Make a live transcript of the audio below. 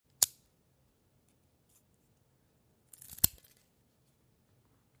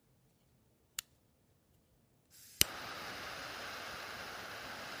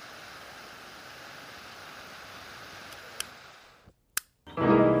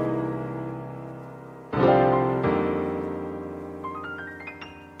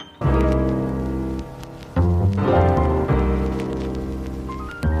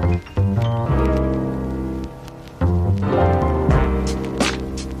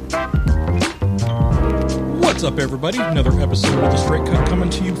What's up, everybody? Another episode of The Straight Cut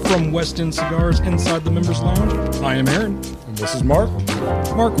coming to you from West End Cigars inside the Members Lounge. I am Aaron. And this is Mark.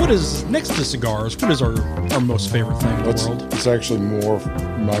 Mark, what is, next to cigars, what is our most favorite thing in the world? It's actually more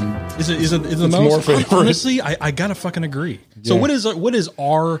Is it the most? More favorite. Honestly, I gotta fucking agree. So Yeah. what is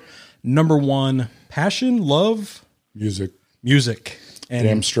our number one passion, love? Music. And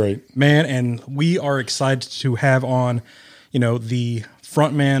Damn straight. man, and we are excited to have on, the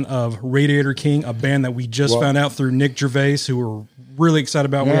frontman of Radiator King, a band that we just found out through Nick Gervais, who we're really excited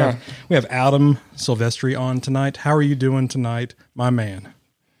about. Yeah. We have Adam Silvestri on tonight. How are you doing tonight, my man?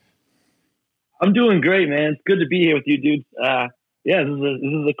 I'm doing great, man. It's good to be here with you, dudes. This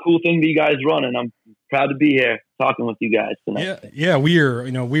is a cool thing that you guys run, and I'm proud to be here talking with you guys tonight. Yeah, we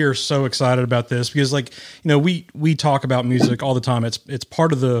are so excited about this because, we talk about music all the time. It's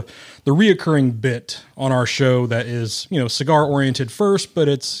part of the reoccurring bit on our show that is, cigar oriented first, but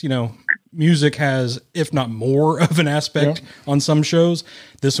it's, music has, if not more of an aspect on some shows.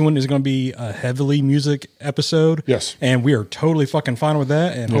 This one is going to be a heavily music episode. Yes. And we are totally fucking fine with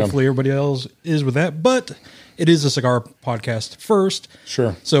that. And hopefully everybody else is with that, but it is a cigar podcast first.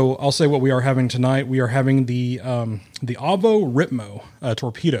 Sure. So I'll say what we are having tonight. We are having the Avo Ritmo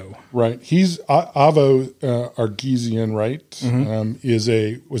Torpedo. Right. He's Avo Argesian, right?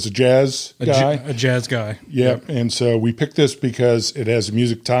 Mm-hmm. Was a jazz guy. A jazz guy. Yep. And so we picked this because it has a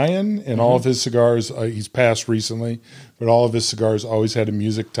music tie-in, and all of his cigars, he's passed recently, but all of his cigars always had a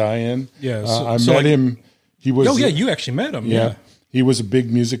music tie-in. Yeah. I met him. He was. Oh yeah, you actually met him. Yeah. He was a big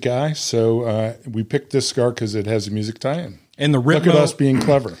music guy, so we picked this cigar because it has a music tie-in. And the Ritmo, look at us being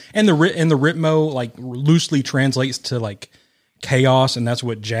clever. And the Ritmo loosely translates to chaos, and that's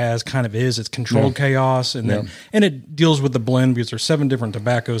what jazz kind of is. It's controlled chaos, and then and it deals with the blend because there's 7 different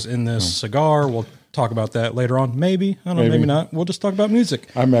tobaccos in this cigar. We'll talk about that later on. Maybe I don't know. Maybe not. We'll just talk about music.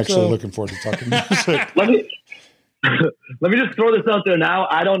 I'm actually looking forward to talking music. Let me just throw this out there now.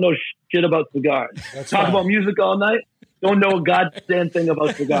 I don't know shit about cigars. Talk about music all night. Don't know a goddamn thing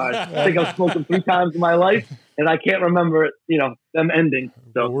about cigars. I think I've smoked them 3 times in my life, and I can't remember it, them ending.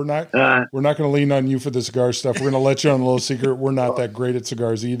 So we're not going to lean on you for the cigar stuff. We're going to let you on a little secret. We're not that great at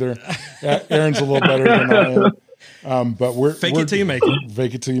cigars either. Aaron's a little better than I am, but we're fake it till you make it.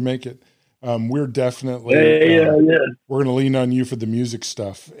 Fake it till you make it. We're definitely We're going to lean on you for the music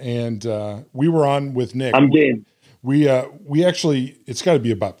stuff. And we were on with Nick. I'm game. We actually, it's got to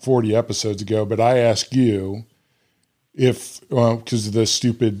be about 40 episodes ago, but I asked you. Because of the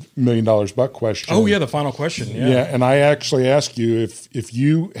stupid $1 million buck question. Oh yeah, the final question. Yeah, and I actually asked you if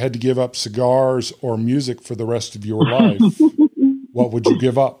you had to give up cigars or music for the rest of your life, what would you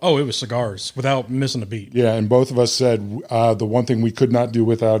give up? Oh, it was cigars without missing a beat. Yeah, and both of us said the one thing we could not do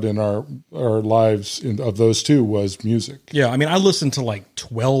without in our lives of those two was music. Yeah, I mean, I listened to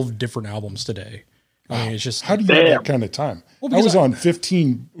 12 different albums today. I mean, it's just how do you have that kind of time? Well, I was on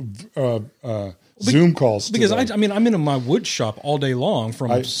 15. Zoom calls because I'm in my wood shop all day long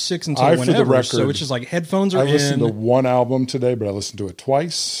from 6 until whenever. For the record, so it's just headphones are in. I listened to one album today, but I listened to it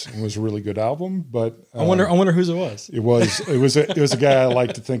twice. It was a really good album, but I wonder whose it was. It was a guy I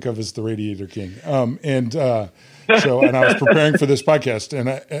like to think of as the Radiator King. And I was preparing for this podcast, and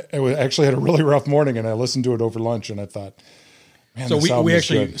I actually had a really rough morning, and I listened to it over lunch, and I thought, man, so we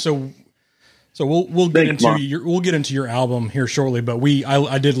actually good. So we'll get into your album here shortly, but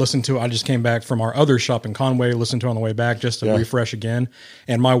I did listen to it. I just came back from our other shop in Conway, listened to it on the way back just to refresh again.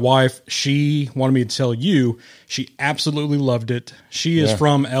 And my wife, she wanted me to tell you, she absolutely loved it. She is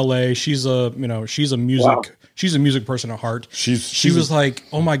from LA. She's a music person at heart. She was like,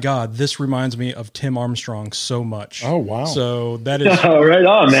 "Oh my God, this reminds me of Tim Armstrong so much." Oh wow! So that is right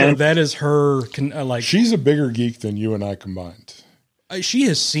on, man. So that is her. She's a bigger geek than you and I combined. She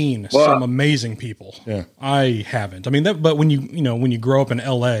has seen some amazing people. Yeah, I haven't. I mean, but when you grow up in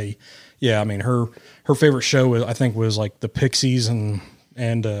LA, I mean, her favorite show was the Pixies and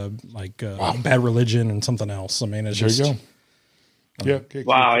Bad Religion and something else. I mean, it's just. There you go. Yeah.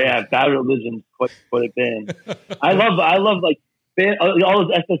 Wow. Yeah. Bad Religion. What a band. I love band, all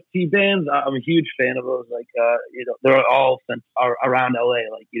those SST bands. I'm a huge fan of those. They're all around LA.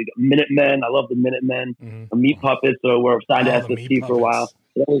 You got Minutemen. I love the Minutemen. Mm-hmm. The Meat Puppets were signed to SST for a while.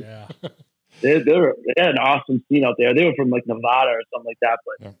 They had an awesome scene out there. They were from Nevada or something like that,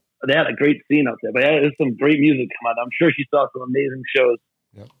 but they had a great scene out there. But there's some great music come out. I'm sure she saw some amazing shows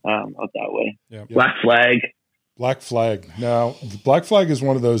out that way. Yep. Black Flag. Black Flag. Now, Black Flag is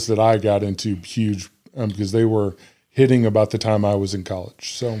one of those that I got into huge because they were hitting about the time I was in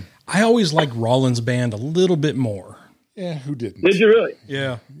college. So I always liked Rollins' band a little bit more. Yeah, who didn't? Did you really?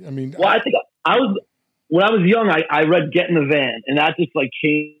 Yeah. I mean, I think when I was young, I read Get in the Van, and that just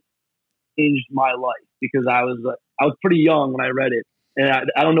changed changed my life because I was pretty young when I read it. And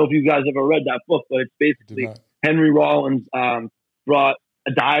I don't know if you guys ever read that book, but it's basically Henry Rollins wrote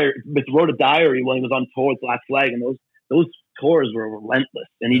a diary when he was on tour with Black Flag, and those tours were relentless.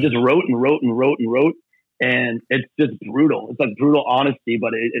 And he just wrote and wrote and wrote and wrote, and it's just brutal. It's like brutal honesty,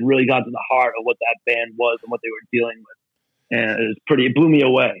 but it really got to the heart of what that band was and what they were dealing with, and it blew me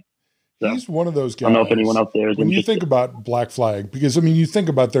away. So, he's one of those guys. I don't know if anyone out there is when interested. you think about Black Flag, because I mean, you think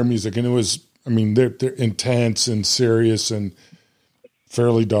about their music, and it was, I mean, they're intense and serious and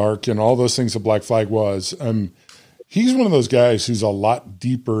fairly dark, and all those things that Black Flag was. He's one of those guys who's a lot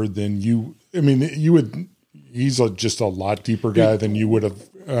deeper than you. I mean, he's just a lot deeper guy than you would have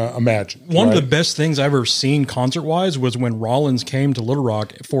imagined. One of the best things I've ever seen concert wise was when Rollins came to Little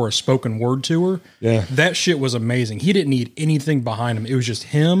Rock for a spoken word tour. Yeah, that shit was amazing. He didn't need anything behind him. It was just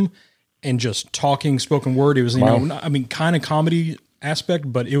him and just talking spoken word. It was, you know, I mean, kind of comedy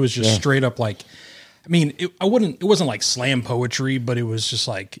aspect, but it was just straight up like, I mean, it wasn't like slam poetry, but it was just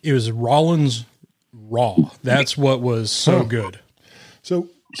like, it was Rollins raw. That's what was so good. So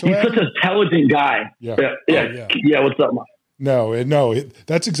he's such an intelligent guy. Yeah. What's up, Mike? No,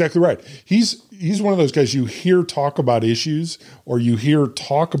 that's exactly right. He's one of those guys you hear talk about issues, or you hear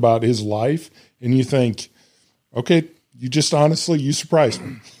talk about his life, and you think, okay, you just honestly, you surprised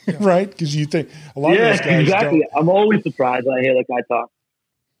me, right? Because you think a lot of those guys exactly. I'm always surprised when I hear that guy talk.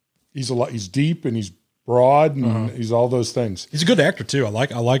 He's deep and he's broad and he's all those things. He's a good actor too. I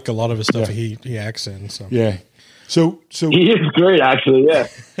like a lot of his stuff he acts in. So yeah. So he is great, actually. Yeah.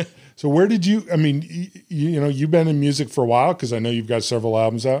 So where did you? I mean, you know, you've been in music for a while because I know you've got several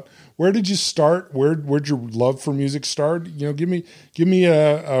albums out. Where did you start? Where'd your love for music start? You know, give me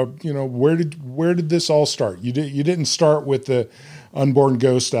a you know, where did this all start? You didn't start with the Unborn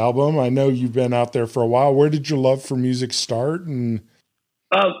Ghost album. I know you've been out there for a while. Where did your love for music start? And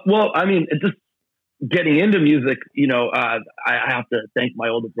well, I mean, just getting into music, you know, I have to thank my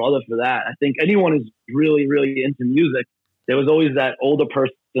older brother for that. I think anyone who's really, really into music, there was always that older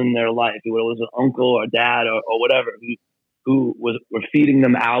person in their life, who was an uncle or dad or whatever, who were feeding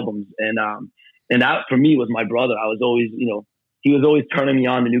them albums. And that for me was my brother. I was always, you know, he was always turning me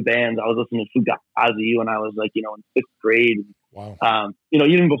on to new bands. I was listening to Fugazi when I was like, you know, in 6th grade. Wow. You know,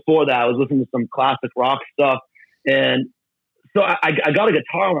 even before that, I was listening to some classic rock stuff. And so I got a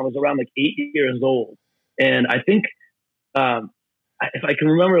guitar when I was around like 8 years old. And I think, if I can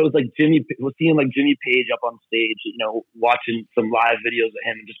remember, it was like seeing like Jimmy Page up on stage, you know, watching some live videos of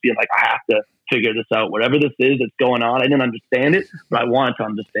him and just being like, I have to figure this out. Whatever this is that's going on, I didn't understand it, but I wanted to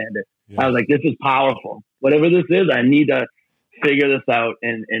understand it. Yeah. I was like, this is powerful. Whatever this is, I need to figure this out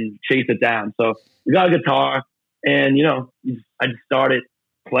and chase it down. So we got a guitar, and, you know, I just started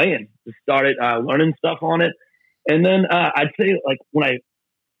playing, started learning stuff on it. And then I'd say like when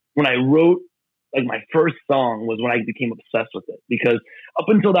I wrote, like my first song was when I became obsessed with it, because up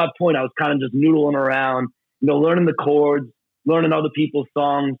until that point I was kind of just noodling around, you know, learning the chords, learning other people's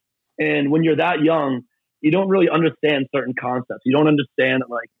songs. And when you're that young, you don't really understand certain concepts. You don't understand,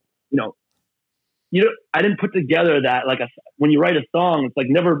 like, you know, I didn't put together that, like, when you write a song, it's like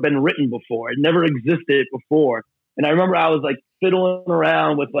never been written before. It never existed before. And I remember I was like fiddling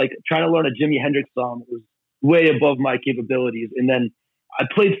around with like trying to learn a Jimi Hendrix song that was way above my capabilities. And then I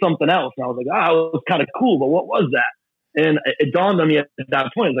played something else, and I was like, it was kind of cool, but what was that? And it dawned on me at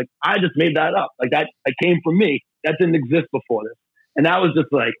that point, like, I just made that up. Like, that came from me. That didn't exist before this. And that was just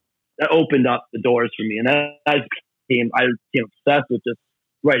like, that opened up the doors for me. And then I became obsessed with just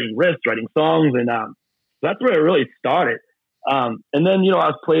writing riffs, writing songs. And so that's where it really started. And then, you know, I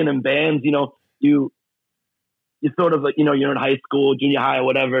was playing in bands. You know, you sort of like, you know, you're in high school, junior high or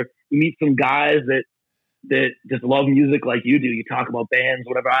whatever. You meet some guys that just love music like you do. You talk about bands,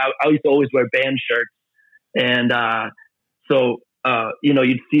 whatever. I used to always wear band shirts. And so, you know,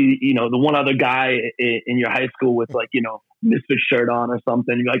 you'd see, you know, the one other guy in your high school with like, you know, Misfit shirt on or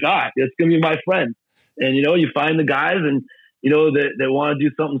something. You're like, it's going to be my friend. And, you know, you find the guys and, you know, they want to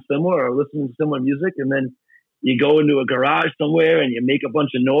do something similar or listen to similar music. And then you go into a garage somewhere and you make a bunch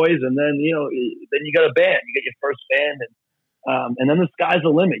of noise. And then, you know, then you got a band, you get your first band. And then the sky's the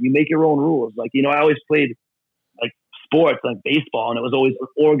limit. You make your own rules. Like, you know, I always played like sports, like baseball, and it was always an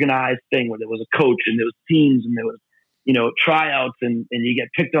organized thing where there was a coach and there was teams and there was, you know, tryouts and you get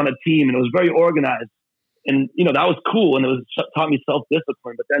picked on a team, and it was very organized. And, you know, that was cool, and taught me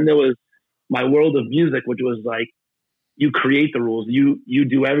self-discipline. But then there was my world of music, which was like, you create the rules. You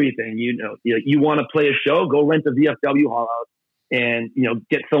do everything. You know, you want to play a show, go rent a VFW hall out and, you know,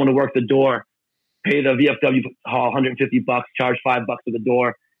 get someone to work the door. Pay the VFW hall $150, charge $5 for the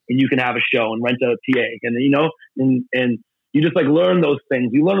door, and you can have a show and rent a PA. And, you know, and you just like learn those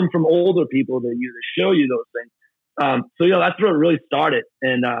things. You learn them from older people that show you those things. So that's where it really started,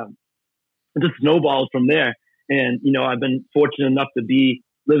 and it just snowballed from there. And I've been fortunate enough to be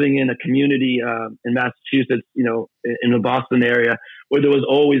living in a community in Massachusetts, in the Boston area, where there was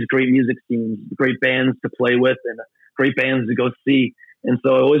always great music scenes, great bands to play with, and great bands to go see. And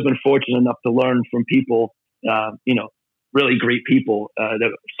so I've always been fortunate enough to learn from people, really great people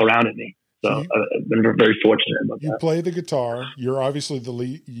that surrounded me. So I've been very fortunate about that. You play the guitar. You're obviously the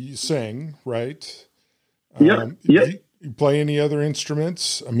lead. You sing, right? Yeah. You play any other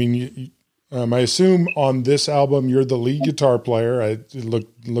instruments? I mean, I assume on this album you're the lead guitar player. It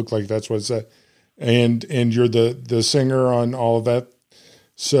looked like that's what it said, and you're the singer on all of that.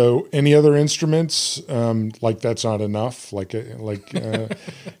 So, any other instruments? Like that's not enough. Like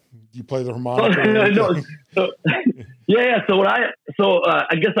you play the harmonica. No. So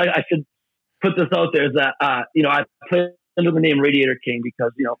I guess I should put this out there is that I play under the name Radiator King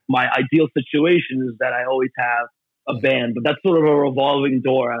because my ideal situation is that I always have a band, but that's sort of a revolving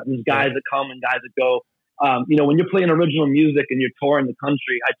door. There's guys that come and guys that go. When you're playing original music and you're touring the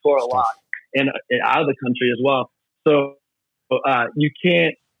country, I tour a lot and out of the country as well. So you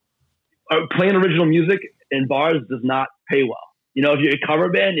can't playing original music in bars does not pay well. If you're a cover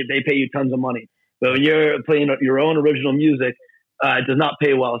band, they pay you tons of money. But when you're playing your own original music, it does not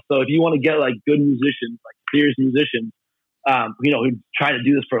pay well. So if you want to get like good musicians, like serious musicians, who try to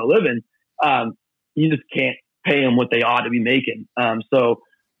do this for a living, you just can't pay them what they ought to be making.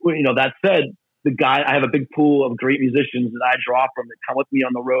 That said, I have a big pool of great musicians that I draw from that come with me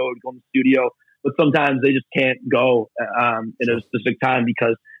on the road, go in the studio, but sometimes they just can't go in a specific time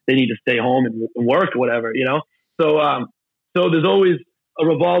because they need to stay home and work or whatever, So there's always a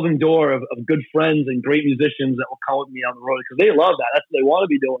revolving door of good friends and great musicians that will come with me on the road because they love that. That's what they want to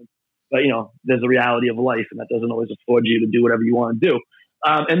be doing. But, there's a reality of life and that doesn't always afford you to do whatever you want to do.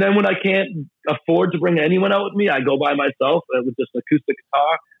 And then when I can't afford to bring anyone out with me, I go by myself with just an acoustic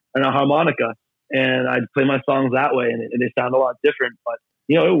guitar and a harmonica, and I play my songs that way, and they sound a lot different, but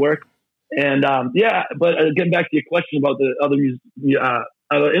it works. And but getting back to your question about the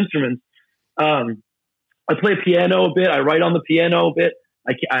other instruments, I play piano a bit. I write on the piano a bit.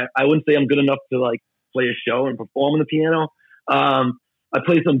 I wouldn't say I'm good enough to like play a show and perform on the piano. I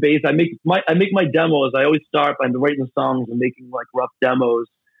play some bass. I make my demos. I always start by writing the songs and making like rough demos,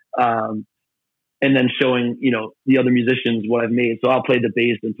 and then showing the other musicians what I've made. So I'll play the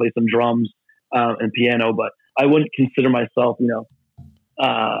bass and play some drums and piano, but I wouldn't consider myself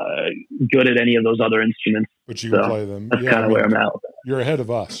good at any of those other instruments. But you can play them. That's kind of where I'm at. You're ahead of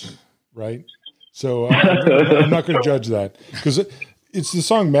us, right? So I'm not going to judge that because it's the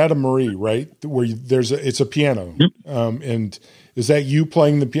song Madame Marie, right? Where it's a piano, and is that you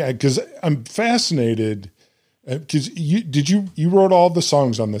playing the piano? Because I'm fascinated because you wrote all the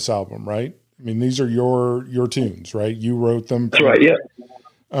songs on this album, right? I mean, these are your tunes, right? You wrote them. That's right. Yeah.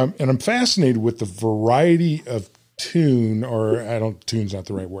 And I'm fascinated with the variety of tune's not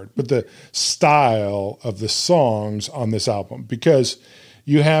the right word, but the style of the songs on this album because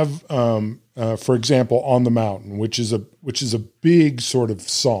you have, for example, On the Mountain, which is a big sort of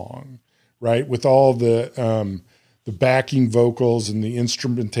song, right? With all the backing vocals and the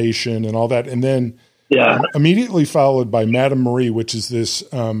instrumentation and all that. And then immediately followed by Madame Marie, which is this,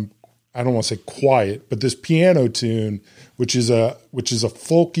 I don't want to say quiet, but this piano tune, which is a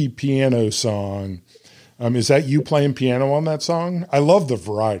folky piano song. Is that you playing piano on that song? I love the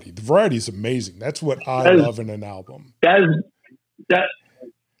variety. The variety is amazing. That's what I love in an album. That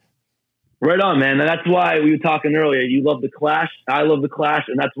right on, man. And that's why we were talking earlier. You love the Clash. I love the Clash,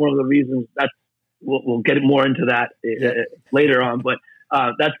 and that's one of the reasons. We'll get more into that later on. But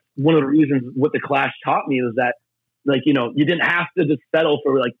that's one of the reasons what the Clash taught me was that, like, you didn't have to just settle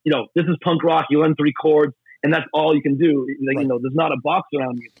for like, this is punk rock. You learn 3 chords, and that's all you can do. Like, right. There's not a box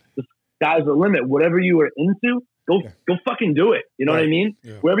around you. The sky's the limit. Whatever you are into, go fucking do it. You know what I mean?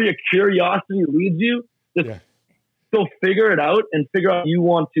 Yeah. Wherever your curiosity leads you, just go figure it out and figure out you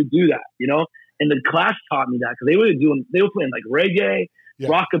want to do that. And the Clash taught me that because they were playing like reggae,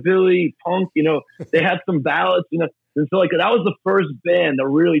 rockabilly, punk. They had some ballads. And so like that was the first band that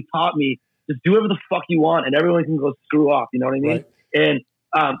really taught me just do whatever the fuck you want and everyone can go screw off. You know what I mean? Right. And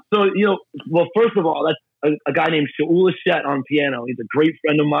well, first of all, that's a guy named Shaul Ashet on piano. He's a great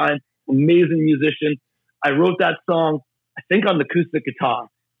friend of mine, amazing musician. I wrote that song, I think, on the acoustic guitar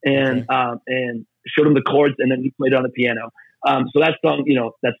and showed him the chords, and then he played it on the piano. So that song,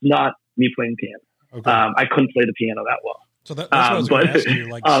 that's not me playing piano. Okay. I couldn't play the piano that well. So that's what I was going to ask you.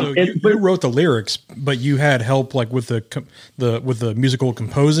 Like, you wrote the lyrics, but you had help, like with the musical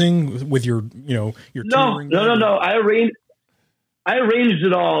composing, with your touring. No. I arranged. I arranged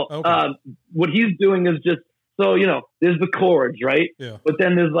it all. Okay. What he's doing is just, so, there's the chords, right? Yeah. But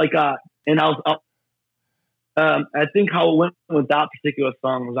then there's like, and I think how it went with that particular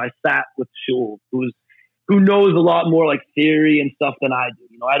song was I sat with Shul, who knows a lot more like theory and stuff than I do.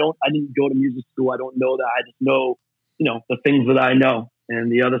 I didn't go to music school. I don't know that. I just know, the things that I know,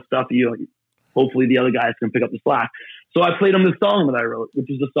 and the other stuff, hopefully the other guys can pick up the slack. So I played him the song that I wrote, which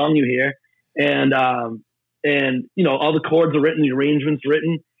is the song you hear. And all the chords are written, the arrangements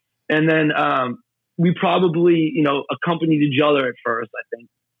written. And then, we probably, accompanied each other at first, I think,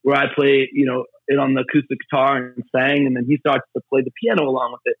 where I play, it on the acoustic guitar and sang, and then he starts to play the piano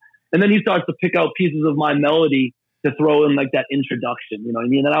along with it. And then he starts to pick out pieces of my melody to throw in like that introduction, you know what I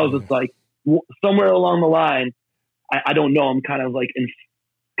mean? And I was just like, somewhere along the line, I don't know, I'm kind of like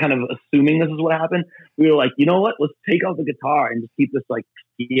kind of assuming this is what happened. We were like, you know what? Let's take out the guitar and just keep this like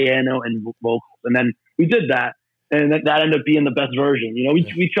piano and vocals. And then we did that. And that ended up being the best version.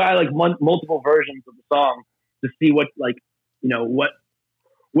 We try like multiple versions of the song to see what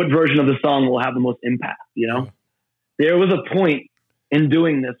version of the song will have the most impact. There was a point in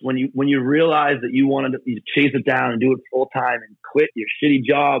doing this when you realize that you wanted to chase it down and do it full time and quit your shitty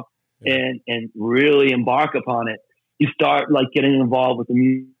job and really embark upon it. You start like getting involved with the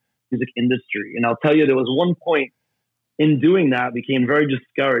music industry. And I'll tell you, there was one point in doing that I became very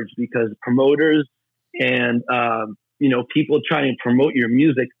discouraged because promoters and, people trying to promote your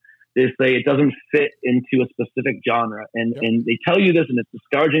music, they say it doesn't fit into a specific genre. And they tell you this and it's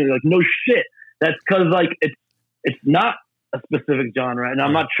discouraging. They're like, no shit. That's because like, it's not a specific genre. And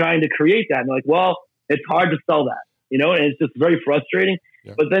I'm not trying to create that. And they're like, well, it's hard to sell that, and it's just very frustrating.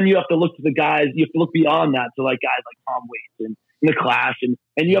 Yeah. But then you have to look to the guys, you have to look beyond that to like guys like Tom Waits and The Clash. And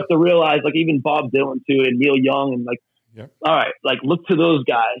you have to realize like even Bob Dylan too, and Neil Young and like, all right, like look to those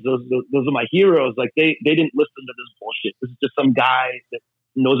guys. Those are my heroes. Like they didn't listen to this bullshit. This is just some guy that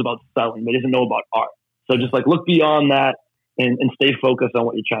knows about selling, but doesn't know about art. So just like look beyond that and stay focused on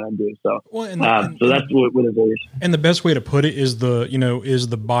what you're trying to do. So, so that's what it is. And the best way to put it is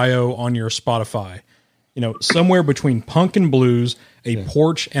the bio on your Spotify. Somewhere between punk and blues, a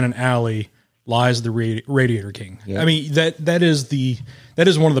porch and an alley lies the Radiator King. Yeah. I mean, that is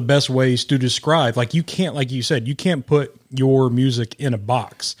one of the best ways to describe. Like you can't, like you said, you can't put your music in a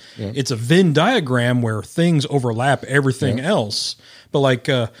box. Yeah. It's a Venn diagram where things overlap everything else. But like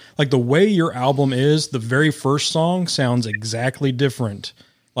the way your album is, the very first song sounds exactly different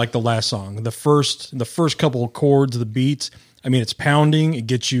like the last song. The first couple of chords, the beats, I mean, it's pounding, it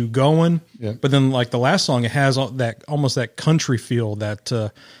gets you going. Yeah. But then like the last song, it has that almost that country feel, that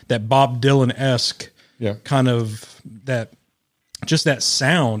Bob Dylan-esque kind of that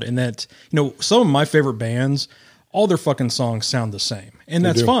sound. And that, some of my favorite bands, all their fucking songs sound the same, and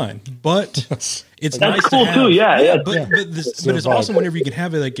that's fine. But it's nice cool to have, too. Yeah. But it's awesome whenever you can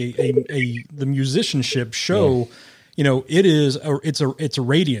have like the musicianship show. It's a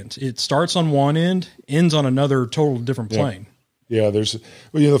radiant. It starts on one end, ends on another, total different plane. Yeah,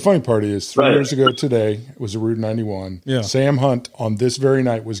 the funny part is 3 years ago today, it was a Route 91. Yeah. Sam Hunt on this very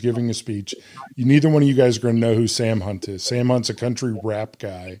night was giving a speech. Neither one of you guys are going to know who Sam Hunt is. Sam Hunt's a country rap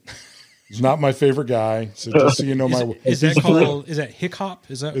guy. He's not my favorite guy. So just so you know, is that Hick Hop?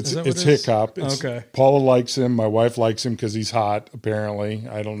 Is that it's what it is? Hick Hop. Okay. Paula likes him. My wife likes him because he's hot. Apparently,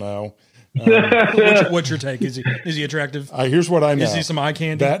 I don't know. What's your take? Is he attractive? Here's what I know. Is he some eye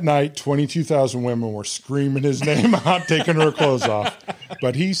candy? That night, 22,000 women were screaming his name out, taking her clothes off.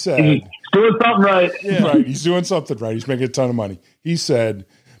 But he said, he's doing something right. Yeah, right. He's doing something right. He's making a ton of money. He said,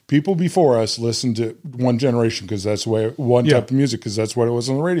 people before us listened to one generation because that's the way, one type of music because that's what it was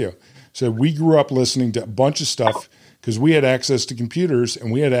on the radio. So we grew up listening to a bunch of stuff because we had access to computers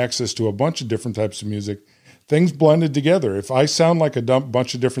and we had access to a bunch of different types of music. Things blended together. If I sound like a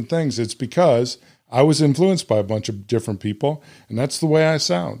bunch of different things, it's because I was influenced by a bunch of different people, and that's the way I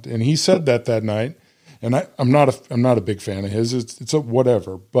sound. And he said that night, and I'm not a big fan of his. It's a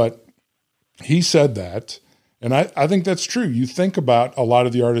whatever, but he said that, and I think that's true. You think about a lot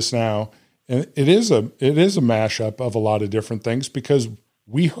of the artists now, and it is a mashup of a lot of different things because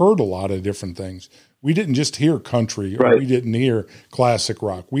we heard a lot of different things. We didn't just hear country or we didn't hear classic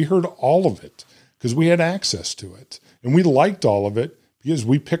rock. We heard all of it. Because we had access to it. And we liked all of it because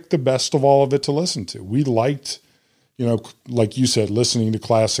we picked the best of all of it to listen to. We liked, like you said, listening to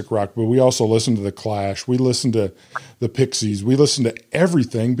classic rock, but we also listened to The Clash. We listened to the Pixies. We listened to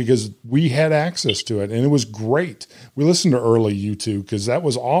everything because we had access to it. And it was great. We listened to early U2 because that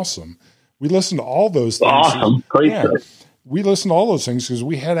was awesome. We listened to all those things. Awesome. Great. We listened to all those things because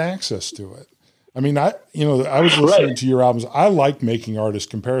we had access to it. I mean, I was listening to your albums. I like making artist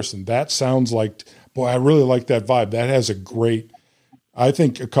comparison. That sounds like, boy, I really like that vibe. That has a great I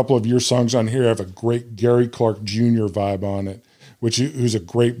think a couple of your songs on here have a great Gary Clark Jr. vibe on it, who's a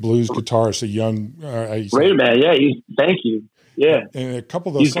great blues guitarist, a young great man. Yeah, thank you. Yeah, and a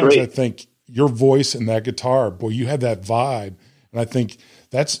couple of those songs, great. I think your voice and that guitar, boy, you have that vibe, and I think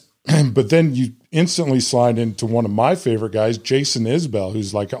that's. But then you instantly slide into one of my favorite guys, Jason Isbell,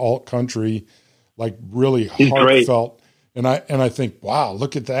 who's like alt country, like really heartfelt. Great. And I think, wow,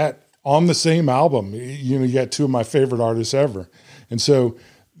 look at that on the same album. You got two of my favorite artists ever. And so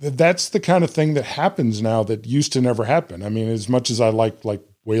that's the kind of thing that happens now that used to never happen. I mean, as much as I like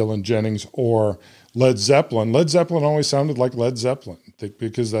Waylon Jennings or Led Zeppelin always sounded like Led Zeppelin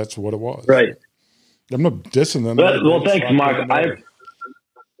because that's what it was. Right. I'm not dissing them. Well, thanks, Mark.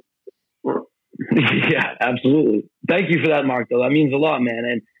 Yeah, absolutely. Thank you for that, Mark, though. That means a lot, man.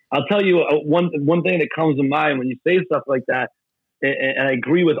 And I'll tell you one thing that comes to mind when you say stuff like that, and I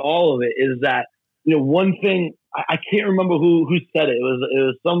agree with all of it, is that, one thing, I can't remember who said it. It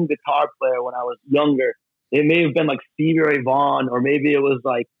was some guitar player when I was younger. It may have been like Stevie Ray Vaughan, or maybe it was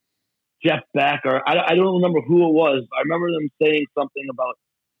like Jeff Beck, or I don't remember who it was. I remember them saying something about,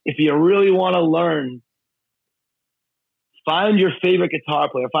 if you really want to learn, find your favorite guitar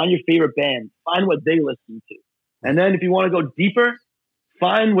player, find your favorite band, find what they listen to. And then if you want to go deeper,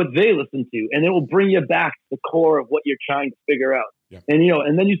 find what they listen to, and it will bring you back to the core of what you're trying to figure out. Yeah. And,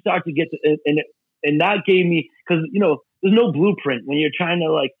 and then you start to get to, and that gave me, because, there's no blueprint when you're trying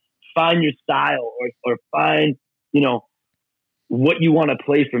to like find your style or find, what you want to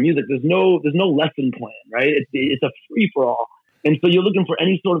play for music. There's no lesson plan, right? It's a free for all. And so you're looking for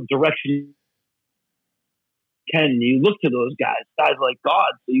any sort of direction. You look to those guys like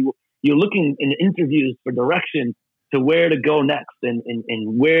God. So you're looking in interviews for direction to where to go next and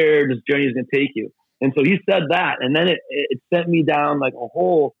where this journey is going to take you. And so he said that, and then it sent me down like a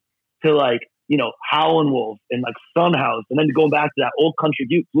hole to like, Howlin' Wolf and like Sunhouse, and then going back to that old country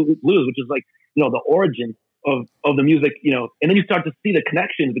blues, which is like, the origin of the music, and then you start to see the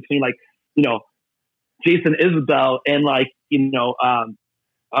connections between like, Jason Isbell and like,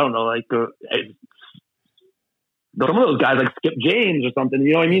 I don't know, like some of those guys like Skip James or something,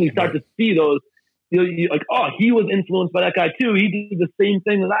 you know what I mean? You start to see those, you like, oh, he was influenced by that guy too. He did the same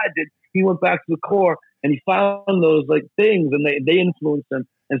thing that I did. He went back to the core and he found those like things, and they influenced him.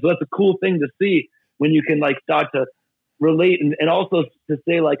 And so that's a cool thing to see when you can like start to relate and also to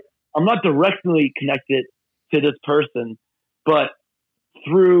say like, I'm not directly connected to this person, but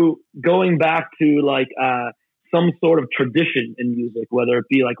through going back to like some sort of tradition in music, whether it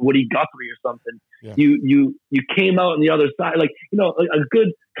be like Woody Guthrie or something, yeah. you came out on the other side. Like, a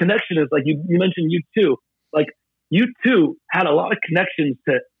good connection is like you mentioned U2. Like U2 had a lot of connections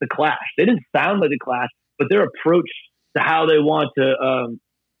to the Clash. They didn't sound like the Clash, but their approach to how they want to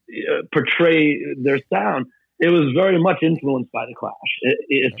portray their sound, it was very much influenced by the Clash,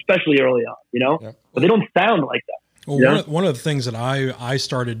 especially early on, yeah. But they don't sound like that. Well, one of the things that I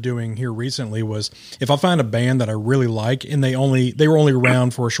started doing here recently was, if I find a band that I really like and they were only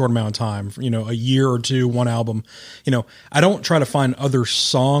around for a short amount of time, a year or two, one album, I don't try to find other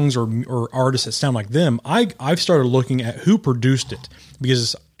songs or artists that sound like them. I've started looking at who produced it,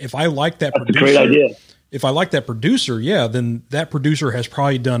 because if I like that producer, a great idea. If I like that producer, yeah, then that producer has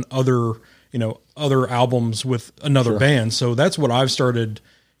probably done other albums with another band. So that's what I've started.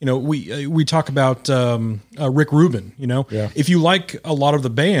 We talk about Rick Rubin. Yeah. If you like a lot of the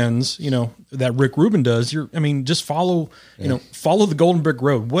bands, that Rick Rubin does, just follow, follow the Golden Brick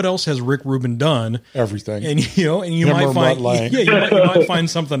Road. What else has Rick Rubin done? Everything. And you might find, you might find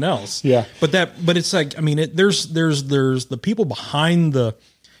something else. Yeah. But it's like, there's the people behind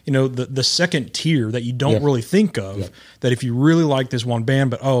the second tier that you don't really think of. Yeah. That if you really like this one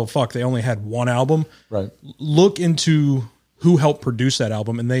band, but oh fuck, they only had one album. Right. Look into who helped produce that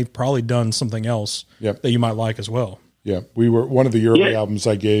album, and they've probably done something else that you might like as well. Yeah, one of the early albums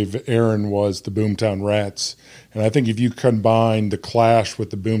I gave Aaron was the Boomtown Rats, and I think if you combine the Clash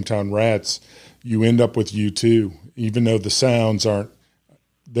with the Boomtown Rats, you end up with U2, even though the sounds aren't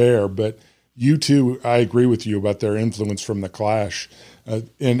there. But U2, I agree with you about their influence from the Clash.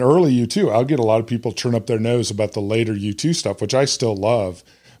 In early U2, I'll get a lot of people turn up their nose about the later U2 stuff, which I still love.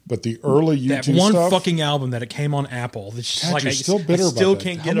 But the early U2 that one stuff, fucking album that it came on Apple. It's just like you're still bitter about still that.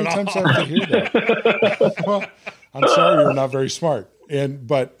 can't How get it many off. times I have to hear that? Well, I'm sorry, you're not very smart.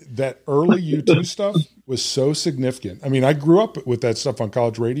 But that early U2 stuff was so significant. I mean, I grew up with that stuff on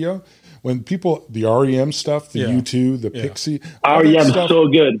college radio. When people, the REM stuff, the U2, the Pixie, REM is so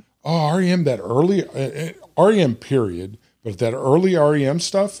good. Oh, REM, that early REM period, but that early REM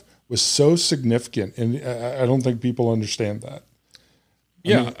stuff was so significant, and I don't think people understand that.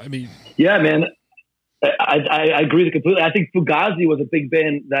 Yeah, I mean, yeah, man. I agree completely. I think Fugazi was a big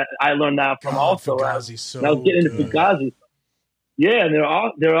band that I learned that from also. Fugazi's so and I was getting into good. Fugazi. Yeah, and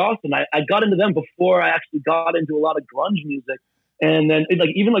they're awesome. I got into them before I actually got into a lot of grunge music. And then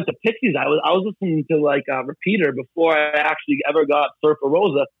even the Pixies, I was listening to Repeater before I actually ever got Surfer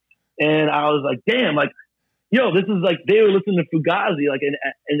Rosa. And I was like, damn, this is they were listening to Fugazi,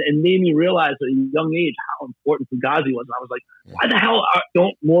 and made me realize at a young age how important Fugazi was. And I was like, why the hell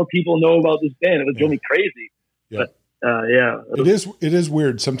don't more people know about this band? It was drove me crazy. Yeah. But it is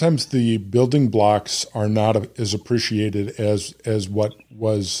weird. Sometimes the building blocks are not as appreciated as what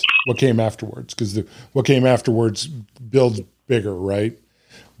came afterwards, because what came afterwards builds bigger, right?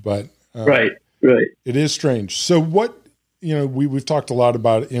 But right. It is strange. So what, we've talked a lot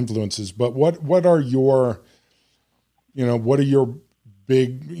about influences, but what are your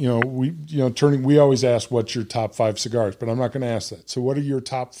big, we always ask what's your top 5 cigars, but I'm not going to ask that. So what are your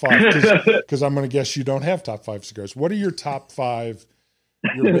top 5? Because I'm going to guess you don't have top 5 cigars. What are your top 5?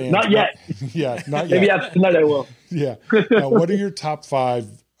 Your bands? Not yet. Yeah, not Maybe yet. after tonight I will. Yeah. Now, what are your top 5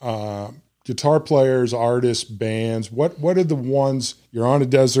 guitar players, artists, bands? What are the ones, you're on a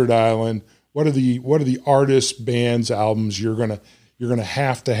desert island? What are the artists, bands, albums you're gonna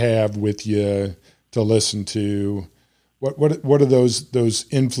have to have with you to listen to? What are those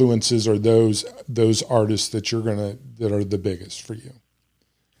influences or those artists that that are the biggest for you?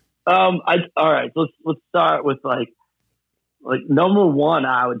 All right. So let's start with number one.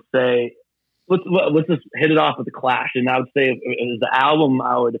 I would say let's just hit it off with the Clash, and I would say if the album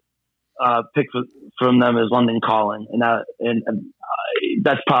I would pick from them is London Calling, and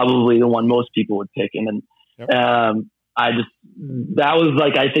that's probably the one most people would pick, and then yep. That was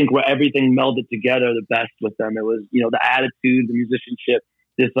I think where everything melded together the best with them. It was, the attitude, the musicianship,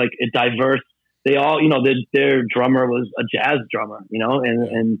 just a diverse, they all, their drummer was a jazz drummer,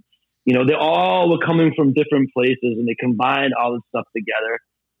 and they all were coming from different places, and they combined all this stuff together,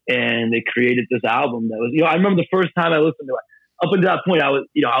 and they created this album that was, I remember the first time I listened to it. Up until that point, I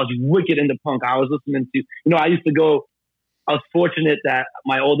was wicked into punk. I was listening to, I was fortunate that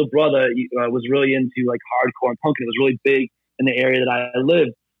my older brother was really into hardcore and punk, and it was really big in the area that I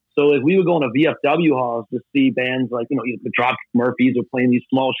lived. So we would go into VFW halls to see bands the Dropkick Murphys were playing these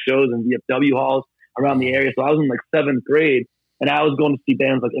small shows in VFW halls around the area. So I was in 7th grade, and I was going to see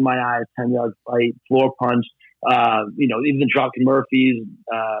bands In My Eyes, 10 Yards Fight, Floor Punch, even the Dropkick Murphys,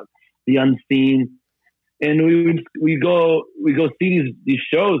 The Unseen. And we go see these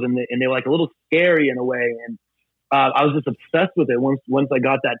shows, and they were a little scary in a way. And I was just obsessed with it once I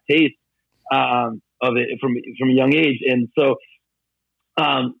got that taste of it from a young age. And so,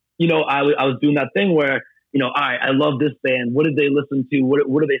 I was doing that thing where, all right, I love this band. What did they listen to?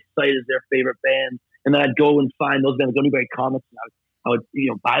 What do they cite as their favorite band? And then I'd go and find those bands, go to Newbury Comics, and I would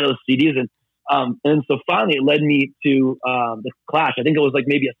buy those CDs. And so finally it led me to the Clash. I think it was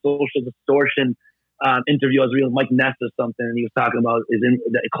maybe a Social Distortion interview I was reading with Mike Ness or something, and he was talking about the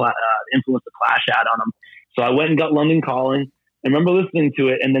influence the Clash had on him. So I went and got London Calling. I remember listening to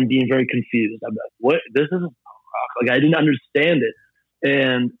it and then being very confused. I'm like, what? This isn't rock. I didn't understand it.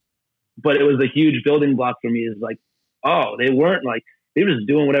 But it was a huge building block for me. Is they weren't they were just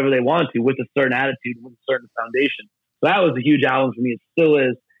doing whatever they wanted to with a certain attitude, with a certain foundation. So that was a huge album for me. It still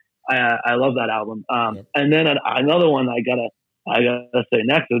is. I love that album. And then another one I gotta say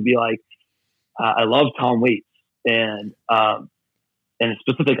next would be I love Tom Waits, and a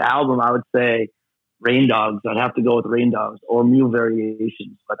specific album I would say Rain Dogs. I'd have to go with Rain Dogs or Mule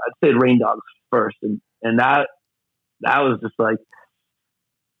Variations, but I'd say Rain Dogs first. And that was just it's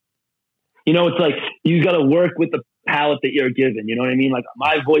you got to work with the palette that you're given. You know what I mean?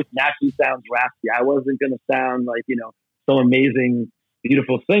 My voice naturally sounds raspy. I wasn't going to sound some amazing,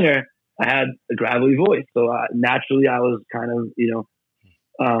 beautiful singer. I had a gravelly voice. So naturally I was kind of,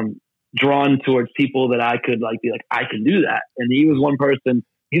 drawn towards people that I could be I can do that. And he was one person,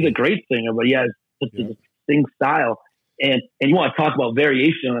 he's a great singer, but he has such a distinct style. And you want to talk about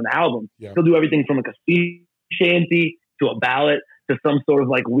variation on an album. Yeah. He'll do everything from a sea shanty to a ballad to some sort of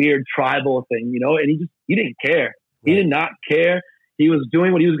weird tribal thing, and he didn't care. Right. He did not care. He was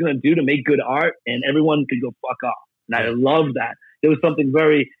doing what he was going to do to make good art, and everyone could go fuck off. And I loved that. There was something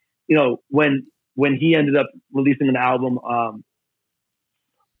very, when he ended up releasing an album,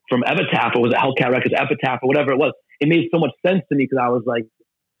 from Epitaph, or was it Hellcat Records, Epitaph, or whatever it was. It made so much sense to me because I was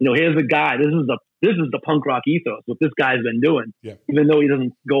here's a guy. This is the punk rock ethos. What this guy's been doing, even though he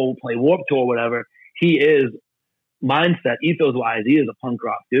doesn't go play Warped Tour or whatever, he is mindset, ethos wise, he is a punk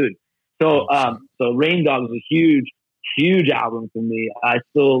rock dude. So, so Rain Dogs was a huge album for me. I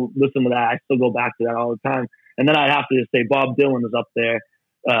still listen to that. I still go back to that all the time. And then I'd have to just say Bob Dylan is up there.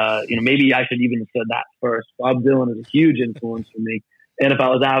 Maybe I should even have said that first. Bob Dylan is a huge influence for me. And if I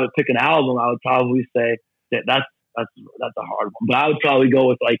was to pick an album, I would probably say that's a hard one. But I would probably go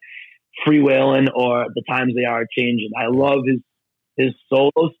with like Freewheelin' or The Times They Are Changing. I love his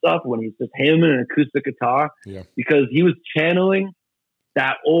solo stuff when he's just him and an acoustic guitar, because he was channeling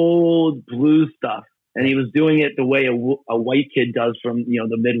that old blues stuff, and he was doing it the way a white kid does from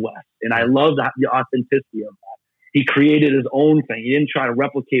the Midwest. And I love the authenticity of that. He created his own thing. He didn't try to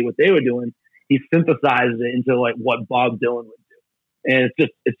replicate what they were doing. He synthesized it into like what Bob Dylan would do, and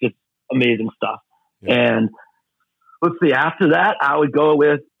it's just amazing stuff. Yeah. And let's see. After that, I would go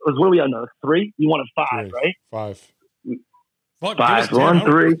with what are we on? 3? You wanted 5, right? 5. Fuck, 5. 1,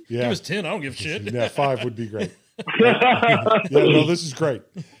 3. Yeah. Give us 10. I don't give a shit. Yeah, 5 would be great. No, this is great.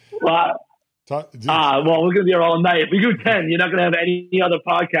 Well, we're gonna be here all night. If we do 10, you're not gonna have any other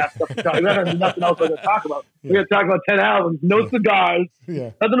podcast stuff to talk. You're not gonna have nothing else to talk about. We're gonna talk about 10 albums, no cigars,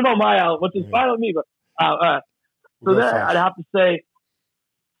 nothing about my album, which is fine with me. But so then I'd have to say,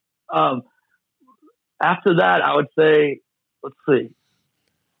 after that, I would say, let's see.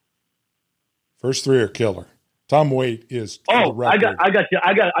 First 3 are killer. Tom Waite is. I got you.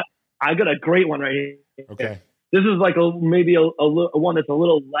 I got a great one right here. Okay. This is like maybe a one that's a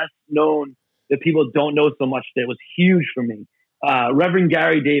little less known, that people don't know so much, that was huge for me. Reverend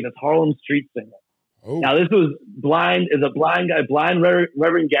Gary Davis, Harlem Street Singer. Oh. Now this was blind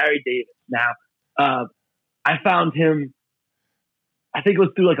Reverend Gary Davis. Now, I found him, I think it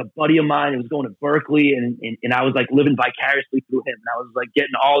was through like a buddy of mine. It was going to Berkeley, and I was like living vicariously through him. And I was like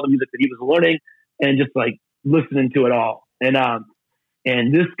getting all the music that he was learning and just like listening to it all.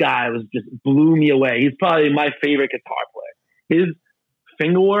 And this guy just blew me away. He's probably my favorite guitar player. His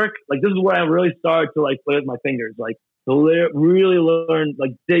finger work, like this is where I really started to like play with my fingers, like to really learn,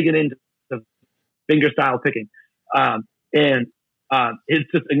 like digging into the finger style picking.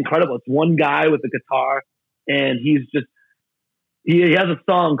 It's just incredible. It's one guy with a guitar, and he has a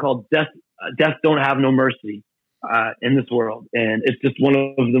song called Death Don't Have No Mercy in this world. And it's just one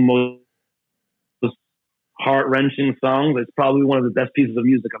of the most heart-wrenching songs. It's probably one of the best pieces of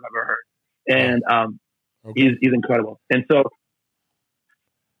music I've ever heard. And he's incredible. And so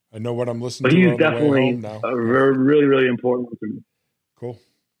I know what I'm listening to. But he's definitely a really, really important one for me. Cool.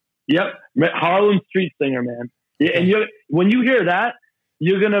 Yep. Harlem Street Singer, man. Yeah, and when you hear that,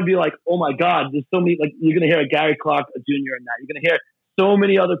 you're going to be like, oh my God, there's so many, like you're going to hear a Gary Clark Jr. in that. You're going to hear so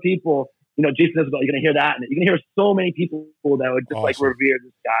many other people, Jason Isbell, you're going to hear that. And you're going to hear so many people that would just like revere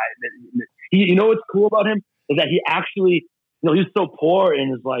this guy. What's cool about him is that he actually, he was so poor in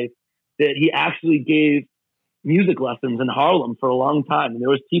his life that he actually gave music lessons in Harlem for a long time. And there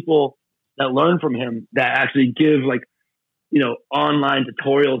was people that learned from him that actually give like, online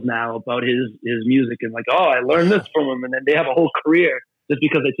tutorials now about his music, and like, oh, I learned this from him. And then they have a whole career just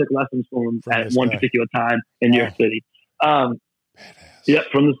because they took lessons from him at one particular time in New York City. From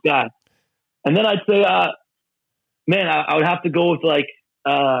this guy. And then I'd say, I would have to go with like,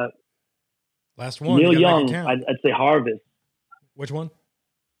 last one. Neil Young. I'd say Harvest. Which one?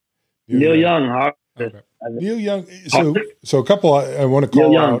 Neil Young. Harvest. Okay. Neil Young. So a couple I want to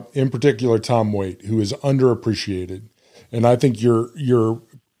call out in particular Tom Waite, who is underappreciated, and I think you're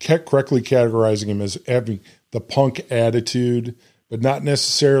correctly categorizing him as having the punk attitude, but not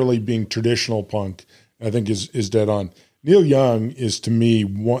necessarily being traditional punk. I think is dead on. Neil Young is, to me,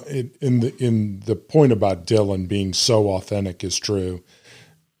 one in the point about Dylan being so authentic is true.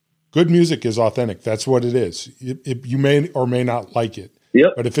 Good music is authentic. That's what it is. You may or may not like it.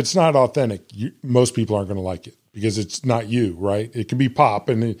 Yep. But if it's not authentic, most people aren't going to like it because it's not you, right? It can be pop,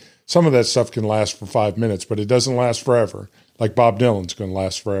 and some of that stuff can last for 5 minutes, but it doesn't last forever. Like Bob Dylan's going to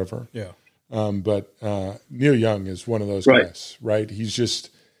last forever. Yeah. But Neil Young is one of those guys, right? He's just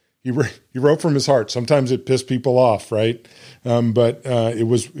he wrote from his heart. Sometimes it pissed people off, right? But it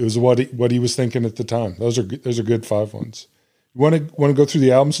was what he was thinking at the time. Those are good 5 ones. Want to go through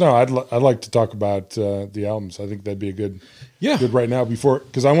the albums now? I'd like to talk about the albums. I think that'd be a good right now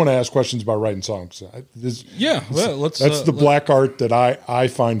because I want to ask questions about writing songs. That's the black art that I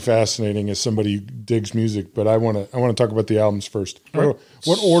find fascinating as somebody who digs music. But I want to talk about the albums first. Right.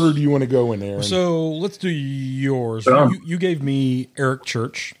 What order do you want to go in, Aaron? So let's do yours. You gave me Eric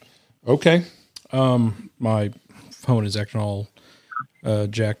Church. Okay. My phone is acting all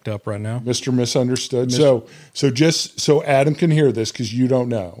jacked up right now. Mr. Misunderstood. So just so Adam can hear this, because you don't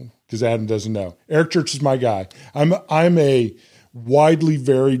know, because Adam doesn't know. Eric Church is my guy. I'm a widely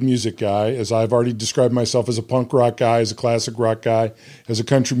varied music guy, as I've already described myself as a punk rock guy, as a classic rock guy, as a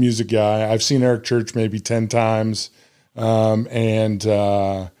country music guy. I've seen Eric Church maybe 10 times, and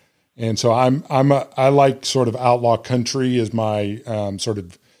And so I like sort of outlaw country as my sort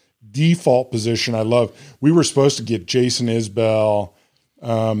of default position. We were supposed to get Jason Isbell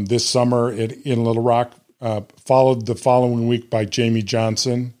this summer in Little Rock, followed the following week by Jamie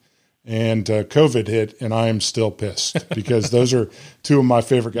Johnson, and COVID hit, and I am still pissed because those are two of my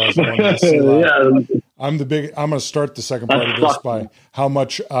favorite guys I wanted to see live. I'm going to start the second part of this by how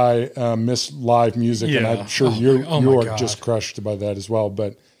much I miss live music, and I'm sure you are just crushed by that as well.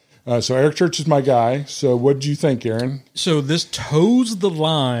 But so Eric Church is my guy. So what did you think, Aaron? So this toes the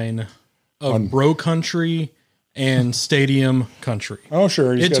line of bro country and stadium country. Oh,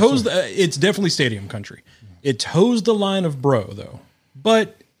 sure. It's definitely stadium country. It toes the line of bro, though.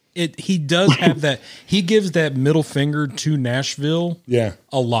 But he does have that. He gives that middle finger to Nashville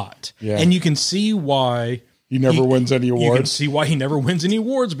a lot. Yeah. And you can see why he never wins any awards. You can see why he never wins any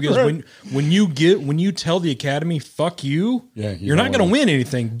awards, because when you tell the Academy, fuck you, you're not going to win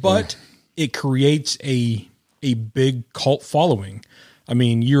anything, but it creates a big cult following. I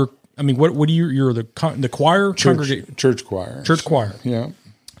mean, what do you're the choir? Church choir. Church choir. Yeah.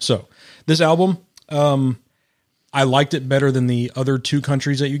 So this album, I liked it better than the other two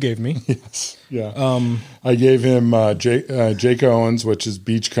countries that you gave me. Yes. Yeah. I gave him Jake Owens, which is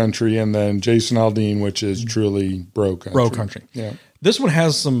beach country, and then Jason Aldean, which is truly bro country. Bro country. Yeah. This one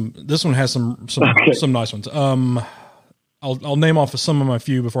has some nice ones. I'll name off some of my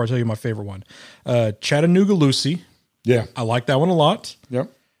few before I tell you my favorite one. Chattanooga Lucy. Yeah. I like that one a lot.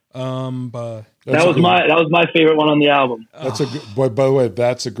 Yep. That was my favorite one on the album. That's a good, by the way,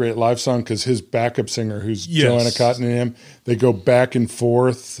 that's a great live song because his backup singer, who's Joanna Cotton and him, they go back and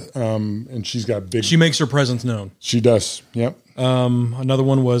forth, and she's got big. She makes her presence known. She does. Yep. Another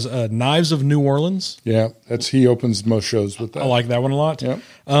one was Knives of New Orleans. Yeah, he opens most shows with that. I like that one a lot. Yep.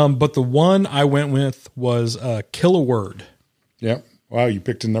 But the one I went with was Kill a Word. Yep. Wow, you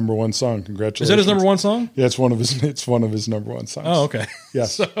picked a number one song. Congratulations. Is that his number one song? Yeah, it's one of his number one songs. Oh, okay.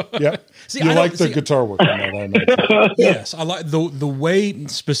 Yes. Yeah. See, you like the guitar work on that, I know. Yes, I like the way,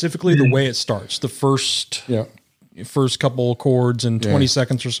 specifically the way it starts. The first couple chords in 20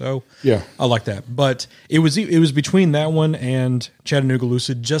 seconds or so. Yeah. I like that. But it was between that one and Chattanooga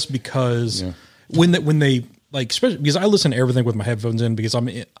Lucid, just because when they like, especially because I listen to everything with my headphones in, because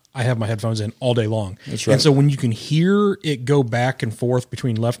I have my headphones in all day long. That's right. And so when you can hear it go back and forth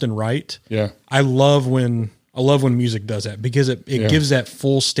between left and right, I love when music does that, because it gives that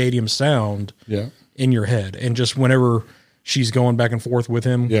full stadium sound in your head. And just whenever she's going back and forth with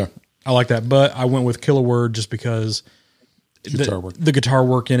him, I like that. But I went with Kill a Word just because the guitar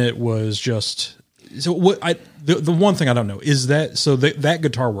work in it was just. So the one thing I don't know is that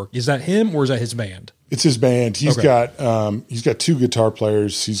guitar work, is that him or is that his band? It's his band. He's got two guitar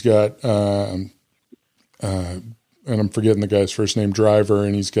players. He's got and I'm forgetting the guy's first name, Driver,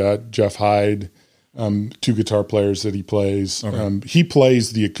 and he's got Jeff Hyde, two guitar players that he plays. Okay. He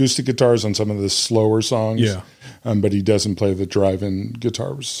plays the acoustic guitars on some of the slower songs, but he doesn't play the drive-in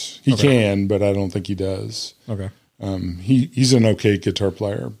guitars. He can, but I don't think he does. Okay. He's an okay guitar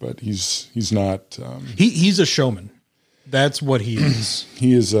player, but he's not. He's a showman. That's what he is.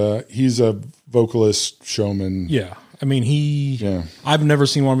 He's a vocalist showman. Yeah. I mean, I've never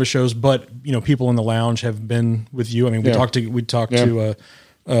seen one of his shows, but people in the lounge have been with you. I mean, we talked to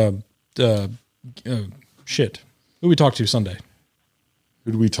shit. Who we talked to Sunday?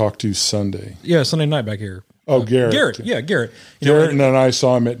 Who did we talk to Sunday? Yeah, Sunday night back here. Oh, Garrett. Garrett. Yeah, Garrett. Garrett, and then I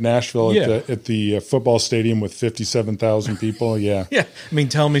saw him at Nashville at the football stadium with 57,000 people. Yeah. Yeah. I mean,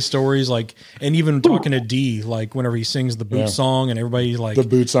 tell me stories and even talking to D, whenever he sings the boot song and everybody the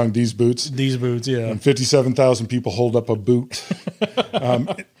boot song, These Boots. These Boots, yeah. And 57,000 people hold up a boot. Damn.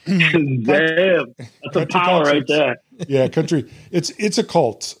 That's a power right there. Yeah, country. It's a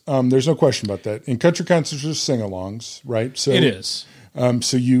cult. There's no question about that. And country concerts are sing-alongs, right? So it is.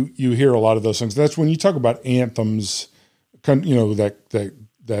 So you hear a lot of those things. That's when you talk about anthems, that's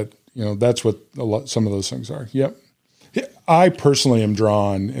what some of those things are. Yep. I personally am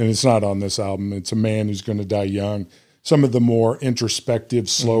drawn, and it's not on this album. It's A Man Who's Going to Die Young. Some of the more introspective,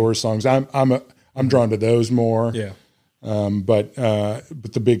 slower songs. I'm drawn to those more. Yeah. But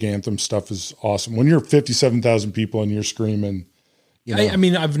the big anthem stuff is awesome. When you're 57,000 people and you're screaming. I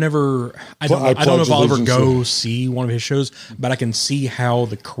mean, I don't know if I'll ever go see one of his shows, but I can see how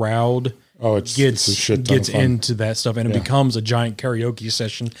the crowd gets into that stuff, and it becomes a giant karaoke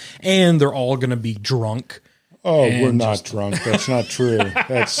session, and they're all going to be drunk. Oh, we're not drunk. That's not true.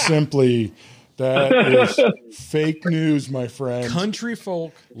 That's simply That is fake news, my friend. Country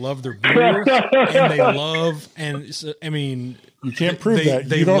folk love their beer, and they love, and I mean, you can't prove that.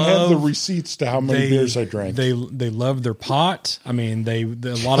 You don't have the receipts to how many beers I drank. They love their pot. I mean, a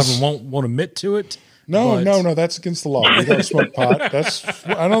lot of them won't admit to it. No, that's against the law. You don't smoke pot.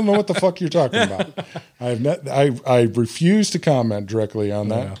 I don't know what the fuck you're talking about. I refuse to comment directly on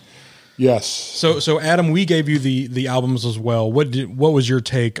that. Yes. So Adam, we gave you the albums as well. What was your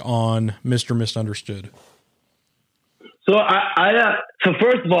take on Mr. Misunderstood? So so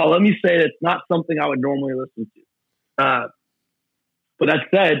first of all, let me say that it's not something I would normally listen to. But that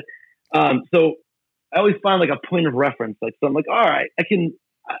said, so I always find like a point of reference, like something like, all right, I can.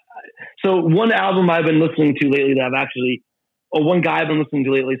 So one album I've been listening to lately one guy I've been listening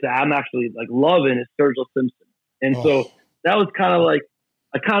to lately that I'm actually like loving is Sturgill Simpson, and so that was kind of like.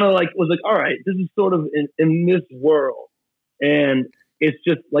 I kind of was like, all right, this is sort of in this world. And it's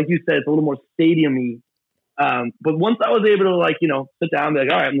just, like you said, it's a little more stadium-y. But once I was able to sit down and be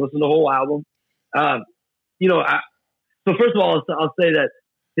like, all right, I'm listening to the whole album. So first of all, I'll say that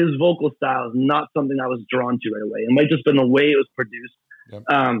his vocal style is not something I was drawn to right away. It might just been the way it was produced. Yep.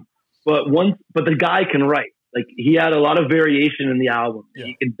 But the guy can write. Like he had a lot of variation in the album. Yeah.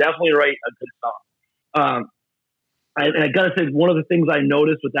 He can definitely write a good song. And I gotta say, one of the things I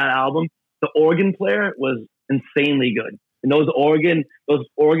noticed with that album, the organ player was insanely good, and those organ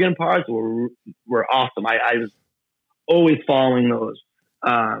parts were awesome. I was always following those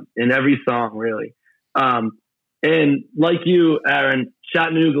in every song, really. And like you, Aaron,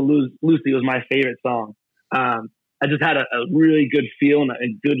 Chattanooga Lucy was my favorite song. I just had a really good feel and a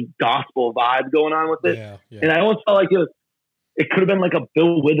good gospel vibe going on with it, and I almost felt like it could have been like a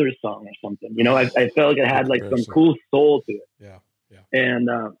Bill Withers song or something, I felt like it had like some cool soul to it. Yeah. And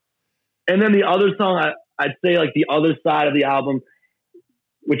then the other song, I'd say like the other side of the album,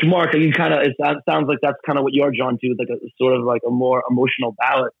 which Mark, you it sounds like that's kind of what you're drawn to, like a sort of like a more emotional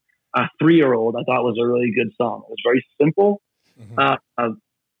ballad. 3-Year-Old, I thought was a really good song. It was very simple. Mm-hmm.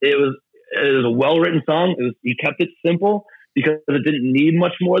 It was a well-written song. You kept it simple because it didn't need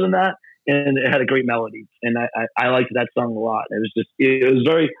much more than that. And it had a great melody, and I liked that song a lot. It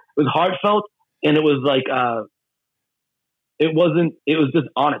was heartfelt, and it was like it was just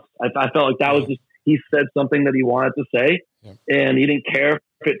honest. I felt like that was just, he said something that he wanted to say, and he didn't care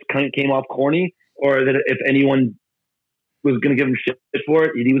if it kind of came off corny or that if anyone was going to give him shit for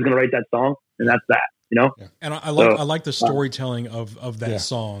it. He was going to write that song, and that's that. Yeah. And I like the storytelling of that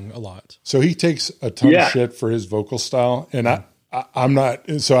song a lot. So he takes a ton of shit for his vocal style, and I'm not.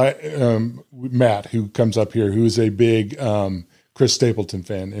 So Matt, who comes up here, who is a big Chris Stapleton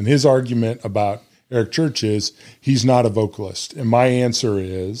fan, and his argument about Eric Church is he's not a vocalist. And my answer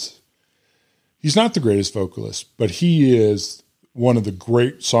is he's not the greatest vocalist, but he is one of the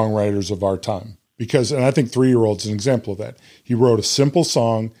great songwriters of our time. And I think 3-Year-Old's an example of that. He wrote a simple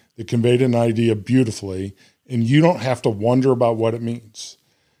song that conveyed an idea beautifully, and you don't have to wonder about what it means.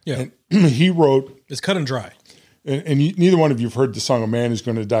 Yeah. And he wrote... It's cut and dry. And neither one of you have heard the song "A Man Who's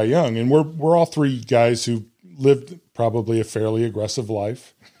Going to Die Young," and we're all three guys who lived probably a fairly aggressive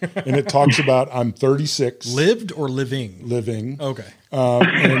life, and it talks about I'm 36, lived or living, okay,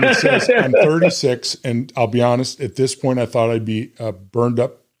 and it says I'm 36, and I'll be honest, at this point I thought I'd be a burned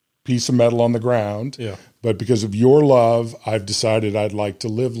up piece of metal on the ground, but because of your love, I've decided I'd like to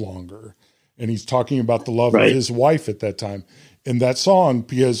live longer. And he's talking about the love of his wife at that time in that song,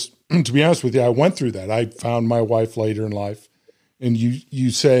 because to be honest with you, I went through that. I found my wife later in life, and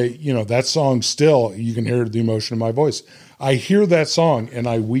you say, that song still, you can hear the emotion in my voice. I hear that song and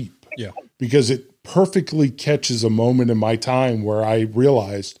I weep because it perfectly catches a moment in my time where I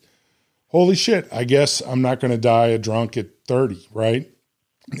realized, holy shit, I guess I'm not going to die a drunk at 30, right?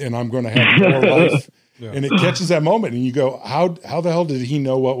 And I'm going to have more life. And it catches that moment, and you go, how the hell did he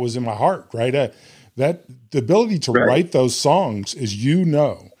know what was in my heart, right? That the ability to write those songs is,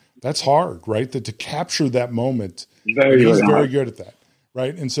 that's hard, right? To capture that moment. He's very good at that,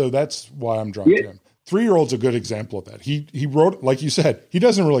 right? And so that's why I'm drawn to him. 3-Year-Old's a good example of that. He wrote, like you said, he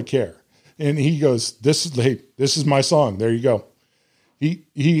doesn't really care. And he goes, this is my song. There you go.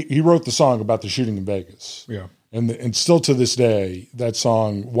 He wrote the song about the shooting in Vegas. Yeah. And still to this day, that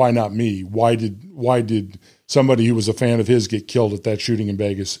song, Why Not Me? Why did somebody who was a fan of his get killed at that shooting in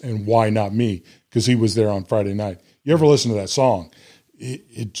Vegas, and why not me? Because he was there on Friday night. You ever listen to that song?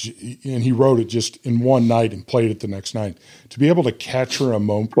 And he wrote it just in one night and played it the next night. To be able to capture a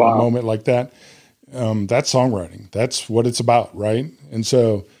moment like that, that's songwriting. That's what it's about, right? And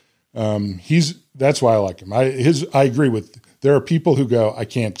so that's why I like him. I agree with. There are people who go, I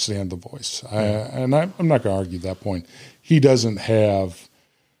can't stand the voice. And I'm not going to argue that point. He doesn't have,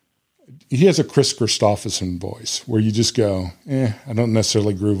 he has a Chris Christopherson voice where you just go, I don't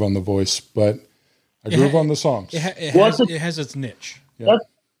necessarily groove on the voice, but I groove on the songs. It has its niche. Yeah.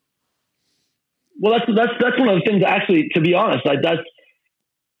 That's one of the things. Actually, to be honest, like that's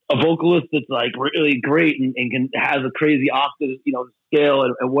a vocalist that's like really great and has a crazy octave, scale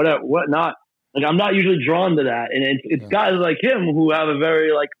and whatnot. Like I'm not usually drawn to that, and it's guys like him who have a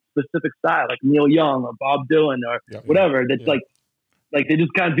very like specific style, like Neil Young or Bob Dylan or whatever. That's like they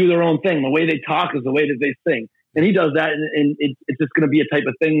just kind of do their own thing. The way they talk is the way that they sing, and he does that, and it's just going to be a type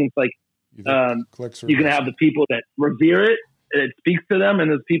of thing. It's like you can have the people that revere it, and it speaks to them, and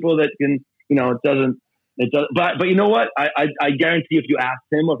there's people that can, it doesn't. But you know what? I guarantee if you ask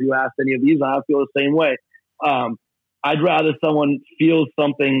him or if you ask any of these, I feel the same way. I'd rather someone feel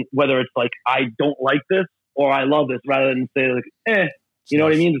something, whether it's like, I don't like this or I love this, rather than say like, you know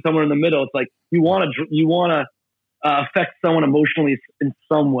what I mean? To somewhere in the middle. It's like, you want to affect someone emotionally in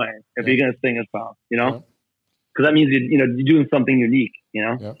some way if you're going to sing a song, because that means you're doing something unique,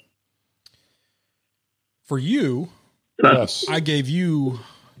 Yeah. For you, yes. I gave you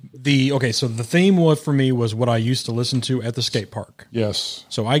so the theme for me was what I used to listen to at the skate park. Yes.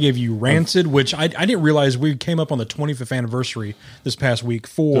 So I gave you Rancid, which I didn't realize we came up on the 25th anniversary this past week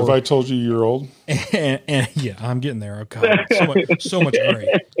for. Have I told you you're old? And yeah, I'm getting there. Oh God, so much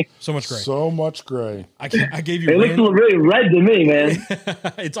gray. So much gray. So much gray. I gave you. It looks really red to me, man.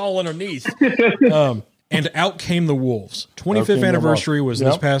 It's all underneath. And Out Came the Wolves. 25th anniversary was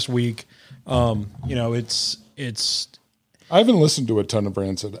this past week. It's. I haven't listened to a ton of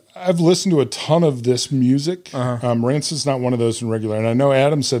Rancid. I've listened to a ton of this music. Rancid's not one of those in regular. And I know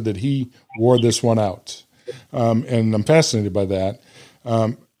Adam said that he wore this one out. And I'm fascinated by that.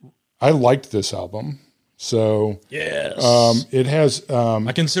 I liked this album. So yes, it has.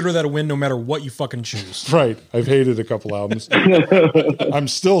 I consider that a win no matter what you fucking choose. Right. I've hated a couple albums. I'm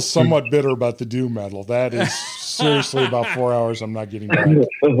still somewhat bitter about the doom metal. That is seriously about 4 hours I'm not getting back.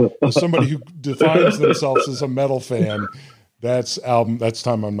 As somebody who defines themselves as a metal fan, that's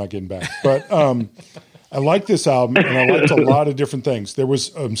time I'm not getting back. But I like this album, and I liked a lot of different things. There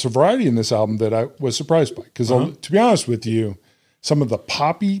was some variety in this album that I was surprised by. Because to be honest with you, some of the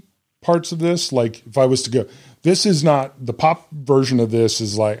poppy parts of this, like if I was to go, this is not the pop version of this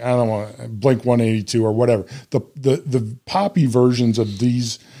is like, I don't want Blink 182 or whatever. The poppy versions of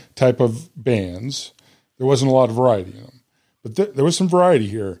these type of bands, there wasn't a lot of variety in them, but there was some variety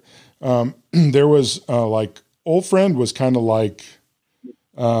here. There was like Old Friend was kind of like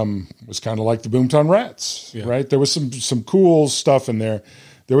the Boomtown Rats, right? There was some cool stuff in there.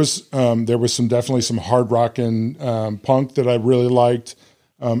 There was definitely some hard rock and punk that I really liked.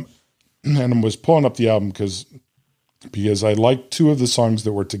 And I was pulling up the album because I liked two of the songs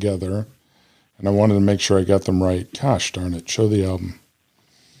that were together, and I wanted to make sure I got them right. Gosh darn it, show the album.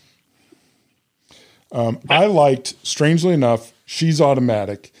 I liked, strangely enough, She's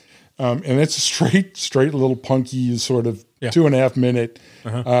Automatic, and it's a straight little punky sort of 2.5 minute.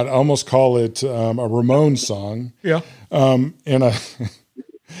 I'd almost call it a Ramones song. Yeah, and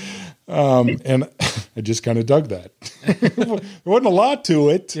I just kind of dug that. There wasn't a lot to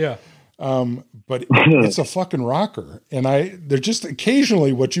it. Yeah. But it's a fucking rocker. And they're just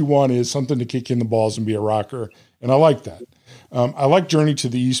occasionally what you want is something to kick in the balls and be a rocker. And I like that. I like Journey to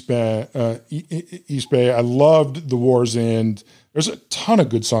the East Bay. I loved The War's End. There's a ton of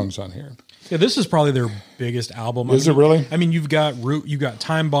good songs on here. Yeah, this is probably their biggest album. Is it really? I mean, you've got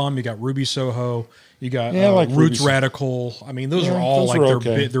Time Bomb, you got Ruby Soho, you got like Roots Radical. I mean, those are all like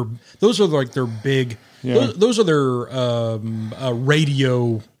those are like their big. Yeah. Those are their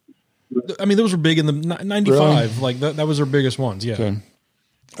radio. I mean, those were big in the 95. Really? Like that was their biggest ones. Yeah. Okay.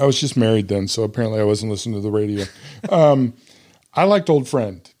 I was just married then, so apparently I wasn't listening to the radio. I liked Old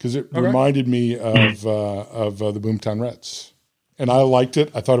Friend because it reminded me of the Boomtown Rats, and I liked it.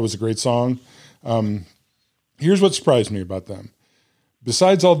 I thought it was a great song. Here's what surprised me about them.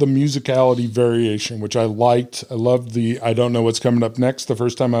 Besides all the musicality variation, which I liked, I loved the I Don't Know What's Coming Up Next the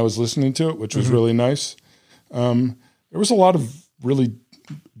first time I was listening to it, which was really nice. There was a lot of really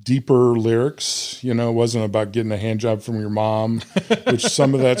deeper lyrics, it wasn't about getting a hand job from your mom, which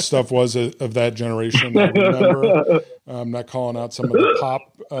some of that stuff was of that generation. I remember. I'm not calling out some of the pop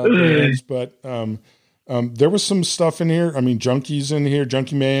bands, but there was some stuff in here. I mean, Junkie's in here,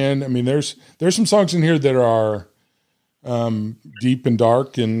 Junkie Man. I mean, there's some songs in here that are deep and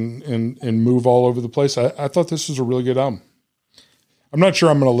dark and move all over the place. I thought this was a really good album. I'm not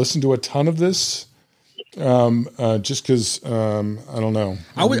sure I'm going to listen to a ton of this. Just because I don't know.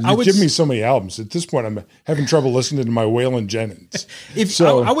 I would give me so many albums at this point. I'm having trouble listening to my Waylon Jennings.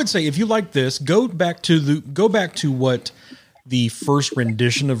 I would say if you like this, go back to what the first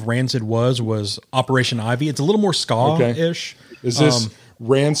rendition of Rancid was Operation Ivy. It's a little more ska-ish. Okay. Is this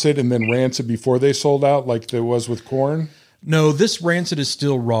Rancid and then Rancid before they sold out, like there was with Korn? No, this Rancid is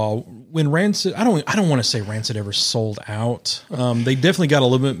still raw. When Rancid, I don't want to say Rancid ever sold out. They definitely got a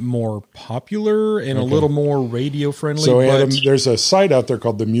little bit more popular and a little more radio friendly. So Adam, there's a site out there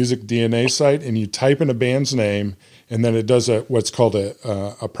called the Music DNA site, and you type in a band's name, and then it does what's called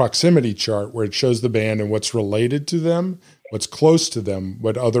a proximity chart where it shows the band and what's related to them, what's close to them,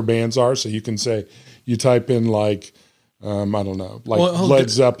 what other bands are. So you can say, you type in like, I don't know, like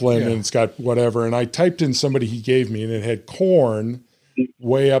Led Zeppelin, and it's got whatever. And I typed in somebody he gave me, and it had Korn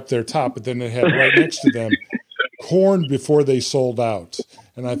way up their top, but then it had right next to them Korn before they sold out.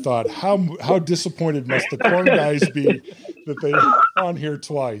 And I thought, how disappointed must the Korn guys be that they're on here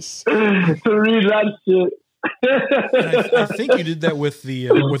twice? To read that shit. And I think you did that with the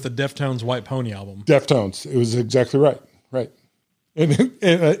Deftones White Pony album. Deftones, it was exactly right,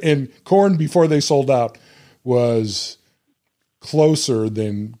 and Korn before they sold out was closer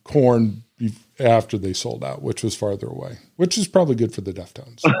than Korn after they sold out, which was farther away, which is probably good for the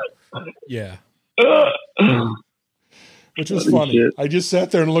Deftones. Yeah. Which was funny. Shit. I just sat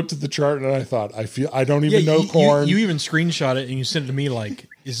there and looked at the chart, and I thought, I don't even know Korn. You even screenshot it and you sent it to me like,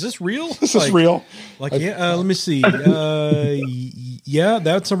 is this real? This is real. Like, let me see. Yeah,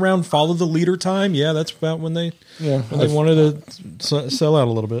 that's around Follow the Leader time. Yeah, that's about when they wanted to sell out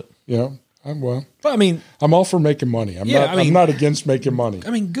a little bit. Yeah. But I mean, I'm all for making money. I'm not against making money.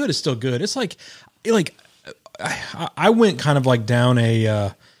 I mean, good is still good. It's like I went kind of like down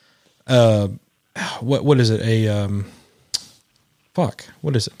a what is it?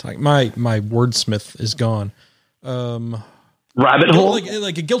 What is it? Like my wordsmith is gone. Rabbit hole,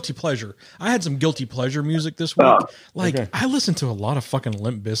 like a guilty pleasure. I had some guilty pleasure music this week. I listened to a lot of fucking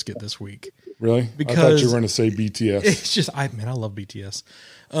Limp Bizkit this week. Really? Because I thought you were going to say BTS. It's just, I love BTS.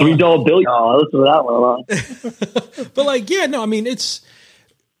 $3 Billy. I listen to that one a lot. But I mean, it's,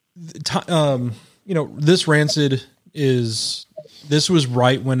 this Rancid this was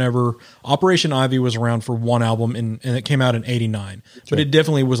right whenever Operation Ivy was around for one album and it came out in 89, but it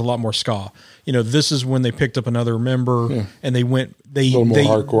definitely was a lot more ska. This is when they picked up another member and they went, a little more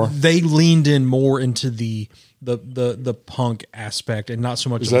hardcore. They leaned in more into the punk aspect and not so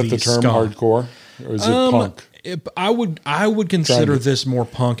much. Is that the term ska. Hardcore, or is it punk? I would consider this more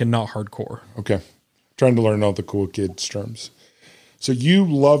punk and not hardcore. Okay. Trying to learn all the cool kids terms. So you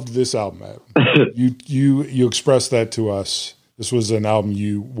loved this album, Adam. you expressed that to us. This was an album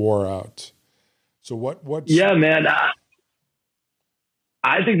you wore out. So what? Yeah, man.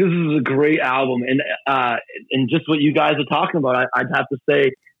 I think this is a great album, and just what you guys are talking about, I'd have to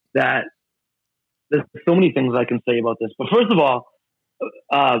say that there's so many things I can say about this. But first of all,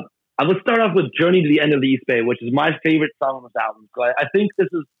 let's start off with "Journey to the End of the East Bay," which is my favorite song on this album. So I think this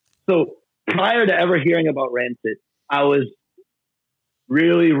is so. Prior to ever hearing about Rancid, I was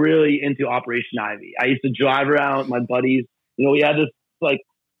really, really into Operation Ivy. I used to drive around with my buddies. We had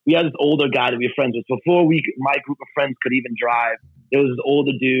this older guy that we were friends with. Before my group of friends could even drive, there was this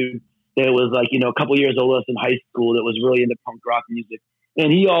older dude that was a couple years older than us in high school that was really into punk rock music.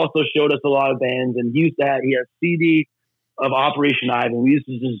 And he also showed us a lot of bands, and he had a CD of Operation Ivy. We used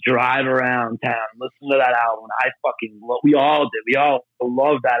to just drive around town, listen to that album. We all did. We all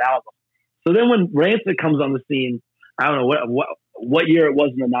loved that album. So then when Rancid comes on the scene, I don't know what year it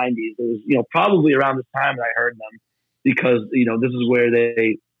was in the 90s. It was, probably around this time that I heard them, because, this is where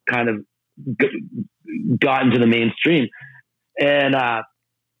they kind of got into the mainstream. And I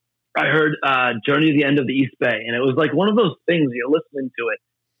heard Journey to the End of the East Bay. And it was like one of those things, you're listening to it,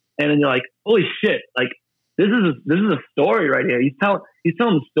 and then you're like, holy shit, like this is a story right here. He's telling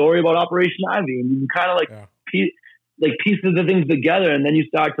the story about Operation Ivy, and you can kind of piece the things together, and then you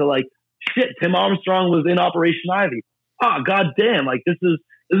start to like, shit, Tim Armstrong was in Operation Ivy. Oh, goddamn, like this is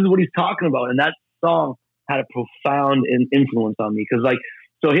what he's talking about. And that song had a profound influence on me, because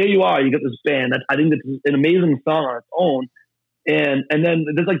so here you are, you got this band that I think it's an amazing song on its own, and then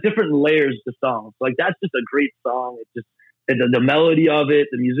there's like different layers to songs. Like that's just a great song. It's just the melody of it,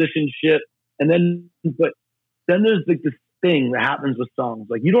 the musicianship, but then there's like this thing that happens with songs.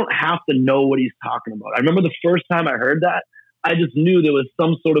 Like you don't have to know what he's talking about. I remember the first time I heard that, I just knew there was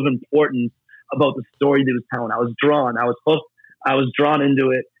some sort of importance about the story that he was telling. I was drawn. I was hooked. I was drawn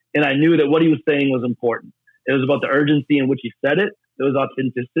into it, and I knew that what he was saying was important. It was about the urgency in which he said it. There was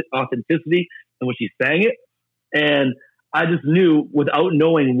authenticity in which he sang it. And I just knew, without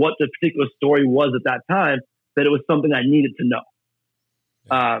knowing what the particular story was at that time, that it was something I needed to know.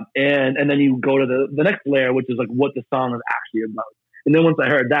 And then you go to the next layer, which is like what the song is actually about. And then once I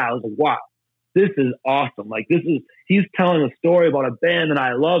heard that, I was like, wow, this is awesome. Like he's telling a story about a band that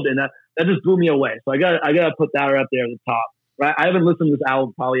I loved, and that just blew me away. So I gotta put that up there at the top. Right? I haven't listened to this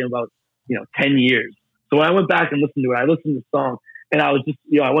album probably in about 10 years. So when I went back and listened to it, I listened to the song, and I was just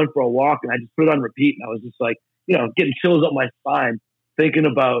I went for a walk and I just put it on repeat, and I was just like getting chills up my spine thinking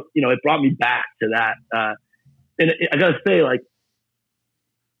about it brought me back to that. And I gotta say, like,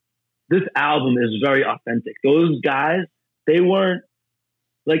 this album is very authentic. Those guys, they weren't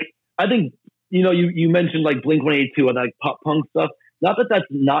like, I think, you mentioned like Blink-182 and like pop punk stuff. Not that that's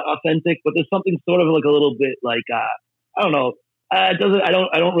not authentic, but there's something sort of like a little bit like, I don't know. I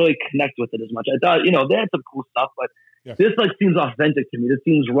don't really connect with it as much. I thought, they had some cool stuff, but this like seems authentic to me. This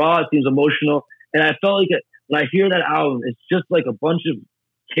seems raw. It seems emotional. And I felt like when I hear that album, it's just like a bunch of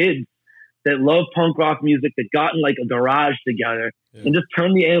kids that love punk rock music that got in like a garage together and just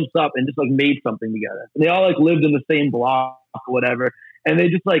turned the amps up and just like made something together. And they all like lived in the same block or whatever. And they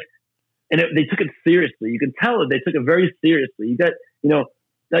just like, they took it seriously. You can tell that they took it very seriously. You got,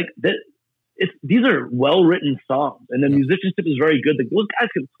 like that. These are well-written songs, and the musicianship is very good. Those guys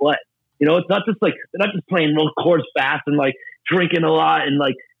can play. It's not just like, they're not just playing real chords fast and like drinking a lot and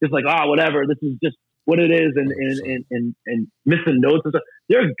like just like, whatever. This is just what it is, and missing notes and stuff.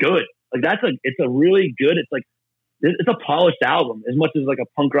 They're good. Like it's a really good. It's a polished album as much as like a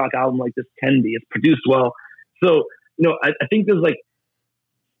punk rock album like this can be. It's produced well. So I think there's like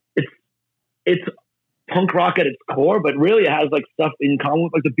it's punk rock at its core, but really it has like stuff in common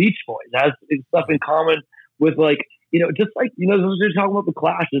with like the Beach Boys. It has stuff in common with like, just like, they're talking about the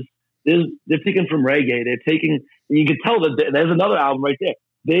Clash. They're taking from reggae. They're taking, and you can tell that there's another album right there.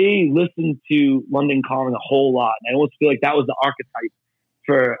 They listened to London Calling a whole lot. And I almost feel like that was the archetype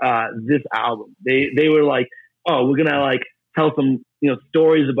for this album. They were like, oh, we're going to like tell some,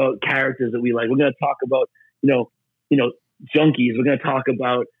 stories about characters that we like. We're going to talk about, junkies. We're going to talk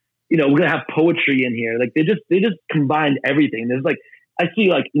about, we're going to have poetry in here. Like they just combined everything. There's like, I see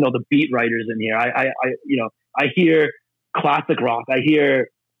like, the beat writers in here. I hear classic rock. I hear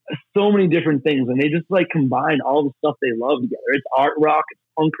so many different things, and they just like combine all the stuff they love together. It's art rock, it's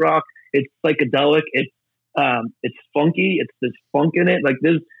punk rock, it's psychedelic, it's funky, it's this funk in it. Like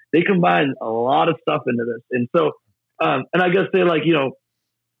they combine a lot of stuff into this. And so, and I guess they like,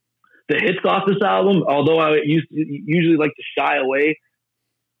 the hits off this album, although I usually like to shy away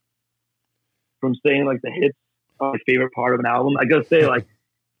from saying like the hits are my favorite part of an album. I gotta say like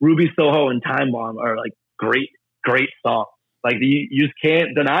Ruby Soho and Time Bomb are like great songs. Like you just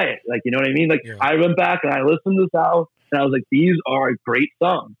can't deny it. Like, you know what I mean? Like I went back and I listened to this album and I was like, these are great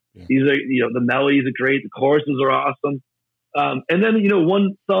songs. Yeah. These are, the melodies are great. The choruses are awesome. And then,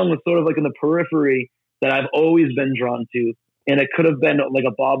 one song was sort of like in the periphery that I've always been drawn to. And it could have been like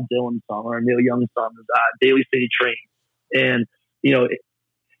a Bob Dylan song or a Neil Young song, Daily City Train. And,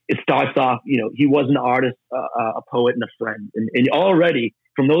 it starts off, he was an artist, a poet, and a friend. And already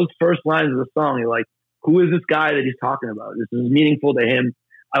from those first lines of the song, you're like, who is this guy that he's talking about? This is meaningful to him.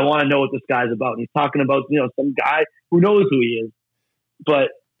 I want to know what this guy's about. And he's talking about, some guy who knows who he is, but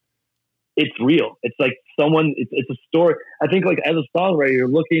it's real. It's like it's a story. I think like as a songwriter, you're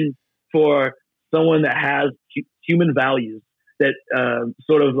looking for someone that has human values, that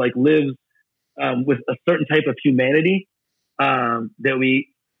sort of like lives with a certain type of humanity that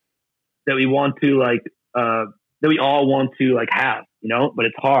we want to like, that we all want to like have, but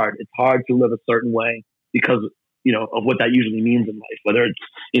it's hard. It's hard to live a certain way because, of what that usually means in life, whether it's,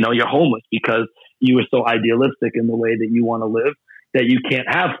 you're homeless because you were so idealistic in the way that you want to live that you can't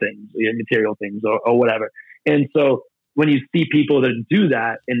have things, material things or whatever. And so when you see people that do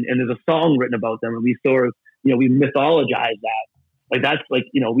that and there's a song written about them and we sort of, we mythologize that, like, that's like,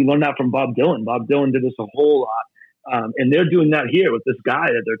 we learned that from Bob Dylan. Bob Dylan did this a whole lot. And they're doing that here with this guy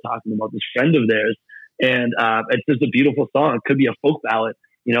that they're talking about, this friend of theirs. And it's just a beautiful song. It could be a folk ballad,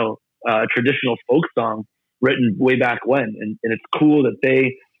 a traditional folk song written way back when. And it's cool that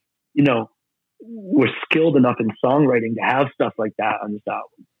they, were skilled enough in songwriting to have stuff like that on this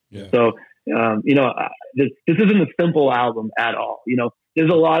album. Yeah. So, this isn't a simple album at all. There's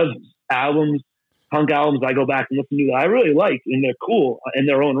a lot of albums, punk albums I go back and listen to that I really like, and they're cool in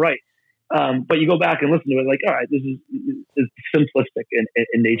their own right. But you go back and listen to it like, all right, this is simplistic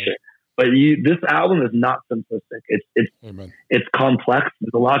in nature. But this album is not simplistic. It's complex.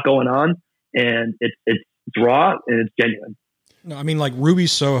 There's a lot going on, and it's raw and it's genuine. No, I mean, like Ruby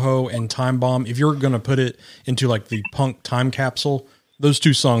Soho and Time Bomb, if you're going to put it into like the punk time capsule, those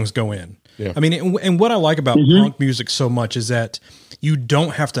two songs go in. Yeah. I mean, and what I like about punk music so much is that you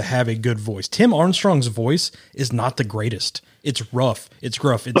don't have to have a good voice. Tim Armstrong's voice is not the greatest. It's rough. It's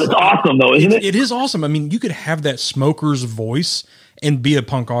gruff. But it's awesome though, isn't it? It is awesome. I mean, you could have that smoker's voice and be a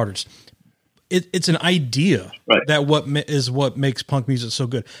punk artist. it's an idea that what makes punk music so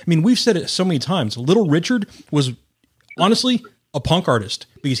good. I mean, we've said it so many times. Little Richard was honestly a punk artist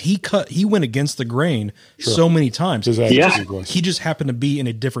because he went against the grain so many times. He just happened to be in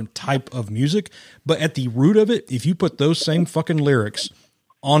a different type of music, but at the root of it, if you put those same fucking lyrics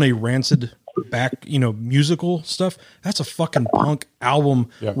on a Rancid back, musical stuff, that's a fucking punk album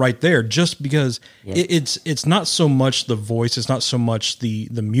right there. Just because it's not so much the voice, it's not so much the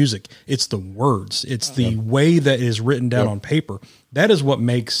music, it's the words, it's the way that it is written down on paper. That is what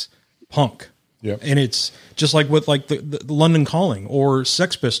makes punk. Yeah, and it's just like with like the London Calling or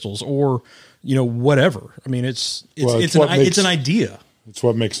Sex Pistols or whatever. I mean, it's an idea. It's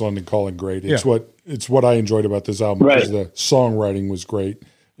what makes London Calling great. It's what I enjoyed about this album because the songwriting was great.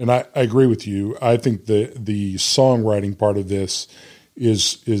 And I agree with you. I think the songwriting part of this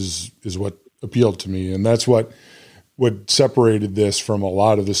is what appealed to me, and that's what separated this from a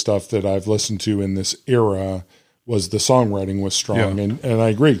lot of the stuff that I've listened to in this era. Was the songwriting was strong, and I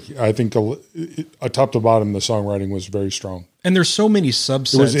agree. I think top to bottom, the songwriting was very strong. And there's so many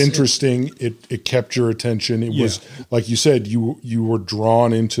subsets. It was interesting. It kept your attention. It was like you said, you were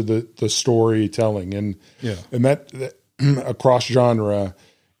drawn into the storytelling, and that across genre.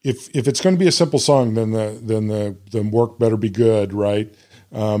 If it's going to be a simple song, then the work better be good, right?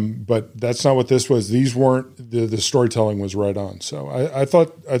 But that's not what this was. These weren't the storytelling was right on. So I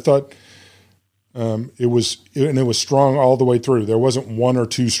thought. It was strong all the way through. There wasn't one or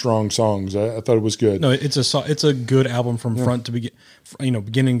two strong songs. I thought it was good. No, it's a good album from front to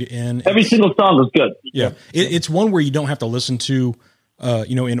beginning to end. Every single song is good. Yeah, it's one where you don't have to listen to,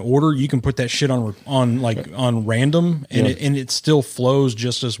 in order. You can put that shit on random, and it still flows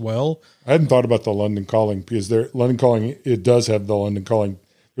just as well. I hadn't thought about the London Calling because London Calling, it does have the London Calling.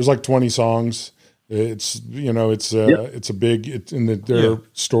 There's like 20 songs. It's it's a big their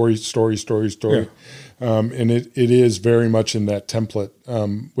story, and it is very much in that template,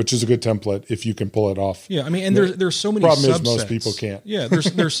 which is a good template if you can pull it off. Yeah, I mean, and there's so many. Problem subsets. is most people can't. Yeah, there's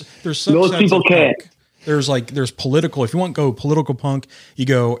subsets most people can't. There's political. If you want to go political punk, you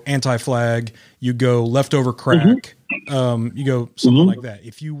go anti-flag. You go leftover crack. You go something like that.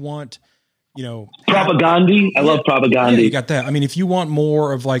 If you want. Propaganda. I love propaganda. Yeah, you got that. I mean, if you want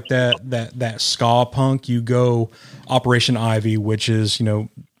more of like that ska punk, you go Operation Ivy, which is,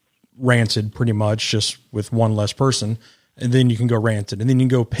 Rancid pretty much, just with one less person. And then you can go Rancid. And then you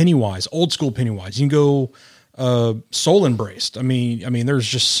can go Pennywise, old school Pennywise. You can go Soul Embraced. I mean, there's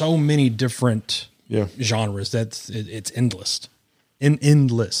just so many different genres that it's endless.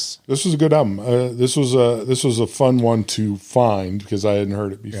 Endless. This was a good album. This was a fun one to find because I hadn't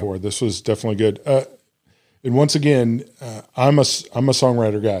heard it before. Yeah. This was definitely good. And once again, I'm a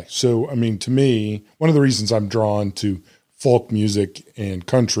songwriter guy. So I mean, to me, one of the reasons I'm drawn to folk music and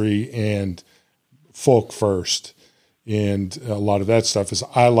country and folk first, and a lot of that stuff is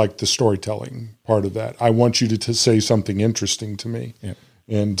I like the storytelling part of that. I want you to say something interesting to me. Yeah.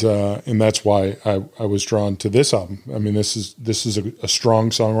 And that's why I was drawn to this album. I mean, this is a strong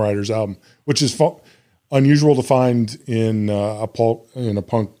songwriter's album, which is unusual to find in a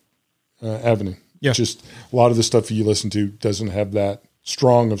punk avenue. Yeah, just a lot of the stuff you listen to doesn't have that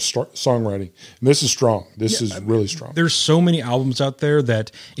strong of songwriting. And this is strong. This is really strong. There's so many albums out there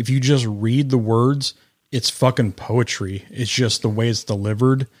that if you just read the words, it's fucking poetry. It's just the way it's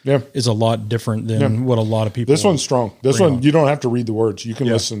delivered is a lot different than what a lot of people. This one's strong. This one, you don't have to read the words. You can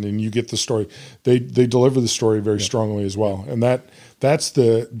listen and you get the story. They deliver the story very strongly as well. And that's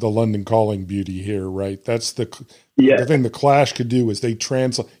the London Calling beauty here, right? That's the thing the Clash could do is they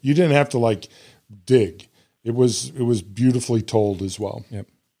translate. You didn't have to like dig. It was beautifully told as well. Yep.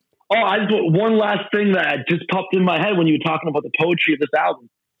 Oh, one last thing that just popped in my head when you were talking about the poetry of this album.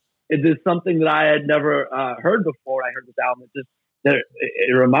 It is something that I had never heard before. I heard this album.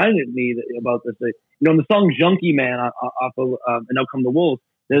 It reminded me about this. In the song "Junkie Man" off of "And Out Come the Wolves,"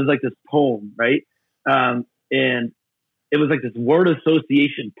 there's like this poem, right? And it was like this word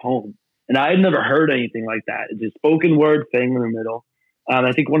association poem, and I had never heard anything like that. It's a spoken word thing in the middle.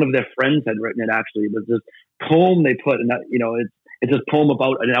 I think one of their friends had written it. Actually, it was this poem they put, and it's this poem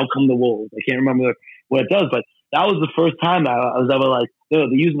about "And Out Come the Wolves." I can't remember what it does, but that was the first time I was ever like, they're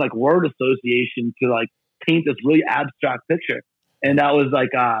using like word association to like paint this really abstract picture. And that was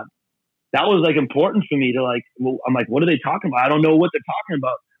like important for me to like, I'm like, what are they talking about? I don't know what they're talking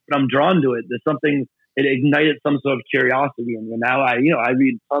about, but I'm drawn to it. There's something, it ignited some sort of curiosity. And now I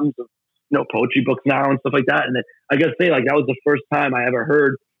read tons of, poetry books now and stuff like that. And I gotta say, like, that was the first time I ever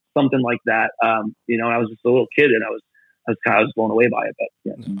heard something like that. I was just a little kid and I was I was blown away by it. But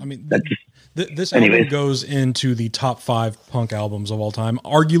yeah, I mean, this album goes into the top 5 punk albums of all time.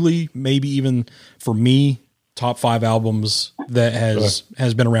 Arguably, maybe even for me, top 5 albums that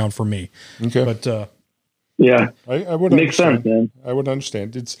has been around for me. Okay, but yeah, I would makes understand. sense, man. I would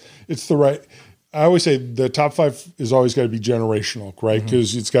understand. It's the right. I always say the top 5 is always got to be generational, right?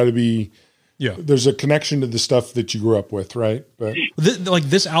 Because it's got to be. Yeah, there's a connection to the stuff that you grew up with, right? But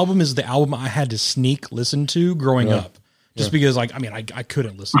this album is the album I had to sneak listen to growing up, just because, like, I mean, I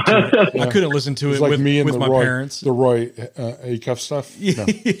couldn't listen to it. I couldn't listen to it like with my parents. The Roy Acuff stuff. No,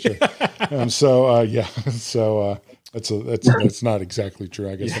 sure. So that's not exactly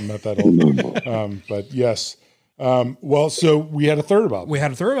true. I guess I'm not that old. But yes. Well, so we had a third album. We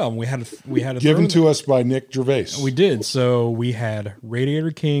had a third album. We had a given to us by Nick Gervais. We did. So we had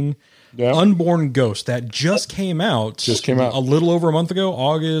Radiator King. Yeah. Unborn Ghost that just came out a little over a month ago,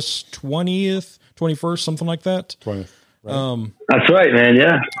 August 20th, 21st, something like that. 20th. Right. That's right, man.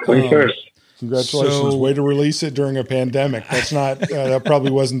 Yeah. 21st. Congratulations. Way to release it during a pandemic. That's not, that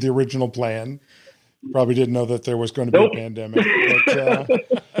probably wasn't the original plan. Probably didn't know that there was going to be a pandemic.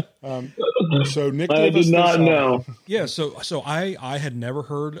 But, so Nick I did not know. Yeah. So I had never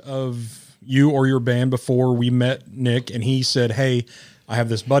heard of you or your band before we met Nick, and he said, "Hey, I have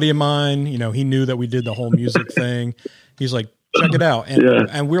this buddy of mine, you know," he knew that we did the whole music thing. He's like, "Check it out."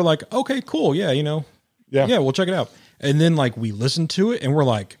 And we're like, "Okay, cool. Yeah. Yeah, we'll check it out." And then like we listened to it and we're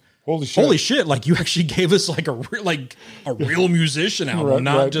like, holy shit. Like you actually gave us like a real musician album,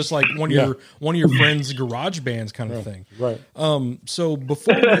 not just like one of your friends' garage bands kind of thing. Right. So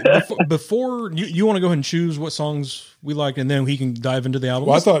before you want to go ahead and choose what songs we like, and then we can dive into the album.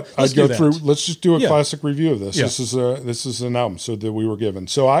 Well, I thought I'd go through. Let's just do a classic review of this. Yeah. This is an album that we were given.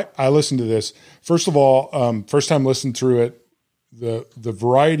 So I listened to this. First of all, first time listening through it, the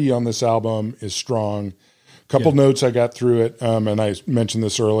variety on this album is strong. Couple notes I got through it, and I mentioned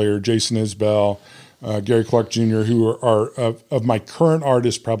this earlier. Jason Isbell, Gary Clark Jr., who are of my current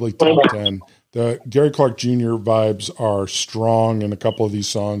artists, probably top 10. The Gary Clark Jr. vibes are strong in a couple of these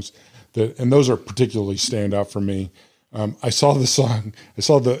songs, and those are particularly stand out for me. I saw the song. I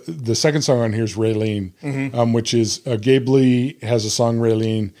saw the second song on here is Raylene, which is Gabe Lee has a song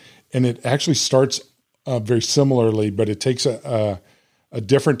Raylene, and it actually starts very similarly, but it takes a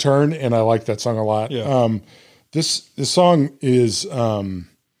different turn, and I like that song a lot. Yeah. This song is up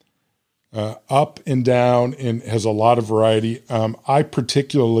and down and has a lot of variety. I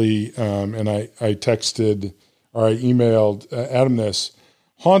particularly, and I texted or I emailed Adam this,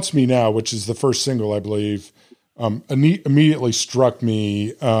 Haunts Me Now, which is the first single, I believe, immediately struck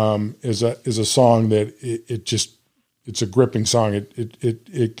me as a song that it's a gripping song.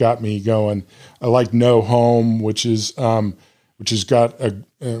 It got me going. I like No Home, which has got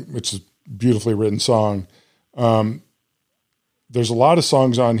it's a beautifully written song. There's a lot of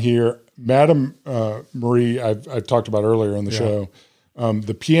songs on here. Madame Marie, I've talked about earlier on the show.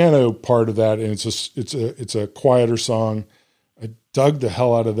 The piano part of that, and it's a quieter song. I dug the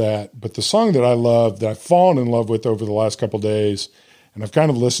hell out of that. But the song that I love, that I've fallen in love with over the last couple of days, and I've kind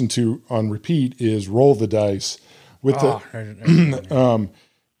of listened to on repeat, is "Roll the Dice." It's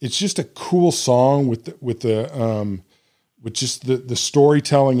just a cool song with just the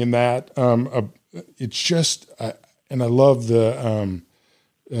storytelling in that. It's just, and I love the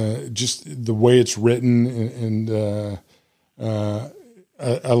just the way it's written, and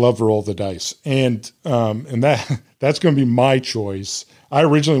I love Roll the Dice, and that's going to be my choice. I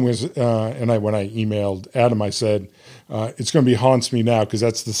originally was, when I emailed Adam, I said it's going to be Haunts Me Now, because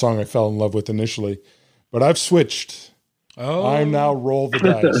that's the song I fell in love with initially, but I've switched. I'm now Roll the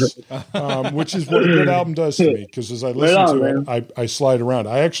Dice, which is what a good album does to me, because as I listen to it, I slide around.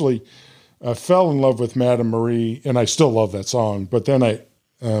 I actually fell in love with Madame Marie, and I still love that song. But then I,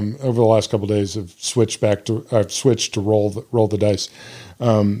 over the last couple of days, I've switched to Roll the Dice.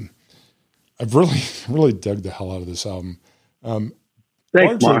 I've really dug the hell out of this album.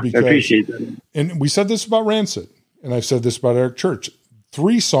 Thanks, Mark. I appreciate that. And we said this about Rancid, and I've said this about Eric Church.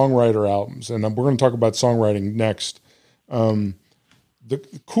 3 songwriter albums, and we're going to talk about songwriting next. The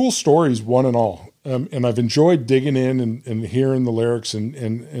cool stories, one and all, and I've enjoyed digging in and hearing the lyrics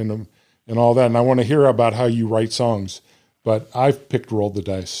and all that. And I want to hear about how you write songs, but I've picked Roll the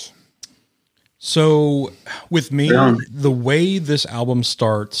Dice. So with me, the way this album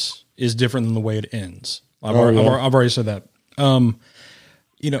starts is different than the way it ends. I've already said that.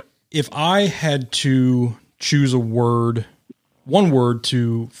 If I had to choose one word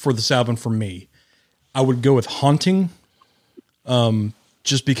for this album for me, I would go with haunting.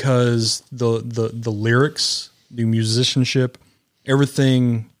 Just because the lyrics, the musicianship,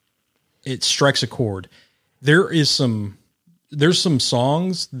 everything, it strikes a chord. there's some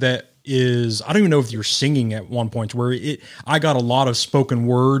songs that is, I don't even know if you're singing at one point where I got a lot of spoken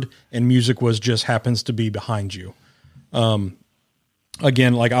word and music was just happens to be behind you.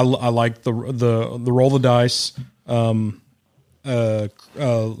 Again, like I like the Roll the Dice,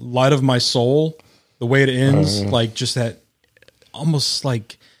 Light of My Soul, the way it ends, like just that almost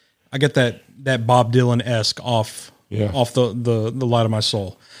like I get that Bob Dylan-esque off the Light of My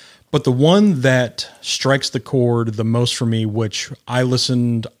Soul. But the one that strikes the chord the most for me, which I've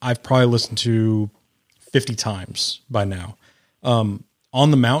probably listened to 50 times by now. On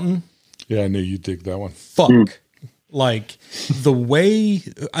the Mountain. Yeah, I knew you'd dig that one. Fuck. Like the way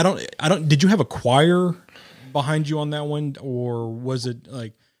did you have a choir behind you on that one, or was it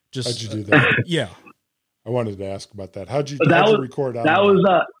like just how'd you do that? Yeah. I wanted to ask about that. How'd you record out? That was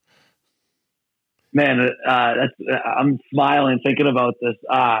man, I'm smiling thinking about this.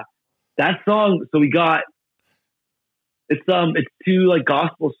 That song, so we got it's two like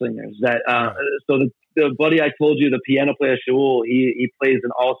gospel singers that so the buddy I told you, the piano player Shaul, he plays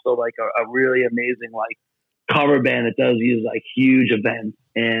in also like a really amazing like cover band that does these like huge events,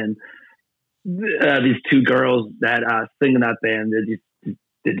 and these two girls that sing in that band,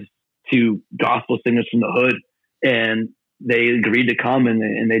 they're just two gospel singers from the hood, and they agreed to come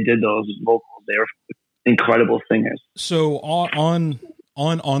and they did those vocals. They were incredible singers. So on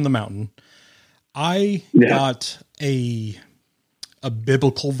the Mountain, I got a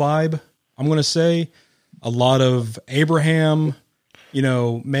biblical vibe. I'm going to say a lot of Abraham,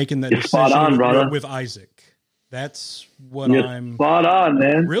 making that decision with Isaac. That's what I'm spot on,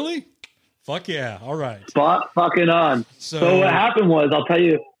 man. Really? Fuck yeah. All right. Spot fucking on. So what happened was, I'll tell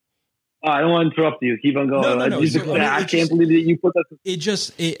you, I don't want to interrupt you. Keep on going. No. I can't believe that you put that.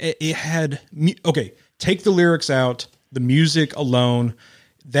 It had, okay, take the lyrics out, the music alone.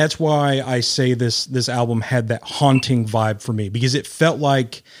 That's why I say this album had that haunting vibe for me, because it felt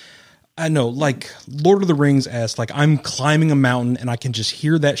like, I know, like Lord of the Rings esque, like I'm climbing a mountain and I can just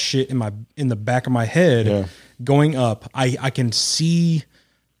hear that shit in the back of my head going up. I can see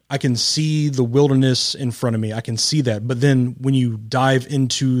the wilderness in front of me. I can see that. But then when you dive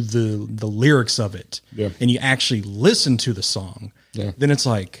into the lyrics of it and you actually listen to the song, then it's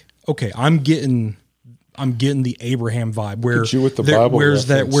like, okay, I'm getting the Abraham vibe where you with the Bible where's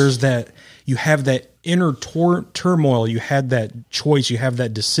that you have that inner turmoil, you had that choice, you have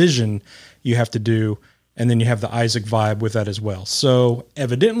that decision you have to do, and then you have the Isaac vibe with that as well. So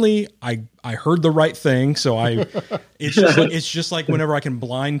evidently I heard the right thing. So it's just like whenever I can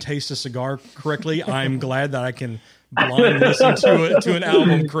blind taste a cigar correctly, I'm glad that I can blind listen to an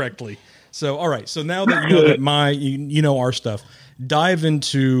album correctly. So all right, so now that you know that our stuff, dive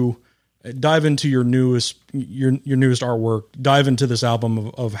into your newest artwork, dive into this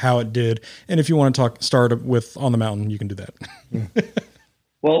album of how it did. And if you want to start with On the Mountain, you can do that.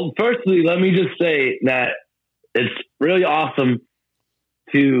 Well, firstly, let me just say that it's really awesome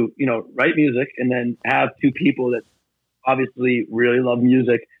to, write music and then have two people that obviously really love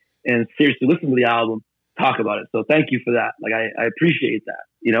music and seriously listen to the album talk about it. So thank you for that. Like, I appreciate that.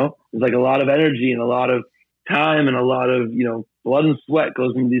 There's like a lot of energy and a lot of time and a lot of, blood and sweat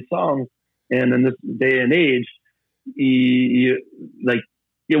goes into these songs. And in this day and age, you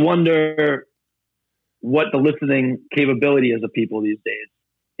wonder what the listening capability is of people these days,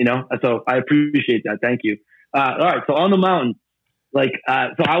 So I appreciate that. Thank you. All right. So On the Mountain, so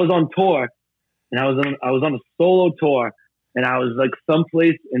I was on tour, and I was on a solo tour, and I was like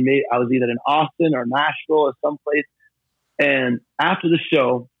someplace, and I was either in Austin or Nashville or someplace. And after the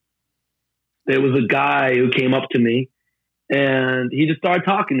show, there was a guy who came up to me, and he just started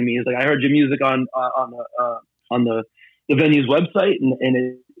talking to me. He's like, I heard your music on the venue's website, and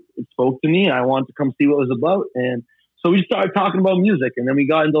it spoke to me, and I wanted to come see what it was about. And so we started talking about music, and then we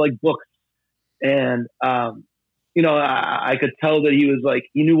got into like books. And, I could tell that he was like,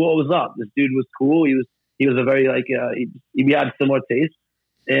 he knew what was up. This dude was cool. He was a very like, he had similar tastes.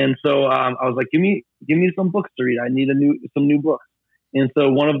 And so I was like, give me some books to read. I need some new books. And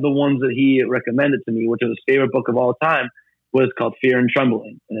so one of the ones that he recommended to me, which was his favorite book of all time, was called Fear and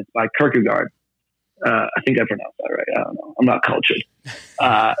Trembling, and it's by Kierkegaard. I think I pronounced that right. I don't know. I'm not cultured.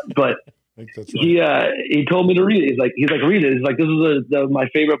 But he told me to read it. He's like, read it. He's like, this is my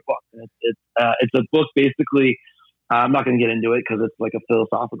favorite book. And it's a book basically. I'm not going to get into it because it's like a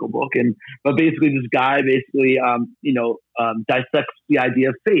philosophical book. But basically this guy dissects the idea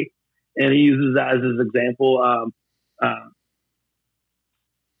of faith, and he uses that as his example.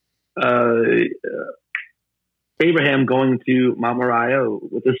 Abraham going to Mount Moriah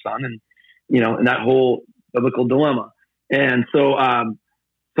with his son, and that whole biblical dilemma. And so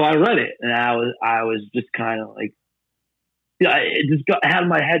So I read it, and I was just kind of like, yeah, it just had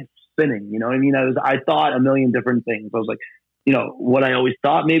my head spinning. You know what I mean? I thought a million different things. I was like, you know, what I always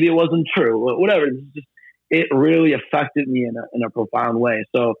thought, maybe it wasn't true, whatever. It really affected me in a profound way.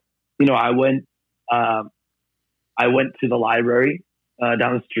 So, you know, I went to the library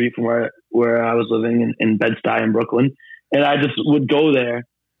down the street from where I was living in Bed-Stuy in Brooklyn, and I just would go there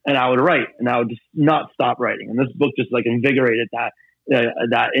and I would write, and I would just not stop writing. And this book just like invigorated that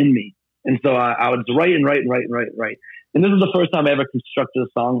in me. And so I would just write and write and write and write and write. And this is the first time I ever constructed a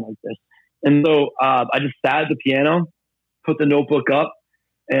song like this. And so I just sat at the piano, put the notebook up,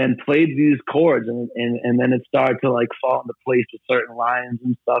 and played these chords, and then it started to like fall into place with certain lines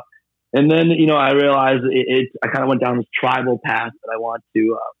and stuff. And then, you know, I realized I kind of went down this tribal path that I want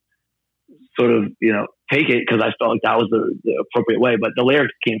to sort of, you know, take it, because I felt like that was the appropriate way. But the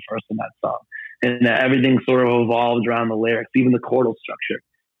lyrics came first in that song, and everything sort of evolved around the lyrics, even the chordal structure.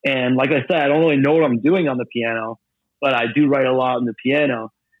 And like I said, I don't really know what I'm doing on the piano, but I do write a lot on the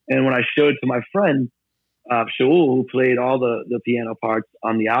piano. And when I showed to my friend, Shaul, who played all the piano parts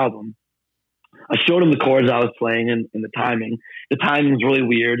on the album, I showed him the chords I was playing and the timing. The timing's really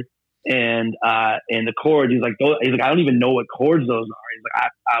weird. And the chords, he's like, I don't even know what chords those are. He's like,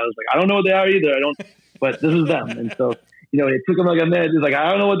 I was like, I don't know what they are either. I don't, but this is them. And so, you know, it took him like a minute. He's like, I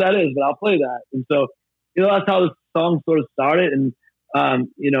don't know what that is, but I'll play that. And so, you know, that's how this song sort of started. And,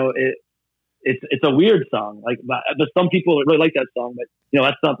 you know, it's a weird song. Like, but some people really like that song, but you know,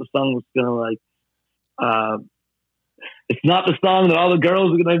 that's not the song that's gonna like, it's not the song that all the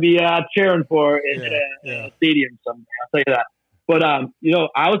girls are gonna be cheering for in a stadium someday. I'll tell you that. But you know,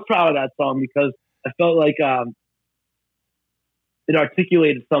 I was proud of that song because I felt like it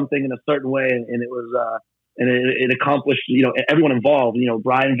articulated something in a certain way, and it was and it accomplished, you know, everyone involved. You know,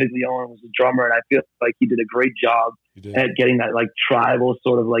 Brian Viglione was the drummer, and I feel like he did a great job at getting that like tribal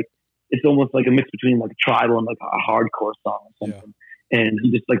sort of like, it's almost like a mix between like a tribal and like a hardcore song or something. Yeah. And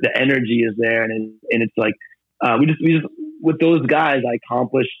he just like the energy is there, and it's like we just with those guys, I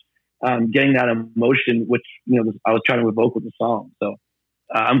accomplished getting that emotion, which, you know, I was trying to evoke with the song. So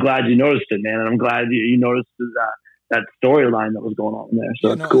I'm glad you noticed it, man, and I'm glad you noticed that storyline that was going on there.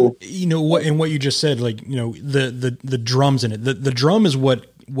 So it's cool. You know what, and what you just said, like, you know, the drums in it. The drum is what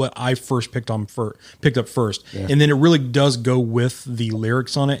I first picked up first, and then it really does go with the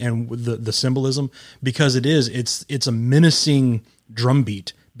lyrics on it and with the symbolism, because it's a menacing drum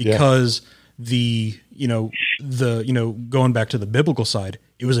beat, because going back to the biblical side,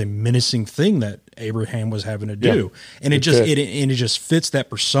 it was a menacing thing that Abraham was having to do, and it just fits that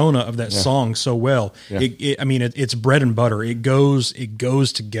persona of that song so well. Yeah. I mean, it's bread and butter. It goes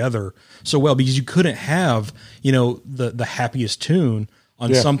together so well, because you couldn't have, you know, the happiest tune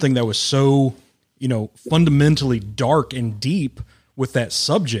on something that was so, you know, fundamentally dark and deep with that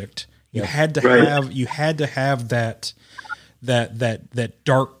subject. You had to have that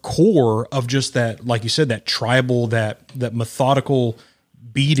dark core of just that, like you said, that tribal, that methodical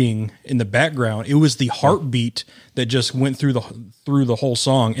beating in the background. It was the heartbeat that just went through the whole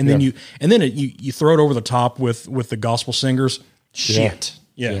song, and then you throw it over the top with the gospel singers. Shit,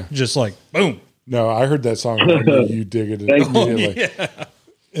 just like boom. No, I heard that song. I knew you dig it immediately.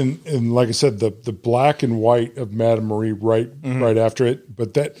 And like I said, the black and white of Madame Marie right after it.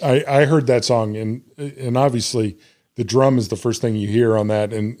 But that I heard that song, and obviously the drum is the first thing you hear on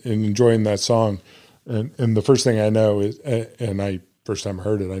that, and enjoying that song. And the first thing I know is, first time I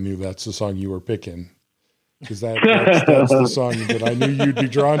heard it, I knew that's the song you were picking, because that's the song that I knew you'd be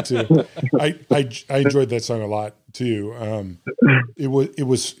drawn to. I enjoyed that song a lot too.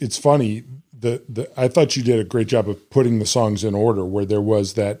 It's funny. I thought you did a great job of putting the songs in order, where there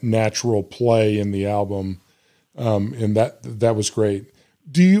was that natural play in the album, and that was great.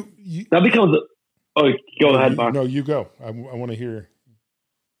 Do you that becomes? Go ahead, Mark. No, you go. I want to hear.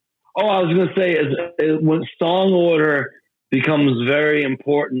 Oh, I was going to say is when song order becomes very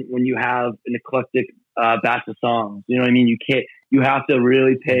important when you have an eclectic batch of songs. You know what I mean? You have to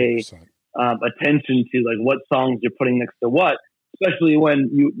really pay attention to like what songs you're putting next to what, especially when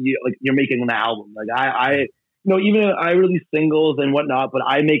you're making an album. Like I even I release singles and whatnot, but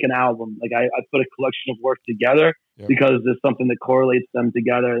I make an album. Like I put a collection of work together because there's something that correlates them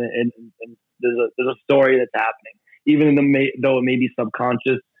together, and there's a story that's happening. Even though it may be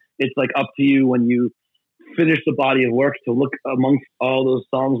subconscious, it's like up to you when you finish the body of work to look amongst all those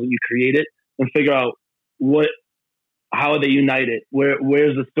songs that you created and figure out how are they united?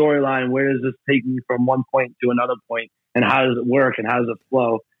 Where's the storyline? Where does this take me from one point to another point? And how does it work? And how does it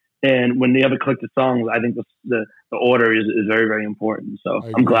flow? And when you have a collective songs, I think the order is very, very important. So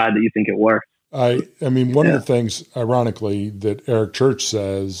I'm glad that you think it works. I mean, one of the things, ironically, that Eric Church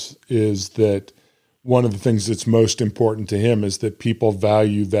says is that one of the things that's most important to him is that people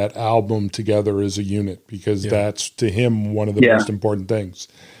value that album together as a unit, because that's, to him, one of the most important things.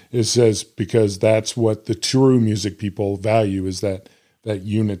 It says, because that's what the true music people value, is that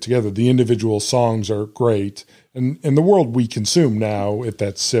unit together. The individual songs are great. And in the world we consume now at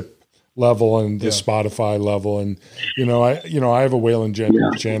that SIP level and the Spotify level, and I have a Waylon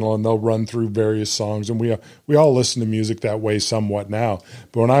Jennings channel, and they'll run through various songs, and we all listen to music that way somewhat now.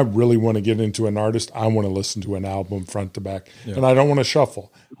 But when I really want to get into an artist, I want to listen to an album front to back, and I don't want to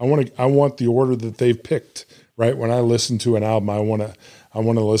shuffle. I want the order that they've picked. Right, when I listen to an album, I want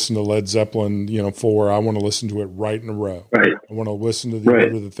to listen to Led Zeppelin, 4. I want to listen to it right in a row. Right. I want to listen to the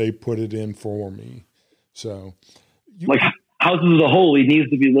order that they put it in for me. So, Houses of the Holy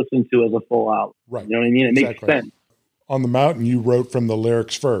needs to be listened to as a full album. Right. You know what I mean? It makes sense. On the Mountain, you wrote from the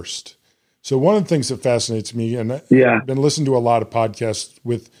lyrics first. So one of the things that fascinates me, and I've been listening to a lot of podcasts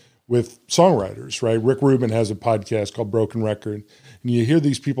with songwriters, right? Rick Rubin has a podcast called Broken Record, and you hear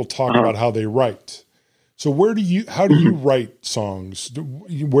these people talk about how they write. So how do you write songs?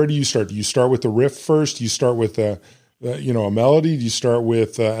 Where do you start? Do you start with the riff first? Do you start with a melody? Do you start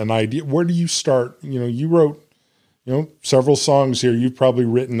with an idea? Where do you start? You wrote, several songs here. You've probably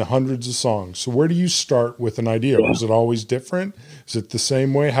written hundreds of songs. So where do you start with an idea? Yeah. Is it always different? Is it the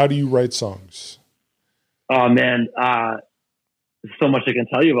same way? How do you write songs? Oh man, there's so much I can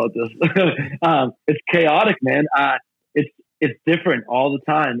tell you about this. It's chaotic, man. It's different all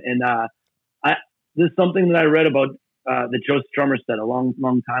the time, and there's something that I read about that Joe Strummer said a long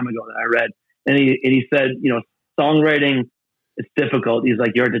time ago that I read, and he said, songwriting, it's difficult. He's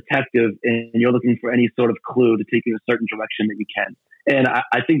like, you're a detective and you're looking for any sort of clue to take you a certain direction that you can. And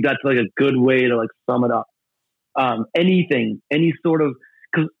I think that's like a good way to like sum it up. Any sort of,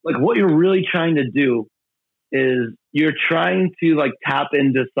 cause like what you're really trying to do is you're trying to like tap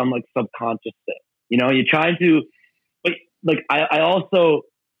into some like subconscious thing. You're trying to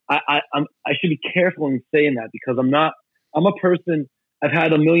I should be careful in saying that, because I'm a person, I've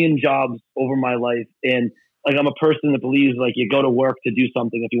had a million jobs over my life, and like I'm a person that believes like you go to work to do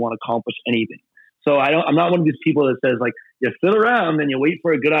something if you want to accomplish anything. So I'm not one of these people that says like you sit around and you wait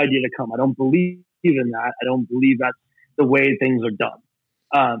for a good idea to come. I don't believe in that. I don't believe that's the way things are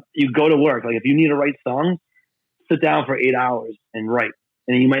done. You go to work. Like if you need to write songs, sit down for 8 hours and write.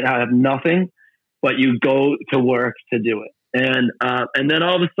 And you might not have nothing, but you go to work to do it. And then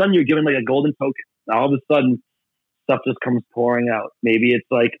all of a sudden you're given like a golden token. All of a sudden stuff just comes pouring out. Maybe it's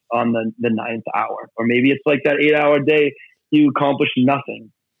like on the 9th hour, or maybe it's like that 8-hour day you accomplished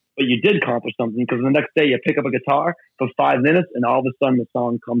nothing, but you did accomplish something, because the next day you pick up a guitar for 5 minutes and all of a sudden the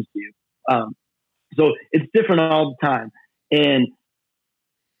song comes to you. So it's different all the time. And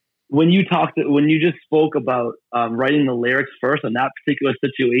when you just spoke about writing the lyrics first in that particular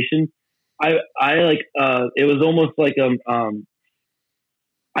situation, I it was almost like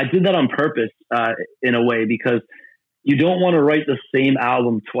I did that on purpose in a way, because you don't want to write the same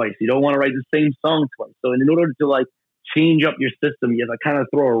album twice. You don't want to write the same song twice. So in order to like change up your system, you have to kind of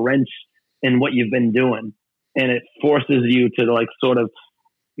throw a wrench in what you've been doing, and it forces you to like sort of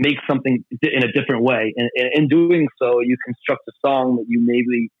make something in a different way. And in doing so, you construct a song that you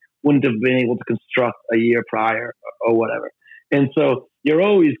maybe wouldn't have been able to construct a year prior or whatever. And so you're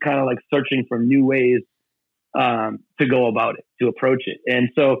always kind of like searching for new ways to go about it, to approach it. And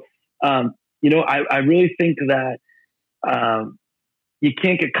so, I really think that you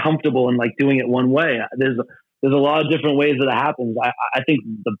can't get comfortable in like doing it one way. There's a lot of different ways that it happens. I think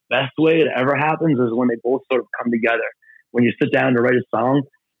the best way it ever happens is when they both sort of come together. When you sit down to write a song,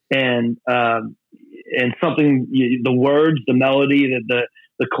 and something, the words, the melody,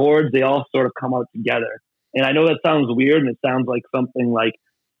 the chords, they all sort of come out together. And I know that sounds weird, and it sounds like something like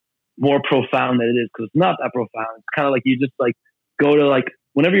more profound than it is, because it's not that profound. It's kind of like you just like go to like,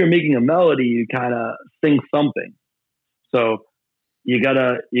 whenever you're making a melody, you kind of sing something. So you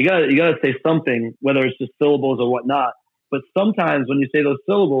gotta say something, whether it's just syllables or whatnot. But sometimes when you say those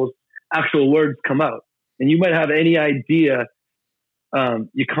syllables, actual words come out, and you might have any idea.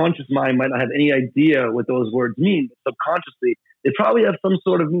 Your conscious mind might not have any idea what those words mean. But subconsciously, they probably have some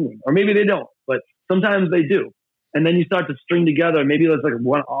sort of meaning, or maybe they don't, but sometimes they do. And then you start to string together. Maybe there's like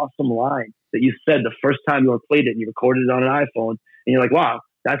one awesome line that you said the first time you played it, and you recorded it on an iPhone, and you're like, wow,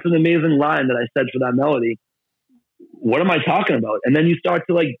 that's an amazing line that I said for that melody. What am I talking about? And then you start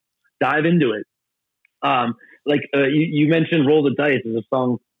to like dive into it. You mentioned Roll the Dice as a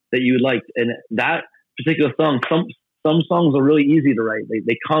song that you liked. And that particular song, some songs are really easy to write.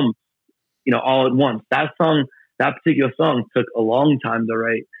 They come, all at once. That particular song took a long time to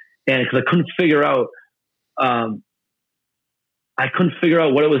write. And because I couldn't figure out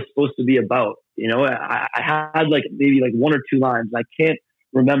what it was supposed to be about. You know, I had like maybe like one or two lines. I can't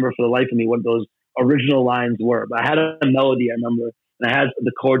remember for the life of me what those original lines were, but I had a melody, I remember, and I had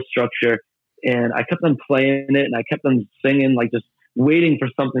the chord structure, and I kept on playing it, and I kept on singing, like just waiting for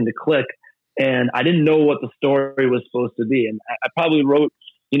something to click. And I didn't know what the story was supposed to be. And I probably wrote,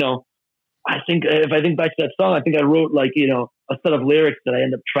 you know, I think if I think back to that song, I think I wrote like, you know, a set of lyrics that I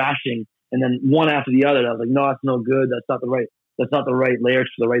ended up trashing, and then one after the other. I was like, no, that's no good. That's not the right lyrics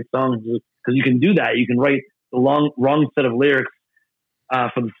for the right song. Because you can do that. You can write the wrong set of lyrics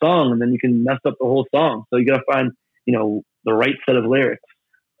for the song, and then you can mess up the whole song. So you got to find, you know, the right set of lyrics.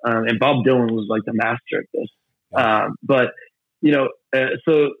 And Bob Dylan was like the master at this. But you know,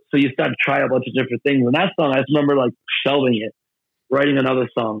 so you start to try a bunch of different things. And that song, I just remember like shelving it, writing another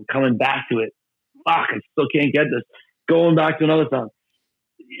song, coming back to it. Fuck, I still can't get this. Going back to another song.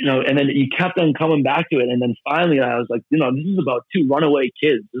 You know, and then you kept on coming back to it. And then finally I was like, you know, this is about two runaway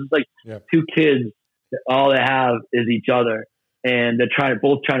kids. This is like two kids that all they have is each other. And they're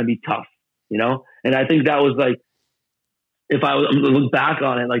both trying to be tough, you know? And I think that was like, if I was to look back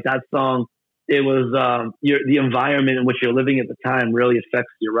on it, like that song, it was the environment in which you're living at the time really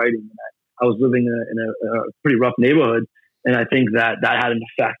affects your writing. And I was living in a pretty rough neighborhood. And I think that had an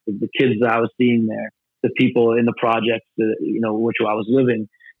effect of the kids that I was seeing there, the people in the projects, you know, which I was living.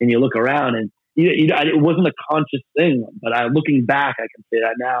 And you look around, and it wasn't a conscious thing. But looking back, I can say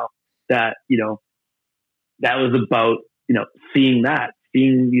that now that, you know, that was about, you know, seeing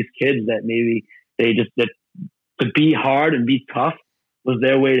these kids that maybe that to be hard and be tough was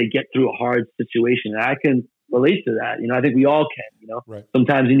their way to get through a hard situation. And I can relate to that. You know, I think we all can. You know, right.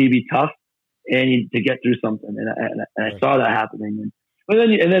 Sometimes you need to be tough and to get through something. And I saw that happening.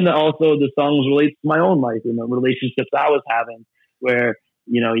 And then also the songs relate to my own life, you know, relationships I was having where,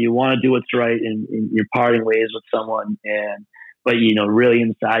 you know, you want to do what's right and you're parting ways with someone, but you know, really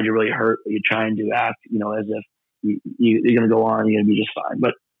inside you're really hurt, but you're trying to act, you know, as if you're going to go on, you're going to be just fine.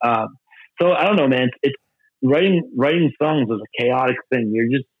 But so I don't know, man. It's writing songs is a chaotic thing.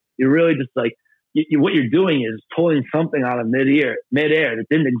 You're really just like what you're doing is pulling something out of midair that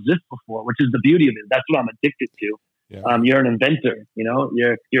didn't exist before, which is the beauty of it. That's what I'm addicted to. Yeah. You're an inventor, you know.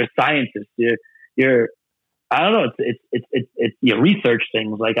 You're a scientist. You're I don't know. It's you research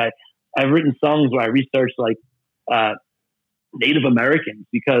things. Like I've written songs where I researched like Native Americans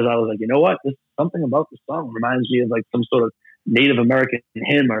because I was like, you know what, this something about the song reminds me of like some sort of Native American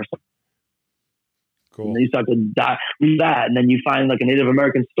hymn or something. Cool. And then you start to read that, and then you find like a Native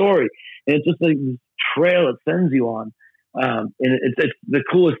American story, and it's just like this trail it sends you on. And it's the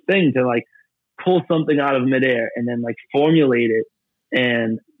coolest thing to like pull something out of midair and then like formulate it,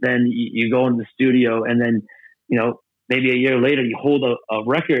 and then you go in the studio, and then, you know, maybe a year later you hold a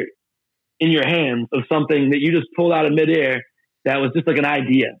record in your hands of something that you just pulled out of midair that was just like an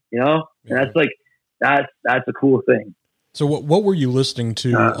idea, you know? And that's like, that's a cool thing. So what were you listening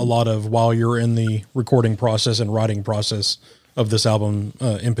to a lot of while you're in the recording process and writing process of this album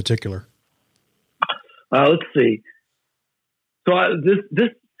in particular? Let's see. So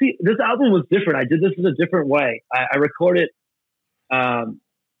this album was different. I did this in a different way. I recorded two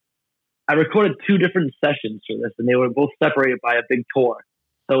different sessions for this, and they were both separated by a big tour.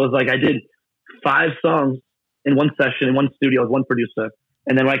 So it was like I did 5 songs in one session in one studio with one producer,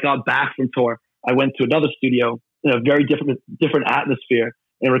 and then when I got back from tour, I went to another studio in a very different atmosphere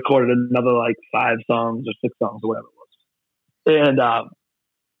and recorded another like 5 songs or 6 songs or whatever it was. And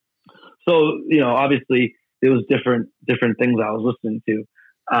so, you know, obviously there was different things I was listening to.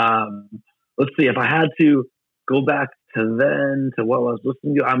 Let's see, if I had to go back to what I was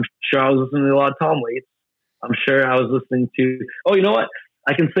listening to, I'm sure I was listening to a lot of Tom Waits. I'm sure I was listening to, you know what?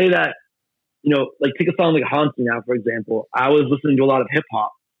 I can say that, you know, like take a song like Haunts Me Now, for example. I was listening to a lot of hip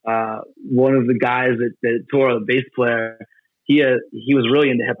hop. One of the guys that toured, the bass player, he was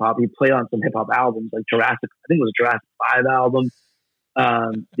really into hip hop. He played on some hip hop albums, like Jurassic, I think it was a Jurassic 5 album.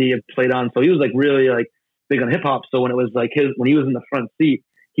 He had played on, so he was like really like big on hip hop. So when it was like when he was in the front seat,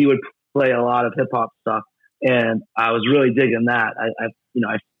 he would play a lot of hip hop stuff. And I was really digging that. I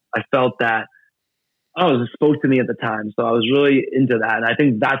felt that, it spoke to me at the time. So I was really into that. And I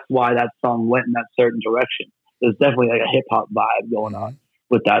think that's why that song went in that certain direction. There's definitely like a hip hop vibe going on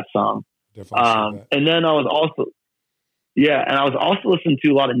with that song. And then I was also listening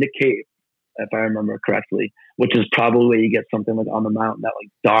to a lot of Nick Cave, if I remember correctly, which is probably where you get something like On the Mountain, that like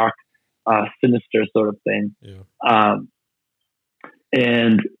dark, sinister sort of thing. Yeah.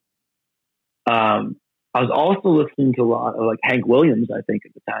 I was also listening to a lot of like Hank Williams, I think,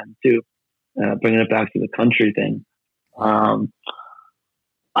 at the time too, bringing it back to the country thing.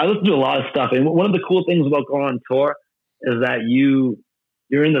 I listen to a lot of stuff, and one of the cool things about going on tour is that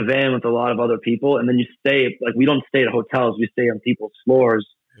you're in the van with a lot of other people, and then you stay, like, we don't stay at hotels, we stay on people's floors.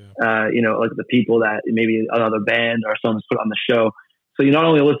 You know, like the people that maybe another band or someone's put on the show. So you're not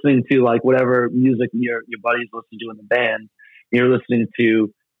only listening to like whatever music your buddies listen to in the band, you're listening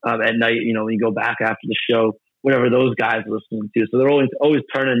to at night, you know, when you go back after the show, whatever those guys are listening to. So they're always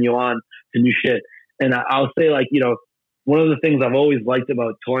turning you on to new shit. And I'll say, like, you know, one of the things I've always liked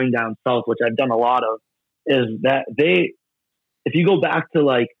about touring down south, which I've done a lot of, is that if you go back to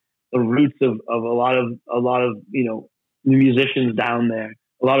like the roots of a lot of, you know, musicians down there,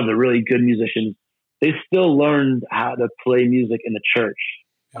 a lot of the really good musicians, they still learned how to play music in the church.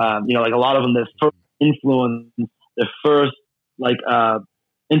 You know, like a lot of them, their first influence, their first like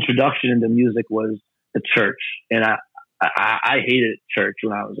introduction into music was the church. And I hated church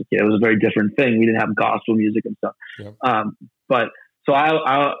when I was a kid. It was a very different thing. We didn't have gospel music and stuff. Yep. But so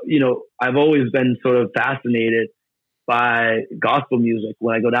I, you know, I've always been sort of fascinated by gospel music.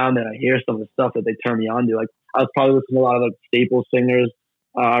 When I go down there, I hear some of the stuff that they turn me on to. Like, I was probably listening to a lot of like staple singers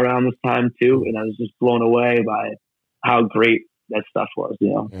around this time too, and I was just blown away by how great that stuff was, you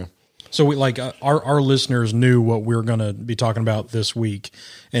know. Yeah. So we like our listeners knew what we were going to be talking about this week,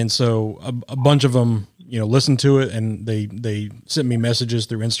 and so a bunch of them, you know, listened to it, and they sent me messages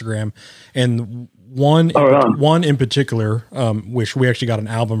through Instagram, and one in particular, which we actually got an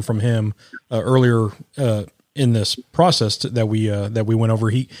album from him earlier in this process that we went over.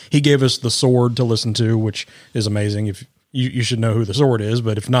 He gave us The Sword to listen to, which is amazing. If you should know who The Sword is,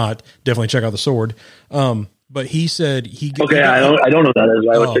 but if not, definitely check out The Sword. But he said I don't know that is.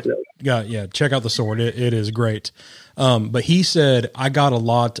 I would check it out. Yeah, check out The Sword. It is great. But he said, I got a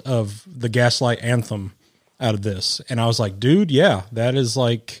lot of the Gaslight Anthem out of this, and I was like, dude, yeah, that is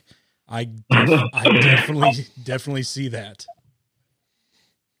like, I definitely see that.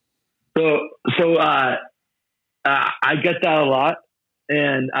 So I get that a lot,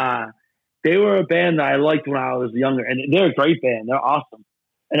 and they were a band that I liked when I was younger, and they're a great band. They're awesome,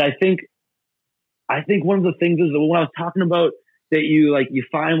 and I think one of the things is that when I was talking about that you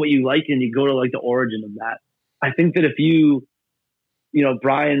find what you like and you go to like the origin of that. I think that if you know,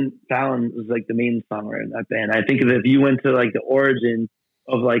 Brian Fallon was like the main songwriter in that band. I think if you went to like the origin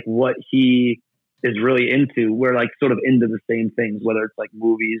of like what he is really into, we're like sort of into the same things, whether it's like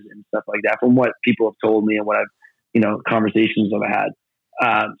movies and stuff like that, from what people have told me and what I've, you know, conversations I've had.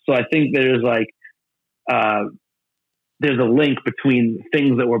 So I think there's like, there's a link between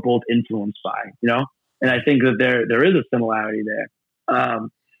things that we're both influenced by, you know? And I think that there is a similarity there.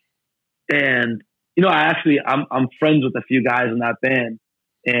 And, you know, I'm friends with a few guys in that band,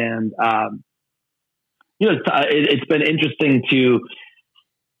 and, you know, it's been interesting to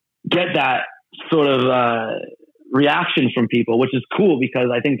get that sort of, reaction from people, which is cool because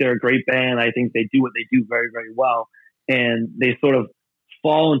I think they're a great band. I think they do what they do very, very well. And they sort of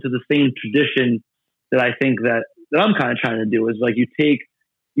fall into the same tradition that I think that I'm kind of trying to do, is like you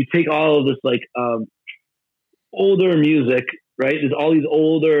take all of this like older music, right? There's all these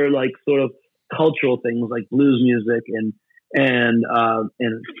older like sort of cultural things like blues music and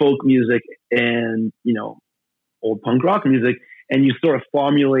folk music and, you know, old punk rock music, and you sort of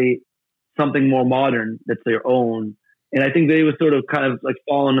formulate something more modern that's their own. And I think they were sort of kind of like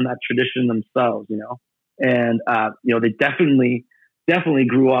falling in that tradition themselves, you know. And you know, they definitely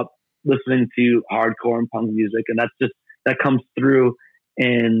grew up listening to hardcore and punk music, and that comes through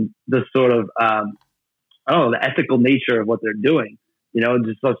in the sort of I don't know, the ethical nature of what they're doing, you know,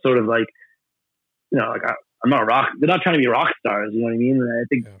 just sort of like, you know, like I'm not they're not trying to be rock stars, you know what I mean? And I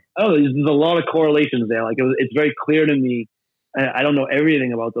think there's a lot of correlations there. Like it's very clear to me. I don't know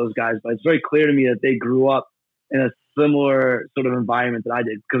everything about those guys, but it's very clear to me that they grew up in a similar sort of environment that I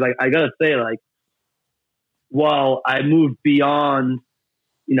did. Because I gotta say, like, while I moved beyond,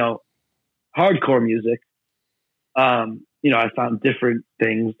 you know, hardcore music, you know, I found different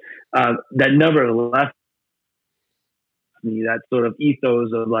things that never left me. That sort of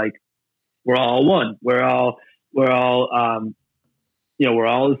ethos of like, we're all one. We're all you know, we're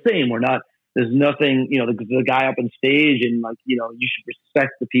all the same. We're not. There's nothing, you know, the guy up on stage, and like, you know, you should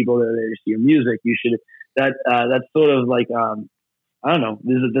respect the people that are there to see your music. You should that's sort of like I don't know.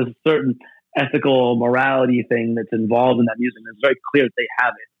 There's a certain ethical morality thing that's involved in that music. And it's very clear that they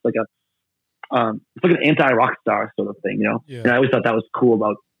have it. It's like an anti-rock star sort of thing, you know. Yeah. And I always thought that was cool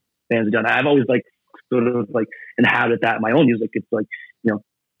about bands who've done that. I've always like sort of like inhabited that in my own music. It's like, you know,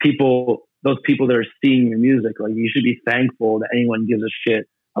 those people that are seeing your music, like you should be thankful that anyone gives a shit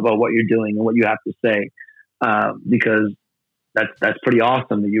about what you're doing and what you have to say, because that's pretty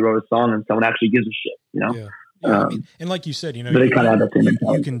awesome that you wrote a song and someone actually gives a shit, you know. Yeah, I mean, and like you said, but it kind of had that same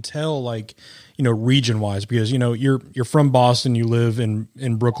mentality. You can tell, like, region wise, because you're from Boston, you live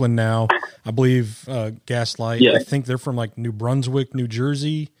in Brooklyn now. I believe Gaslight. Yeah. I think they're from like New Brunswick, New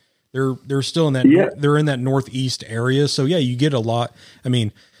Jersey. They're still in that. They're in that northeast area. So yeah, you get a lot. I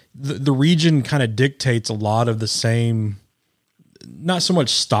mean, the region kind of dictates a lot of the same. Not so much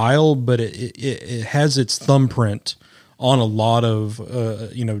style, but it has its thumbprint on a lot of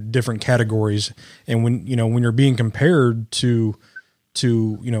different categories. And when you're being compared to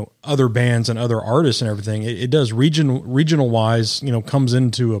other bands and other artists and everything, it does regional wise comes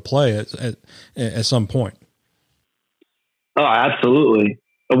into a play at some point. Oh, absolutely,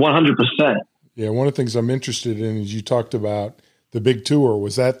 100%. Yeah, one of the things I'm interested in is you talked about the big tour.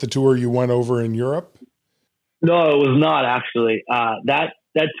 Was that the tour you went over in Europe? No, it was not actually.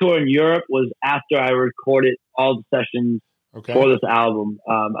 That tour in Europe was after I recorded all the sessions for this album.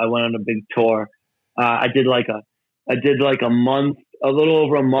 I went on a big tour. I did like a month, a little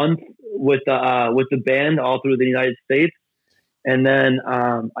over a month with the band all through the United States, and then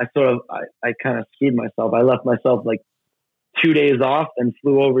I kind of screwed myself. I left myself like 2 days off and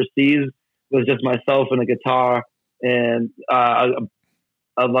flew overseas with just myself and a guitar and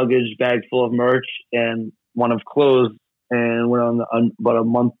a luggage bag full of merch and one of clothes, and went on about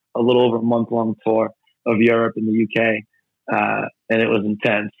a little over a month-long tour of Europe and the UK. And it was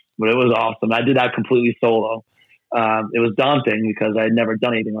intense, but it was awesome. I did that completely solo. It was daunting because I had never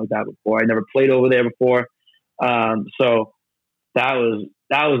done anything like that before. I never played over there before. So that was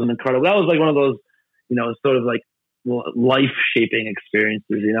an incredible, that was like one of those, sort of like life shaping experiences,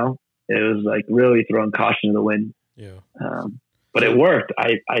 it was like really throwing caution to the wind. Yeah. But it worked.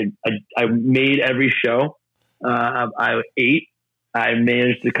 I made every show. I ate. I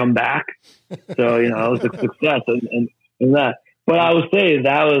managed to come back. So, it was a success and that. But I would say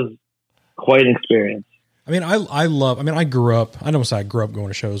that was quite an experience. I mean, I grew up, I don't say I grew up going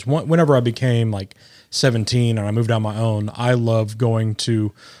to shows. Whenever I became like 17 and I moved on my own, I loved going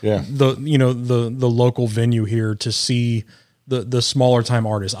to the local venue here to see the smaller time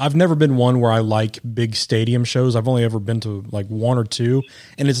artists. I've never been one where I like big stadium shows. I've only ever been to like one or two,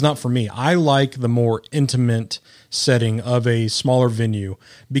 and it's not for me. I like the more intimate setting of a smaller venue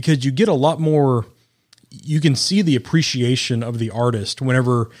because you get a lot more, you can see the appreciation of the artist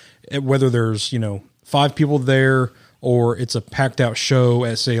whether there's, 5 people there or it's a packed out show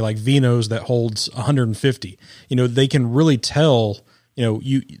at say like Vino's that holds 150, they can really tell,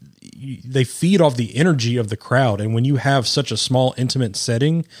 they feed off the energy of the crowd. And when you have such a small, intimate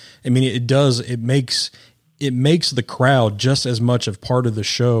setting, I mean, it makes the crowd just as much of part of the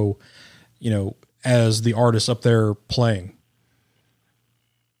show, as the artist up there playing.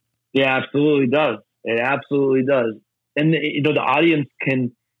 Yeah, absolutely does. It absolutely does. And the audience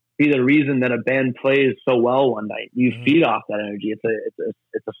can be the reason that a band plays so well one night. You feed off that energy.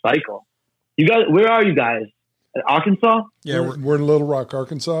 It's a cycle. You guys, where are you guys? Arkansas? Yeah, we're in Little Rock,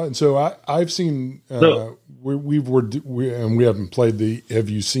 Arkansas, and so I've seen we haven't played the Have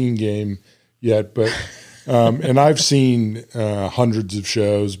You Seen game yet, but and I've seen hundreds of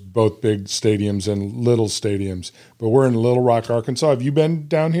shows, both big stadiums and little stadiums. But we're in Little Rock, Arkansas. Have you been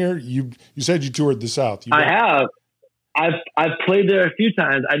down here? You said you toured the South. I have. I've played there a few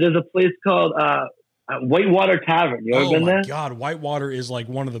times. There's a place called Whitewater Tavern. You ever been there? Oh my God, Whitewater is like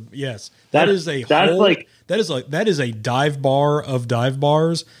one of the that is a dive bar of dive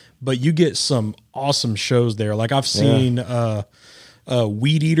bars, but you get some awesome shows there. Like I've seen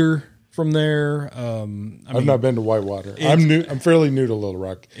Weed Eater from there. I've not been to Whitewater. I'm fairly new to Little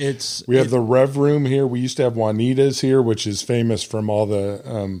Rock. We have the Rev Room here. We used to have Juanita's here, which is famous from all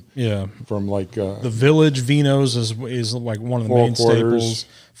the from like the Village Vino's is like one of the main staples.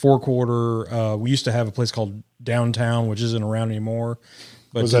 4 Quarter. We used to have a place called Downtown, which isn't around anymore.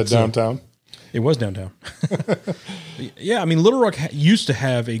 But was that downtown? It was downtown. Yeah, I mean, Little Rock used to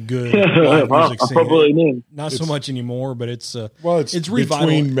have a good live music scene. Not so much anymore, but it's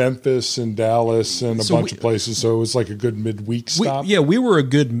between Memphis and Dallas and a bunch of places. So it was like a good midweek stop. We were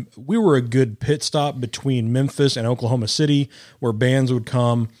a good pit stop between Memphis and Oklahoma City, where bands would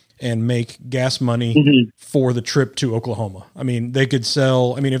come and make gas money for the trip to Oklahoma. I mean, they could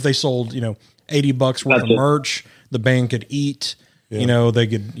sell. I mean, if they sold $80 worth of merch, the band could eat. Yeah. They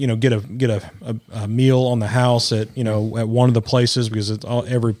could, get a meal on the house at one of the places because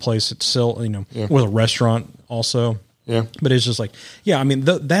every place it's still, with a restaurant also. Yeah. But it's just like, I mean,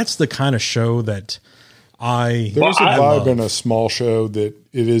 that's the kind of show that there's a vibe in a small show that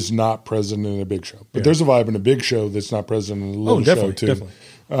it is not present in a big show, but there's a vibe in a big show that's not present in a little show too. Definitely.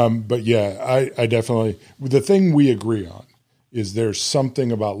 But I definitely, the thing we agree on is there's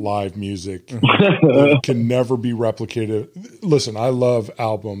something about live music that can never be replicated. Listen, I love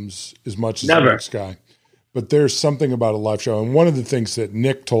albums as much as the next guy, but there's something about a live show. And one of the things that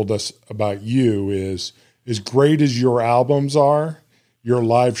Nick told us about you is, as great as your albums are, your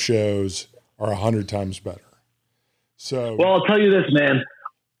live shows are 100 times better. So, well, I'll tell you this, man.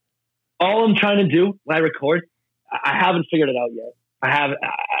 All I'm trying to do when I record, I haven't figured it out yet. I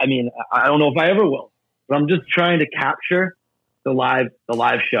don't know if I ever will, but I'm just trying to capture the live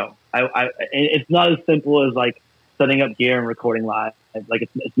show. It's not as simple as like setting up gear and recording live. Like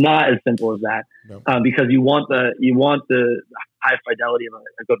it's not as simple as that. No. Because you want the high fidelity of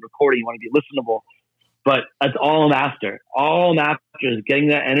a good recording. You want to be listenable, but that's all I'm after. All I'm after is getting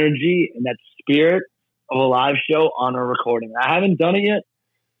that energy and that spirit of a live show on a recording. I haven't done it yet,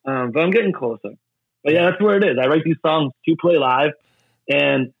 but I'm getting closer. But yeah, that's where it is. I write these songs to play live,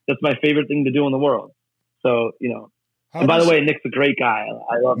 and that's my favorite thing to do in the world. So, and by the way, Nick's a great guy.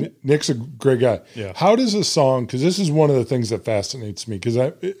 I love him. Nick's a great guy. Yeah. How does a song, because this is one of the things that fascinates me, because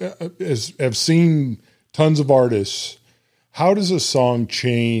I've seen tons of artists, how does a song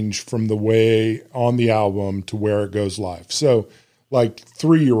change from the way on the album to where it goes live? So like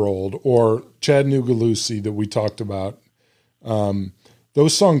 3-Year-Old or Chattanooga Lucy that we talked about,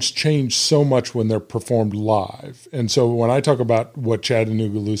 those songs change so much when they're performed live. And so when I talk about what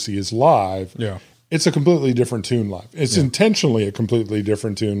Chattanooga Lucy is live, it's a completely different tune live. It's intentionally a completely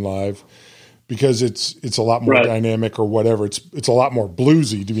different tune live because it's a lot more dynamic or whatever. It's a lot more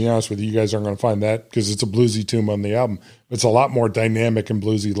bluesy, to be honest with you. You guys aren't going to find that because it's a bluesy tune on the album. It's a lot more dynamic and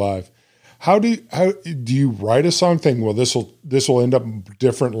bluesy live. How do you write a song thinking, well, this will end up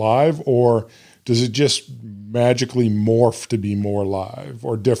different live, or does it just magically morph to be more live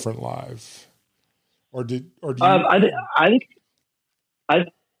or different live? I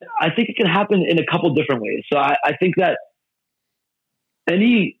think it can happen in a couple different ways. So I think that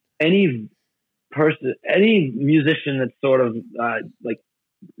any person, any musician that's sort of like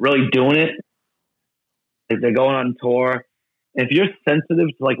really doing it, like they're going on tour, if you're sensitive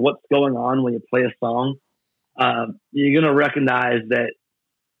to like what's going on when you play a song, you're gonna recognize that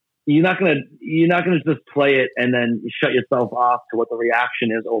you're not gonna just play it and then shut yourself off to what the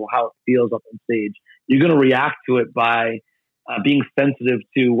reaction is or how it feels up on stage. You're gonna react to it by being sensitive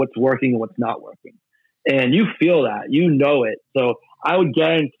to what's working and what's not working, and you feel that, it. So I would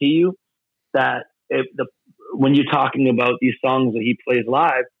guarantee you that when you're talking about these songs that he plays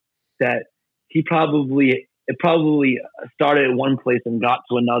live, that it probably started at one place and got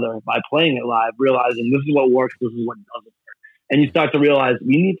to another by playing it live, realizing this is what works, this is what doesn't work. And you start to realize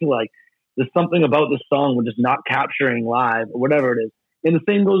we need to there's something about this song we're just not capturing live or whatever it is. And the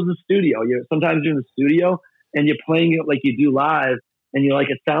same goes to the studio. Sometimes you're in the studio and you're playing it like you do live and you're like,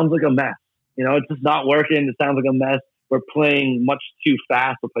 it sounds like a mess. It's just not working. It sounds like a mess. We're playing much too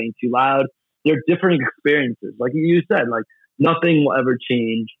fast. We're playing too loud. They're different experiences. Like you said, nothing will ever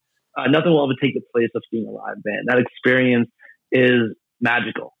change. Nothing will ever take the place of seeing a live band. That experience is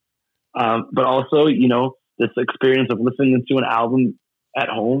magical. But also, this experience of listening to an album at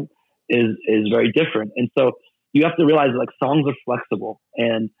home is very different. And so you have to realize that songs are flexible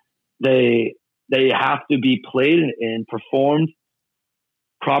and they have to be played and performed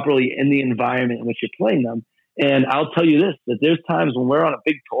properly in the environment in which you're playing them. And I'll tell you this, that there's times when we're on a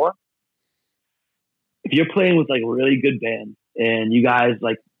big tour, if you're playing with a really good band and you guys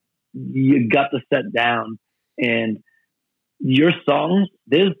you got the set down and your songs,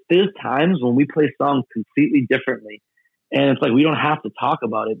 there's times when we play songs completely differently. And it's we don't have to talk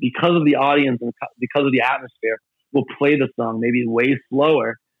about it because of the audience and because of the atmosphere. We'll play the song maybe way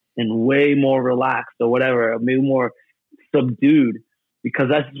slower and way more relaxed or whatever, maybe more subdued, because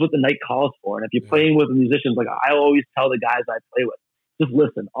that's just what the night calls for. And if you're playing with musicians, I always tell the guys I play with, just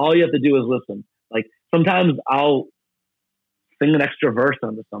listen. All you have to do is listen. Sometimes I'll sing an extra verse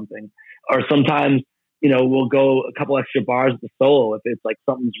onto something, or sometimes, we'll go a couple extra bars with the solo if it's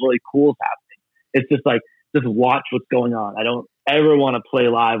something's really cool happening. It's just just watch what's going on. I don't ever want to play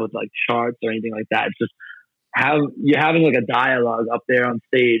live with charts or anything like that. It's just you're having a dialogue up there on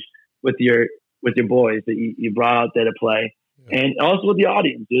stage with your boys that you brought out there to play, and also with the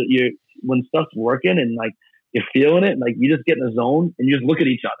audience. When stuff's working and you're feeling it, you just get in the zone and you just look at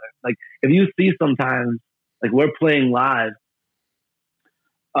each other. If you see sometimes we're playing live,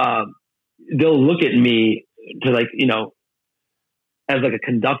 they'll look at me to as a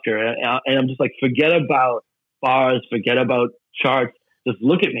conductor, and I'm just forget about bars, forget about charts, just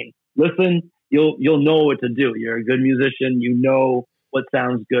look at me, listen. You'll know what to do. You're a good musician. You know what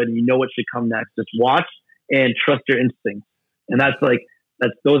sounds good. You know what should come next. Just watch and trust your instincts. And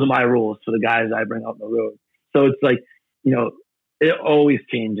those are my rules for the guys I bring out on the road. So it's it always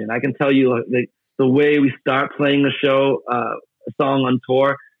changing. I can tell you the way we start playing a show, a song on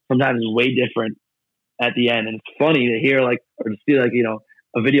tour, sometimes is way different at the end. And it's funny to hear or to see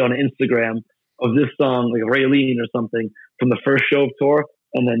a video on Instagram of this song, like Raylene or something from the first show of tour.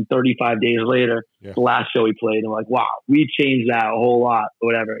 And then 35 days later, the last show we played, and we're like, wow, we changed that a whole lot or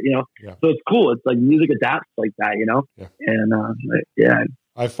whatever, So it's cool. It's like music adapts like that, Yeah. And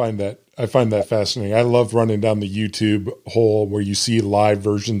I find that fascinating. I love running down the YouTube hole where you see live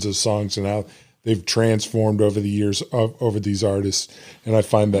versions of songs and how they've transformed over the years over these artists. And I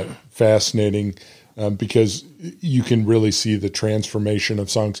find that fascinating because you can really see the transformation of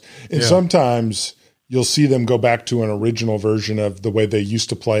songs. And sometimes you'll see them go back to an original version of the way they used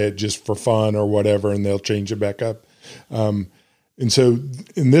to play it just for fun or whatever, and they'll change it back up. And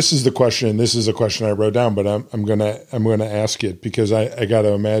this is the question. This is a question I wrote down, but I'm gonna ask it because I got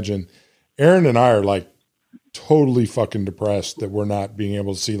to imagine Aaron and I are like totally fucking depressed that we're not being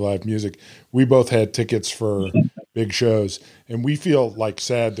able to see live music. We both had tickets for big shows, and we feel like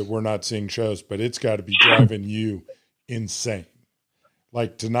sad that we're not seeing shows, but it's got to be driving you insane.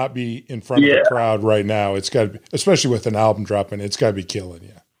 Like to not be in front of a crowd right now, it's got to be, especially with an album dropping, it's got to be killing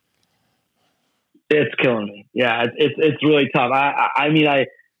you. It's killing me. Yeah, it's really tough. I mean, I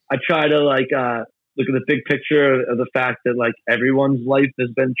try to look at the big picture of the fact that everyone's life has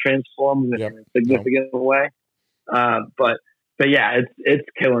been transformed in a significant way. But yeah, it's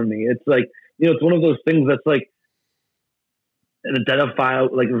killing me. It's it's one of those things that's an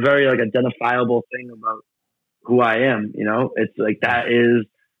identifiable, very identifiable thing about who I am. It's that is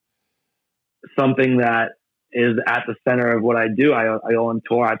something that is at the center of what I do. I go on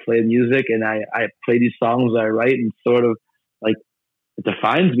tour, I play music, and I play these songs that I write, and sort of it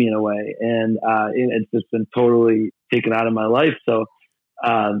defines me in a way. And it's just been totally taken out of my life. So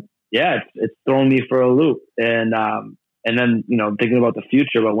it's thrown me for a loop. And then thinking about the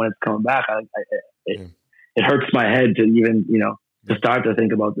future, about when it's coming back, it hurts my head to even to start to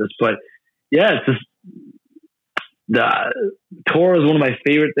think about this. But yeah, it's just the tour is one of my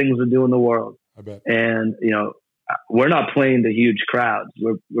favorite things to do in the world. I bet. And we're not playing to huge crowds.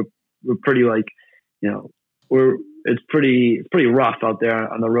 We're pretty it's pretty rough out there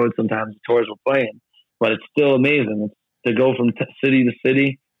on the road sometimes, the tours we're playing, but it's still amazing. It's to go from city to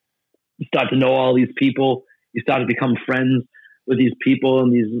city, you start to know all these people, you start to become friends with these people in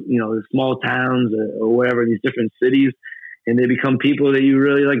these these small towns or whatever, these different cities, and they become people that you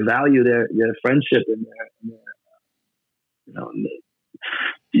really value their friendship and their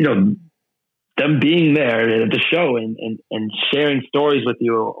them being there at the show and sharing stories with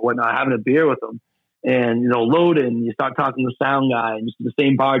you or whatnot, having a beer with them, and loading. You start talking to the sound guy and just the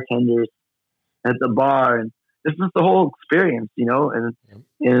same bartenders at the bar, and this is the whole experience, and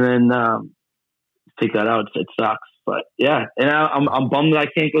then take that out. It sucks, but yeah. And I'm bummed that I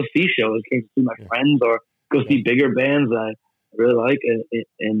can't go see shows, can't see my friends or go see bigger bands that I really like,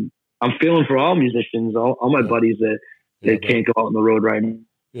 and I'm feeling for all musicians, all my buddies that can't go out on the road right now.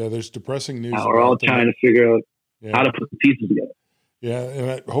 Yeah, there's depressing news. We're all trying to figure out how to put the pieces together. Yeah,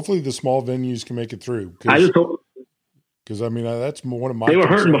 and hopefully the small venues can make it through. I just hope, because that's one of my. They were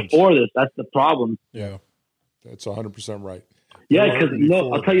hurting before this. That's the problem. Yeah, that's 100% right. Yeah, because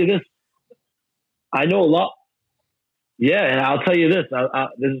I'll tell you this. I know a lot. Yeah, and I'll tell you this.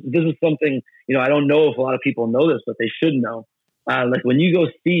 This is something I don't know if a lot of people know this, but they should know. When you go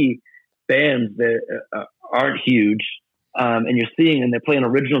see bands that aren't huge. And you're seeing, and they're playing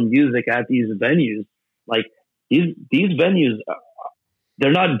original music at these venues. These venues,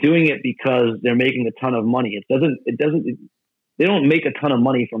 they're not doing it because they're making a ton of money. They don't make a ton of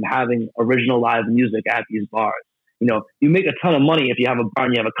money from having original live music at these bars. You make a ton of money if you have a bar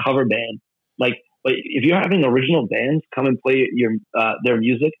and you have a cover band. But if you're having original bands come and play their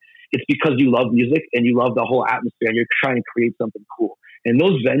music, it's because you love music and you love the whole atmosphere and you're trying to create something cool. And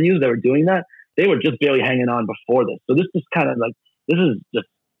those venues that were doing that, they were just barely hanging on before this. So this is kind of this is just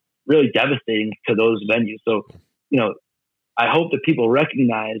really devastating to those venues. So, I hope that people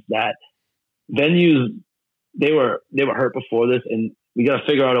recognize that venues, they were hurt before this, and we got to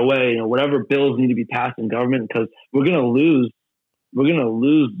figure out a way, whatever bills need to be passed in government, because we're going to lose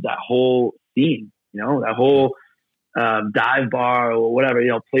that whole scene, that whole dive bar or whatever,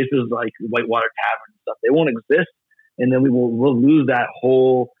 places like Whitewater Tavern and stuff, they won't exist. And then we'll lose that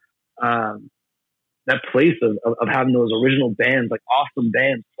whole, that place of having those original bands, awesome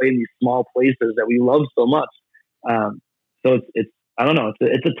bands playing these small places that we love so much. So it's I don't know,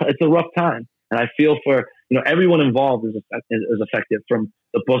 it's a rough time, and I feel for everyone involved is affected, from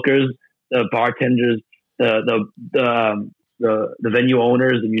the bookers, the bartenders, the venue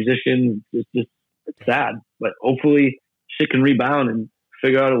owners, the musicians. It's sad, but hopefully shit can rebound and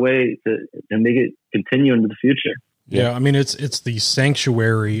figure out a way to and make it continue into the future. Yeah, I mean it's the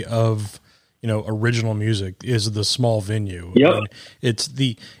sanctuary of, you know, original music is the small venue. Yep. I mean, it's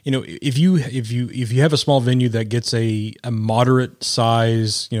the, you know, if you have a small venue that gets a moderate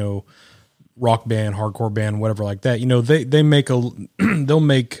size, you know, rock band, hardcore band, whatever like that, you know, they make they'll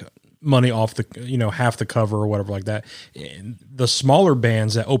make money off the, you know, half the cover or whatever like that. And the smaller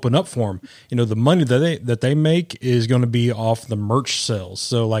bands that open up for them, you know, the money that they make is going to be off the merch sales.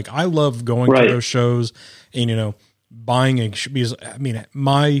 So like, I love going to those shows and, you know, buying because I mean,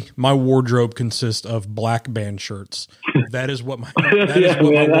 my wardrobe consists of black band shirts. That is what my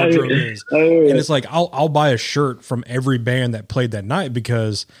wardrobe is. And it's like, I'll buy a shirt from every band that played that night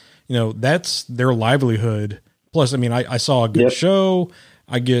because, you know, that's their livelihood. Plus, I mean, I saw a good show.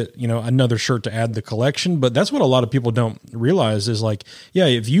 I get, you know, another shirt to add to the collection, but that's what a lot of people don't realize is like, yeah,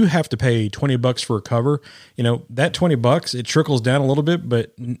 if you have to pay $20 for a cover, you know, that $20, it trickles down a little bit,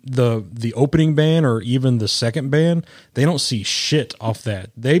 but the opening band or even the second band, they don't see shit off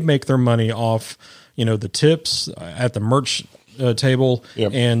that. They make their money off, you know, the tips at the merch table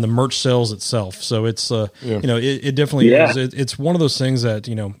and the merch sales itself. So it's, you know, it definitely is. It's one of those things that,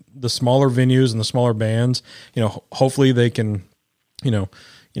 you know, the smaller venues and the smaller bands, you know, hopefully they can, you know,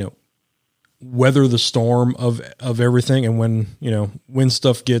 weather the storm of everything. And when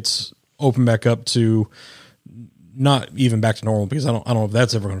stuff gets open back up to not even back to normal, because I don't know if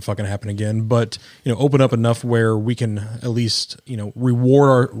that's ever going to fucking happen again, but, you know, open up enough where we can at least, you know,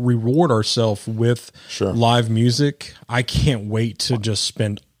 reward ourselves with live music. I can't wait to just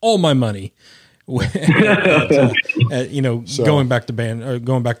spend all my money you know, going back to band or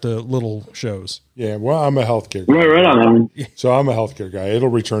going back to little shows. Yeah, well, I'm a healthcare guy. Right on. So I'm a healthcare guy. It'll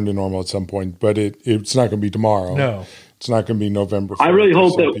return to normal at some point, but it's not going to be tomorrow. No, it's not going to be November 4th, I really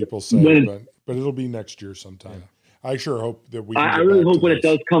hope that people say, but it'll be next year sometime. Yeah. I sure hope that we. I really hope when it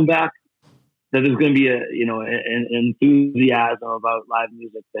does come back that there's going to be an enthusiasm about live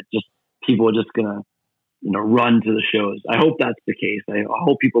music that just people are just going to, you know, run to the shows. I hope that's the case. I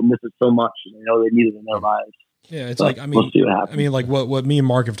hope people miss it so much and they know they need it in their lives. Yeah, it's like, I mean, like what me and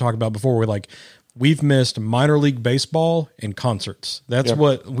Mark have talked about before. We've missed minor league baseball and concerts. That's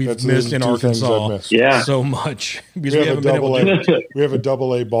what we've missed in Arkansas. So much because we haven't been able to. We have a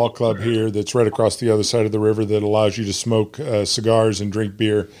AA ball club here that's right across the other side of the river that allows you to smoke cigars and drink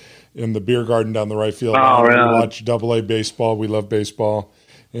beer in the beer garden down the right field. We watch AA baseball. We love baseball.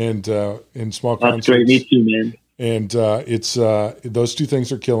 And in small concerts. That's great. Me too, man. And it's those two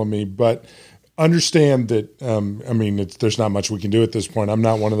things are killing me. But understand that I mean, there's not much we can do at this point. I'm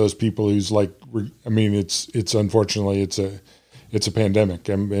not one of those people who's like. I mean, it's unfortunately it's a pandemic,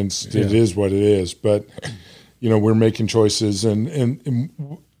 and it is what it is. But you know, we're making choices, and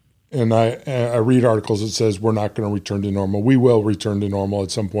I read articles that says we're not going to return to normal. We will return to normal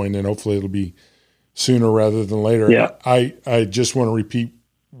at some point, and hopefully it'll be sooner rather than later. Yeah. I just want to repeat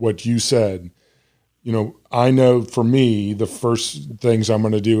what you said. You know, I know for me, the first things I'm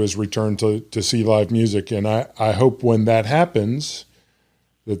going to do is return to see live music. And I hope when that happens,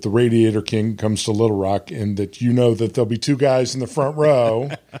 that the Radiator King comes to Little Rock and that you know that there'll be two guys in the front row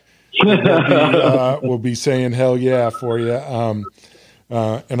will be saying, hell yeah, for you.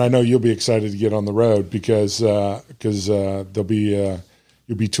 And I know you'll be excited to get on the road because there'll be,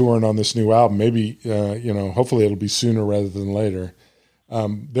 you'll be touring on this new album. Maybe, you know, hopefully it'll be sooner rather than later.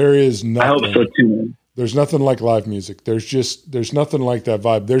 There is nothing. I hope so too, man. There's nothing like live music. There's nothing like that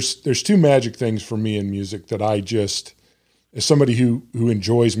vibe. There's two magic things for me in music that I just, as somebody who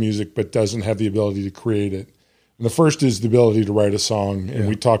enjoys music but doesn't have the ability to create it. And the first is the ability to write a song, and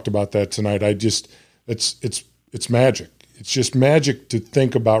we talked about that tonight. It's magic. It's just magic to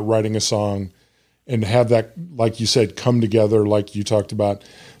think about writing a song and have that, like you said, come together like you talked about.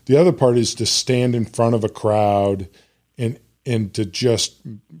 The other part is to stand in front of a crowd and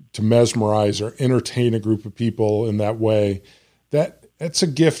to mesmerize or entertain a group of people in that way. That's a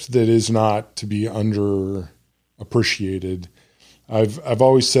gift that is not to be underappreciated. I've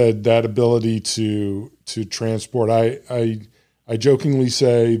always said that ability to transport. I jokingly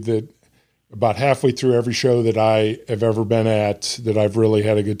say that about halfway through every show that I have ever been at that I've really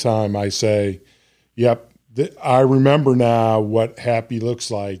had a good time, I say, yep, I remember now what happy looks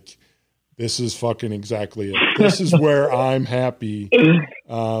like. This is fucking exactly it. This is where I'm happy.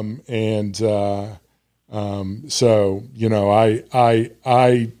 So, you know,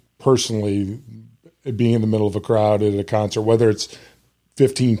 I personally, being in the middle of a crowd at a concert, whether it's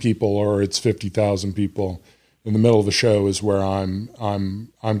 15 people or it's 50,000 people, in the middle of the show is where I'm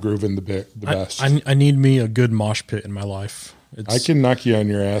grooving the best. I need me a good mosh pit in my life. I can knock you on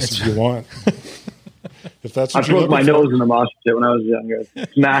your ass if you want. if that's I what you're broke my looking nose for. in the mosh pit when I was younger.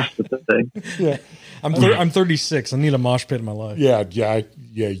 Smashed the thing. Yeah. I'm 36. I need a mosh pit in my life. Yeah.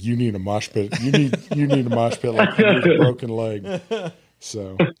 You need a mosh pit. You need a mosh pit like you need a broken leg.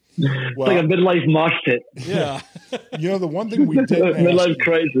 So, It's like a midlife mosh pit. Yeah. The one thing we didn't midlife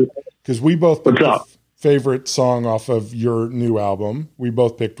crisis, because we both picked What's up? favorite song off of your new album. We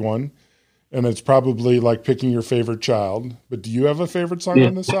both picked one, and it's probably like picking your favorite child. But do you have a favorite song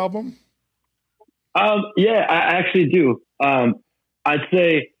on this album? Yeah, I actually do. I'd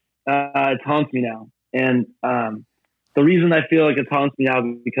say it haunts me now, and the reason I feel like it haunts me now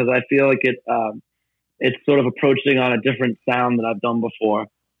is because I feel like it's sort of approaching on a different sound that I've done before.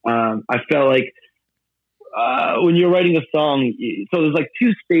 I felt like when you're writing a song, so there's like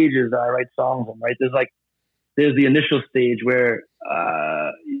two stages that I write songs in, right? There's the initial stage where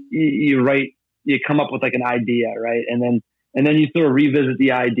you come up with like an idea, right? And then you sort of revisit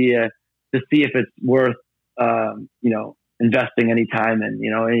the idea to see if it's worth, investing any time in,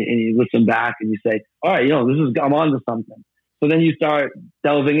 and you listen back and you say, all right, I'm on to something. So then you start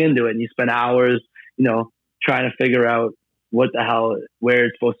delving into it and you spend hours, trying to figure out where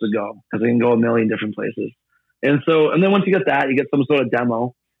it's supposed to go, because it can go a million different places. And then once you get that, you get some sort of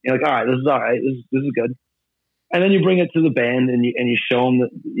demo. You're like, all right, this is all right. This is good. And then you bring it to the band and you show them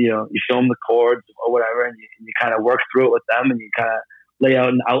the chords or whatever, and you kind of work through it with them, and you kind of lay out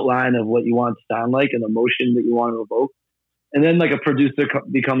an outline of what you want it to sound like and the emotion that you want to evoke. And then like a producer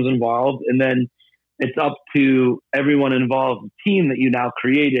becomes involved, and then it's up to everyone involved, the team that you now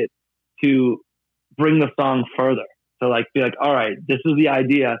created, to bring the song further. So like be like, all right, this is the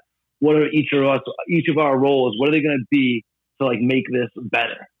idea. What are each of our roles? What are they going to be to like make this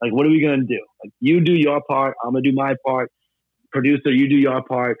better? Like, what are we going to do? Like, you do your part, I'm going to do my part. Producer, you do your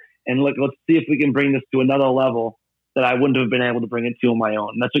part, and let's see if we can bring this to another level that I wouldn't have been able to bring it to on my own.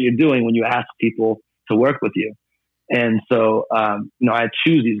 And that's what you're doing when you ask people to work with you. And so, I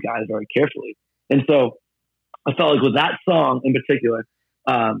choose these guys very carefully. And so I felt like with that song in particular,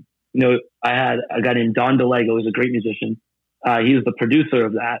 I had a guy named Don DeLego, who's a great musician. He was the producer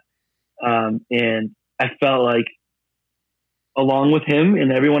of that. And I felt like along with him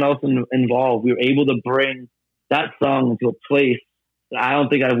and everyone else involved, we were able to bring that song into a place that I don't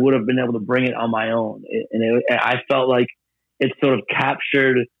think I would have been able to bring it on my own. I felt like it sort of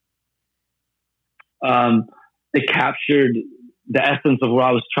captured, the essence of what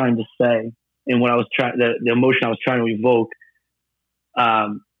I was trying to say and what I was the emotion I was trying to evoke,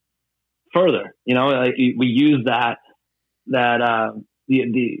 further. Like we use that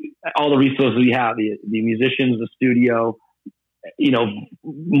all the resources we have, the musicians, the studio,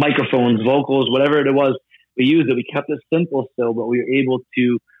 microphones, vocals, whatever it was, we used it. We kept it simple still, but we were able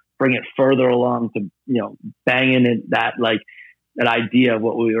to bring it further along to, bang in that idea of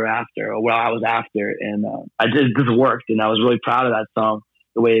what we were after or what I was after. And this worked, and I was really proud of that song,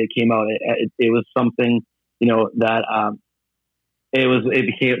 the way it came out. It was something, that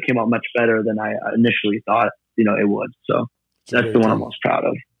it came out much better than I initially thought, it would. So that's the one I'm most proud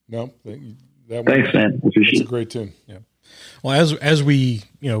of. No, thanks, man. Appreciate it. It's a great tune. Yeah. Well, as we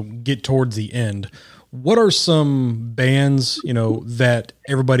get towards the end, what are some bands that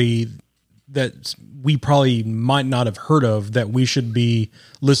everybody that we probably might not have heard of that we should be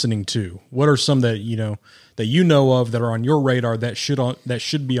listening to? What are some that of that are on your radar that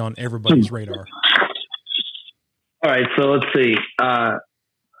should be on everybody's radar? All right, so let's see.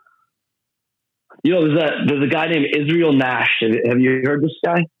 There's a guy named Israel Nash. Have you heard this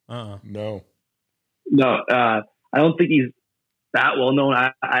guy? No. I don't think he's that well known.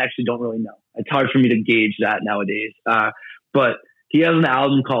 I actually don't really know. It's hard for me to gauge that nowadays. But he has an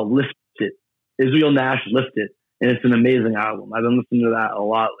album called Lift It. Israel Nash Lift It. And it's an amazing album. I've been listening to that a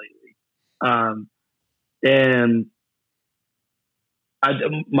lot lately. And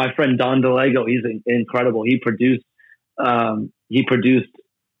my friend Don DeLego, he's incredible. He produced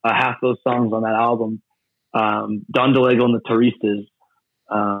half those songs on that album. Don DeLego and the Taristas.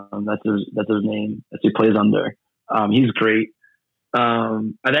 That's his name. That's who he plays under. He's great. I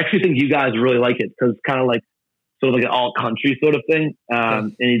actually think you guys really like it because it's kind of like sort of like an alt country sort of thing.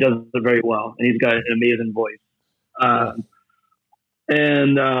 And he does it very well. And he's got an amazing voice.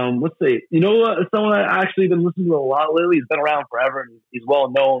 And let's see, someone I actually been listening to a lot lately. He's been around forever and he's well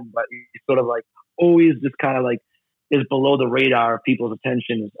known, but he's sort of like always just kind of like is below the radar of people's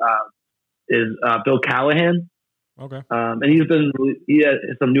attention. Is Bill Callahan. Okay. And he has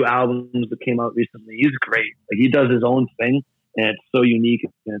some new albums that came out recently. He's great. Like he does his own thing, and it's so unique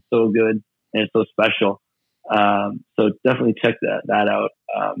and it's so good and it's so special. So definitely check that out.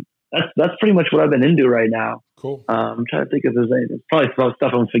 That's pretty much what I've been into right now. Cool. I'm trying to think if there's anything. Probably some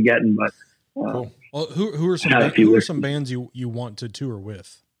stuff I'm forgetting, but cool. Well, who are some bands you want to tour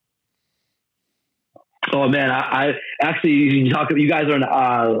with? Oh man, I actually you guys are in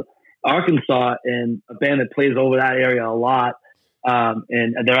Arkansas, and a band that plays over that area a lot.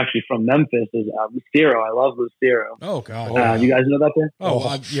 And they're actually from Memphis. Is Lucero. I love Lucero. Oh God, you guys know that band?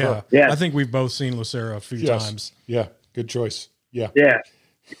 Oh, sure. Yeah. I think we've both seen Lucero a few times. Yeah, good choice. Yeah,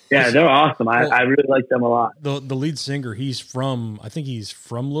 they're awesome. I really like them a lot. The lead singer, I think he's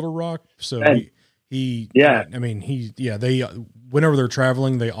from Little Rock, so they whenever they're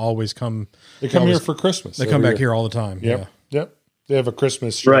traveling, they always come. They come here for Christmas. They come back here all the time. Yep. They have a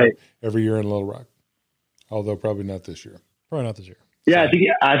Christmas show every year in Little Rock, although probably not this year. Probably not this year. Yeah,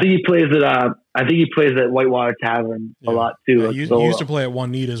 I think he plays at Whitewater Tavern a lot too. He used to play at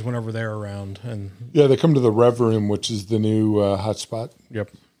Juanita's whenever they're around, and they come to the Rev Room, which is the new hot spot.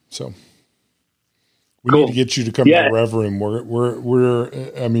 Yep. So we need to get you to come to the Rev Room.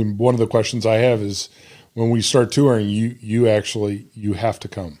 I mean, one of the questions I have is when we start touring, you have to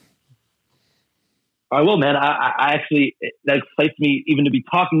come. I will, man. I actually, that excites me even to be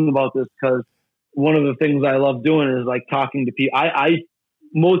talking about this, because one of the things I love doing is like talking to people. I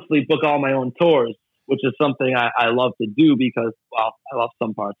mostly book all my own tours, which is something I love to do because, well, I love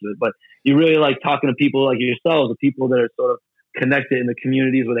some parts of it, but you really like talking to people like yourselves, the people that are sort of connected in the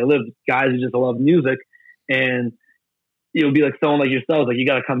communities where they live, guys who just love music. And it would be like someone like yourselves, like, you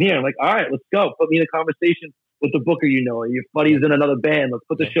got to come here. I'm like, all right, let's go. Put me in a conversation with the booker, or your buddy's in another band. Let's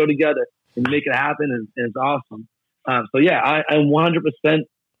put the show together and make it happen. And it's awesome. So yeah, I'm 100%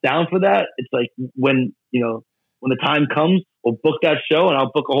 down for that. It's like when the time comes, we'll book that show, and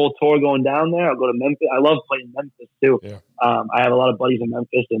I'll book a whole tour going down there. I'll go to Memphis. I love playing Memphis too. Yeah. I have a lot of buddies in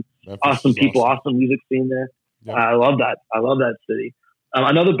Memphis, and awesome people, awesome music scene there. Yeah. I love that. I love that city.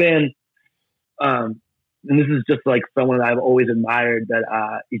 Another band, and this is just like someone that I've always admired, that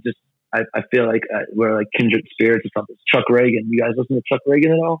I feel like we're like kindred spirits or something. It's Chuck Reagan. You guys listen to Chuck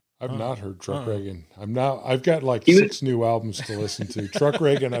Reagan at all? I've not heard Chuck Reagan. I've got like 6 new albums to listen to. Chuck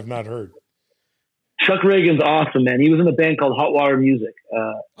Reagan, I've not heard. Chuck Reagan's awesome, man. He was in a band called Hot Water Music.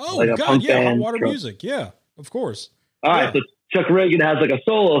 Hot Water Music. Yeah, of course. All right, so Chuck Reagan has like a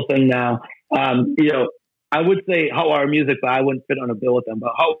solo thing now. I would say Hot Water Music, but I wouldn't fit on a bill with them.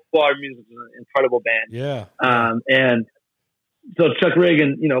 But Hot Water Music is an incredible band. Yeah. And so Chuck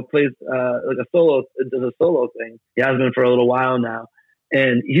Reagan, plays like does a solo thing. He has been for a little while now.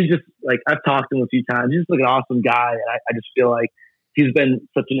 And he's just like, I've talked to him a few times. He's just like an awesome guy. And I just feel like he's been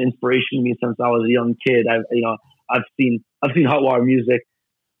such an inspiration to me since I was a young kid. I've seen Hot Water Music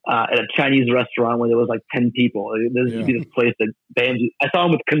at a Chinese restaurant where there was like 10 people. There used to be this place that bands. I saw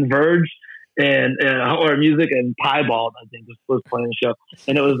him with Converge and Hot Water Music and Piebald, I think, was playing the show.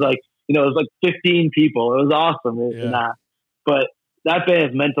 And it was like, it was like 15 people. It was awesome. But that band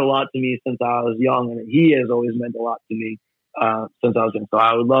has meant a lot to me since I was young, and he has always meant a lot to me since I was young. So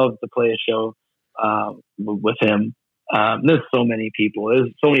I would love to play a show with him. There's so many people.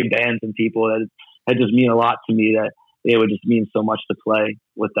 There's so many bands and people that just mean a lot to me, that it would just mean so much to play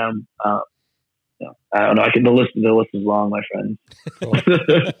with them. I don't know. The list is long, my friend.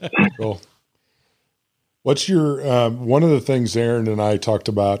 Cool. What's your one of the things Aaron and I talked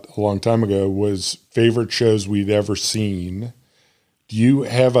about a long time ago was favorite shows we'd ever seen. Do you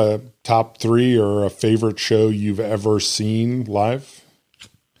have a top 3 or a favorite show you've ever seen live?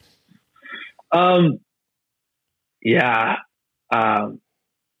 Yeah. I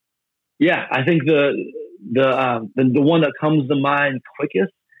think the one that comes to mind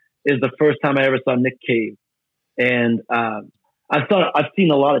quickest is the first time I ever saw Nick Cave. And I've seen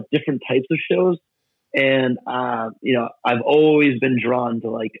a lot of different types of shows. And, I've always been drawn to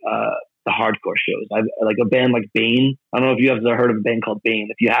like, the hardcore shows. I've like a band like Bane. I don't know if you have ever heard of a band called Bane.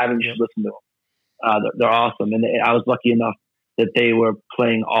 If you haven't, you should listen to them. They're awesome. And I was lucky enough that they were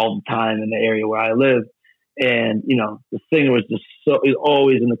playing all the time in the area where I live. And, the singer was just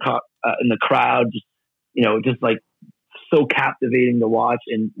always in the crowd, just like so captivating to watch.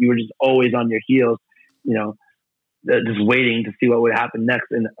 And you were just always on your heels, just waiting to see what would happen next.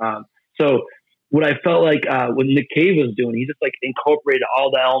 And, so what I felt like what Nick Cave was doing, he just like incorporated all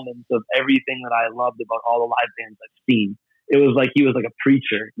the elements of everything that I loved about all the live bands I've seen. It was like he was like a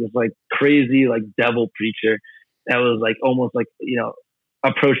preacher, this like crazy like devil preacher that was like almost like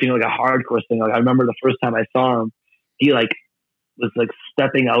approaching like a hardcore thing. Like I remember the first time I saw him, he like was like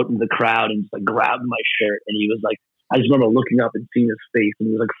stepping out in the crowd and just like grabbed my shirt, and he was like, I just remember looking up and seeing his face, and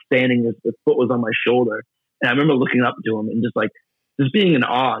he was like standing, his foot was on my shoulder, and I remember looking up to him and just being in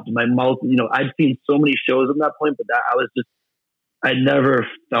awe. My mouth, I'd seen so many shows at that point, but I never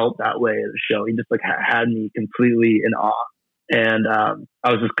felt that way at a show. He just like had me completely in awe. and I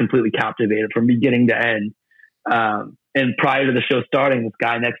was just completely captivated from beginning to end. And prior to the show starting, this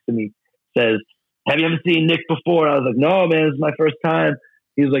guy next to me says, "Have you ever seen Nick before?" And I was like, "No, man, this is my first time."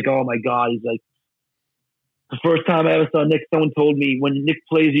 He's like, "Oh my God." He's like, "The first time I ever saw Nick, someone told me when Nick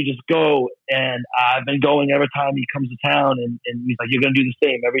plays, you just go. And I've been going every time he comes to town." And he's like, "You're going to do the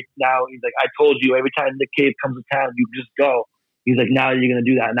same now." He's like, "I told you, every time Nick Cave comes to town, you just go." He's like, "Now you're going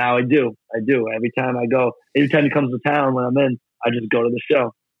to do that." Now I do. Every time I go, every time he comes to town, when I'm in, I just go to the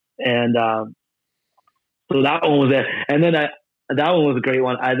show. And so that one was it. And then that one was a great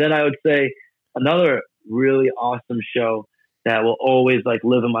one. Then I would say another really awesome show that will always like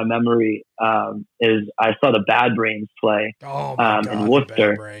live in my memory is I saw the Bad Brains play in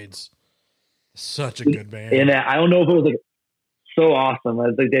Worcester. Bad Brains, such a good band. And I don't know if it was like so awesome. I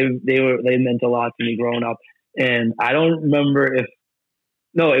was like they meant a lot to me growing up. And I don't remember it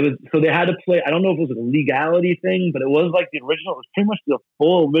was, so they had to play, I don't know if it was a legality thing, but it was like the original, it was pretty much the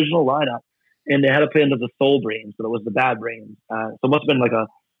full original lineup. And they had to play under the Soul Brains, so it was the Bad Brains. So it must have been like a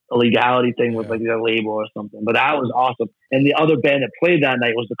legality thing with like their label or something. But that was awesome. And the other band that played that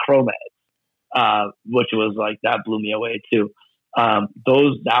night was the Cro-Mags, which was like, that blew me away too. That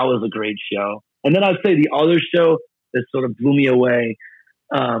was a great show. And then I'd say the other show that sort of blew me away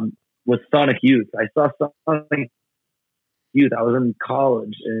was Sonic Youth. I saw Sonic Youth. I was in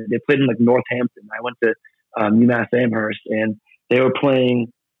college and they played in like Northampton. I went to UMass Amherst and they were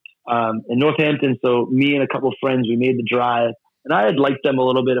playing in Northampton. So me and a couple of friends, we made the drive, and I had liked them a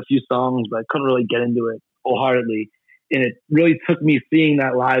little bit, a few songs, but I couldn't really get into it wholeheartedly. And it really took me seeing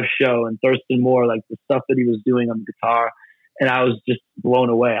that live show and Thurston Moore, like the stuff that he was doing on the guitar. And I was just blown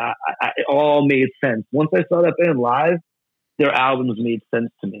away. It all made sense. Once I saw that band live, their albums made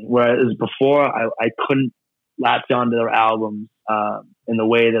sense to me. Whereas before I couldn't latch onto their albums in the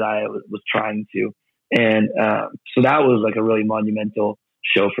way that I was trying to. And so that was like a really monumental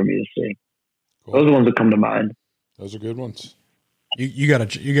show for me to see. Cool. Those are the ones that come to mind. Those are good ones. You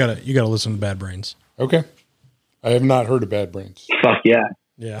gotta listen to Bad Brains. Okay. I have not heard of Bad Brains. Fuck yeah.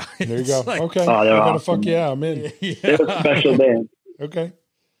 Yeah. There you go. Like, okay. Oh, they're awesome. Fuck yeah, I'm in. Yeah. They're a special band. Okay.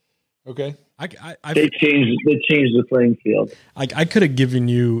 They changed the playing field. I could have given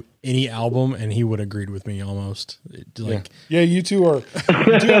you any album and he would have agreed with me almost. Yeah, you two are.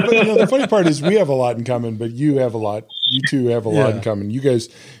 The funny part is we have a lot in common, but you two have a lot in common. You guys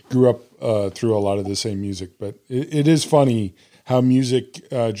grew up through a lot of the same music, but it is funny how music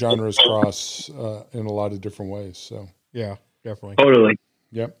genres cross in a lot of different ways. So yeah, definitely. Totally.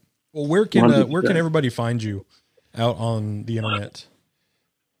 Yep. Well, where can everybody find you out on the internet?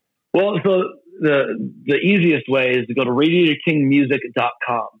 Well, so the easiest way is to go to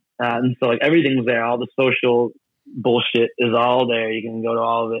radiatorkingmusic.com. And so like everything's there. All the social bullshit is all there. You can go to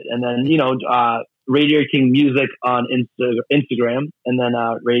all of it. And then, Radiator King Music on Instagram, and then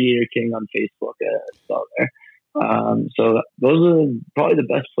Radiator King on Facebook. It's all there. So those are probably the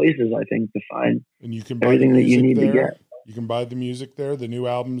best places, I think, to find and you can buy everything that you need there. to get. You can buy the music there. The new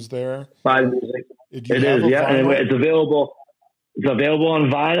album's there. Buy the music. It is, yeah. And it's available. It's available on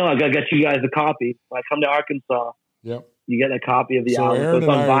vinyl. I gotta get you guys a copy. When I come to Arkansas, yep, you get a copy of the album. Aaron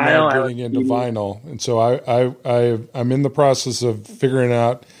so and I are now getting into vinyl, and so I'm in the process of figuring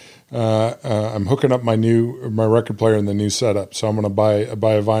out. I'm hooking up my record player in the new setup, so I'm going to buy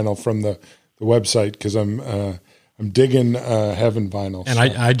a vinyl from the website because I'm digging having vinyl. And so.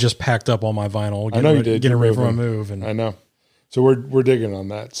 I just packed up all my vinyl. I know you did. Getting ready for my move, and I know. So we're digging on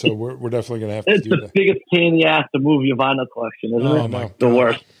that. So we're definitely going to have to do that. It's the biggest pain in the ass to move your vinyl collection, isn't it? My the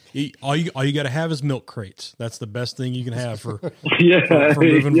worst. All you got to have is milk crates. That's the best thing you can have for for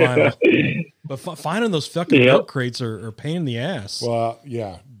moving vinyl. But finding those fucking milk crates are a pain in the ass. Well,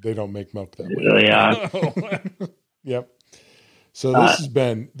 yeah, they don't make milk that way. Yeah. Yep. So this has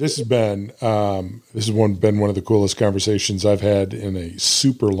been one of the coolest conversations I've had in a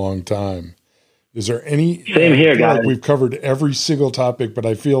super long time. Is there any? Same here, guys. Like we've covered every single topic, but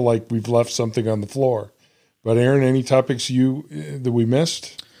I feel like we've left something on the floor. But Aaron, any topics that we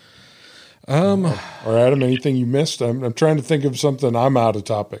missed? Or Adam, anything you missed? I'm trying to think of something. I'm out of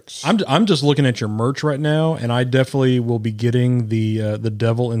topics. I'm just looking at your merch right now, and I definitely will be getting the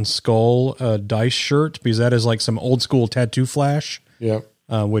Devil and Skull dice shirt because that is like some old school tattoo flash. Yeah.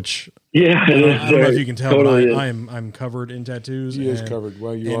 Which I don't know if you can tell, totally but I'm covered in tattoos. He is covered.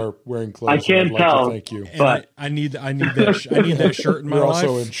 Well, you are wearing clothes. I can't tell. Thank you. But I need that shirt in my life.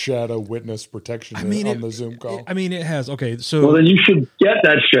 You're also in shadow witness protection on the Zoom call. It has. Okay, so well, then you should get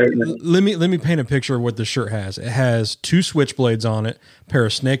that shirt. Let me paint a picture of what the shirt has. It has 2 switchblades on it, a pair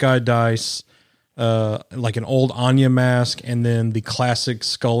of snake eye dice, like an old Anya mask, and then the classic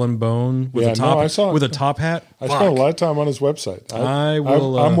skull and bone with with a top hat. I spent a lot of time on his website.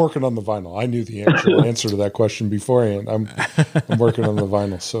 I'm working on the vinyl. I knew the actual answer to that question beforehand. I'm working on the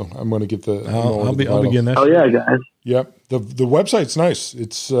vinyl, so I'm going to get the. I'll be getting that. Oh yeah, guys. Yep. The website's nice.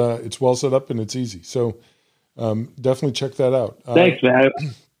 It's well set up and it's easy. So definitely check that out. Thanks, man.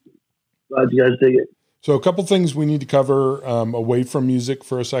 Glad you guys dig it. So a couple things we need to cover away from music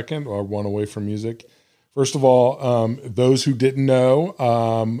for a second, or one away from music. First of all, those who didn't know,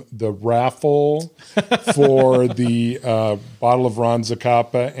 the raffle for the bottle of Ron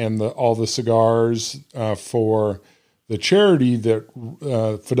Zacapa and all the cigars for the charity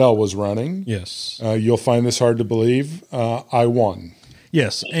that Fidel was running. Yes. You'll find this hard to believe. I won.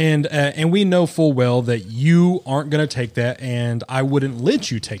 Yes, and we know full well that you aren't going to take that, and I wouldn't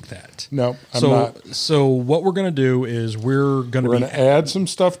let you take that. No, I'm not. So what we're going to do is we're going to add some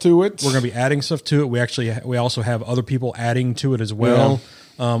stuff to it. We're going to be adding stuff to it. We also have other people adding to it as well.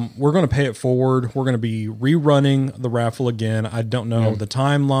 Yeah. We're going to pay it forward. We're going to be rerunning the raffle again. I don't know the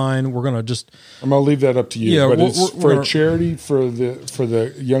timeline. We're going to just. I'm going to leave that up to you. Yeah, but it's for a charity for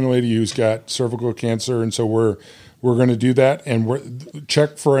the young lady who's got cervical cancer, and so we're going to do that, and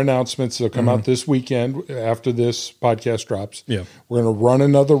check for announcements. They'll come out this weekend after this podcast drops. Yeah, we're going to run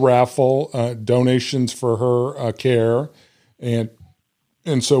another raffle, donations for her care, and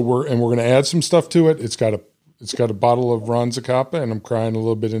so we're going to add some stuff to it. It's got a bottle of Ron Zacapa, and I'm crying a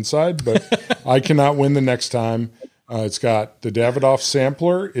little bit inside, but I cannot win the next time. It's got the Davidoff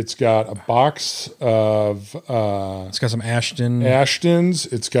sampler. It's got a box of. It's got some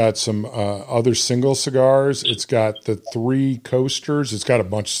Ashtons. It's got some other single cigars. It's got the 3 coasters. It's got a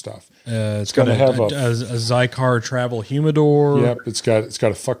bunch of stuff. It's going to have a Zycar Travel Humidor. Yep. It's got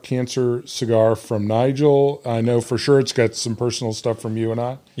a Fuck Cancer cigar from Nigel. I know for sure it's got some personal stuff from you and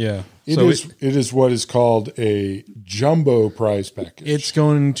I. Yeah. It is what is called a jumbo prize package. It's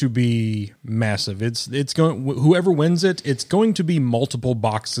going to be massive. It's going, whoever wins it, it's going to be multiple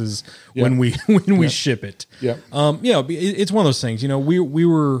boxes when we ship it. Yeah. It's one of those things. We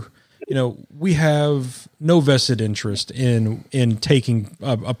have no vested interest in taking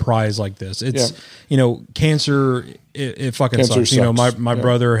a prize like this. It's cancer. It fucking cancer sucks. My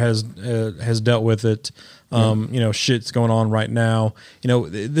brother has dealt with it. Shit's going on right now.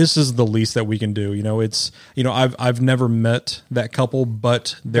 This is the least that we can do. I've never met that couple,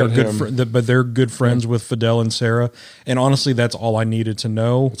 but they're they're good friends with Fidel and Sarah. And honestly, that's all I needed to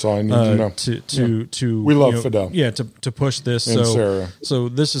know. That's all I need to know. We love Fidel. Yeah. To push this. And Sarah. So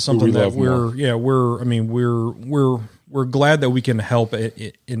this is something that we're glad that we can help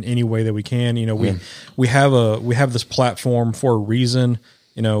it in any way that we can. We have this platform for a reason.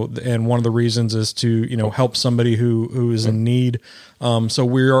 And one of the reasons is to, help somebody who is in need. So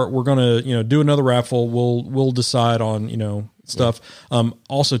we're going to, do another raffle. We'll decide on, stuff.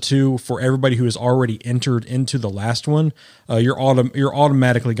 Also too, for everybody who has already entered into the last one, you're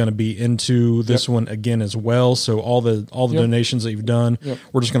automatically going to be into this one again as well. So all the donations that you've done,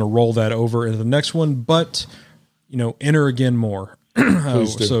 we're just going to roll that over into the next one, but enter again more.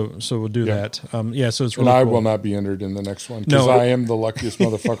 So we'll do that. So it's really I cool. will not be entered in the next one because I am the luckiest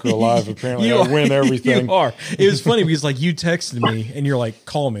motherfucker alive. Apparently, I win everything. You are. It was funny because you texted me and you're like,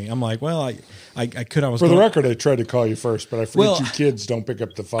 "Call me." I'm like, "Well, I could." For the record, I tried to call you first, but I forget you kids don't pick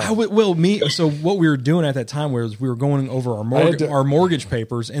up the phone. So what we were doing at that time was we were going over our mortgage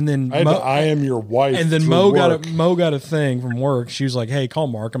papers, and then I am your wife, and then Mo got a thing from work. She was like, "Hey, call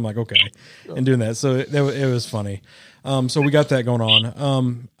Mark." I'm like, "Okay," and doing that. So it was funny. So we got that going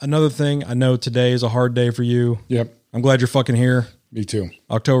on. Another thing, I know today is a hard day for you. Yep. I'm glad you're fucking here. Me too.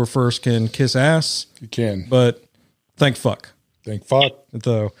 October 1st can kiss ass. You can. But thank fuck. Thank fuck.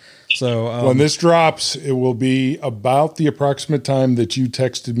 So when this drops, it will be about the approximate time that you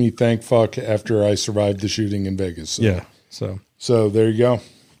texted me thank fuck after I survived the shooting in Vegas. So, yeah. So there you go.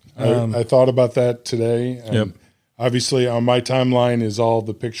 I thought about that today. Yep. Obviously on my timeline is all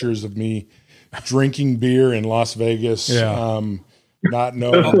the pictures of me drinking beer in Las Vegas. Yeah. Not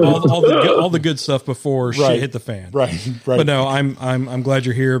knowing all the good stuff before shit hit the fan. Right. But no, I'm glad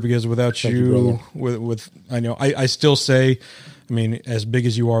you're here because without you I know I still say, as big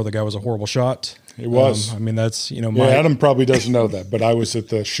as you are, the guy was a horrible shot. It was. That's Adam probably doesn't know that, but I was at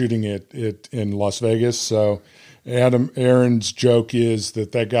the shooting in Las Vegas. So Aaron's joke is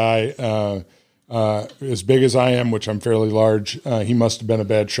that guy as big as I am, which I'm fairly large, he must have been a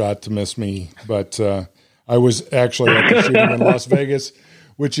bad shot to miss me. But I was actually at the shooting in Las Vegas,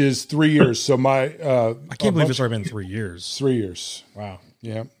 which is 3 years. So I can't believe it's already been 3 years. 3 years. Wow.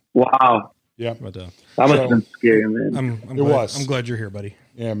 Yeah. Wow. Yeah. But, that must have been scary, man. I'm glad you're here, buddy.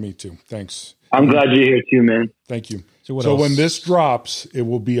 Yeah, me too. Thanks. I'm glad you're here too, man. Thank you. So when this drops, it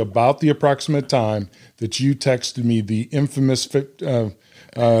will be about the approximate time that you texted me the infamous text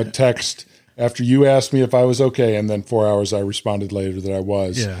after you asked me if I was okay, and then 4 hours I responded later that I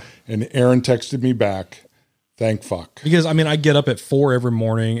was. Yeah. And Aaron texted me back, thank fuck. Because I get up at 4 every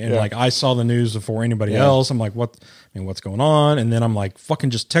morning, and like I saw the news before anybody else. I'm like, what's going on? And then I'm like, fucking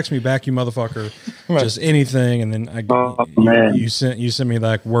just text me back, you motherfucker, just anything. And then you sent me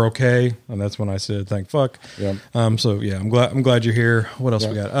like, we're okay, and that's when I said thank fuck. Yeah. So yeah, I'm glad you're here. What else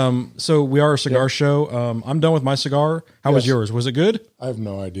we got? So we are a cigar show. I'm done with my cigar. How was yours? Was it good? I have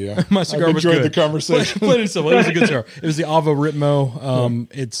no idea. My cigar was good. Enjoyed the conversation. Plain and simple. It was a good cigar. It was the Ava Ritmo.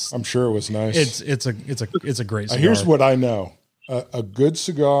 I'm sure it was nice. It's a great cigar. Here's what I know. A good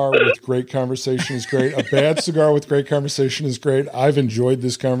cigar with great conversation is great. A bad cigar with great conversation is great. I've enjoyed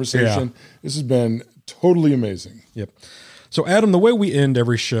this conversation. Yeah. This has been totally amazing. Yep. So, Adam, the way we end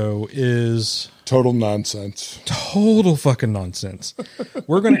every show is total nonsense. Total fucking nonsense.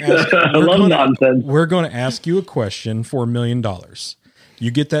 We're going to ask. nonsense. We're going to ask you a question for $1 million.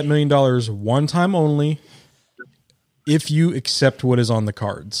 You get that $1 million one time only if you accept what is on the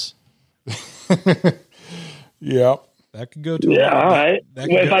cards. Yeah. That could go to all right.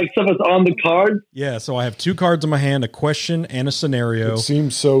 If I accept what's on the card? Yeah, so I have 2 cards in my hand, a question and a scenario. It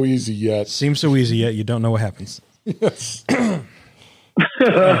seems so easy yet. You don't know what happens. Yes. $1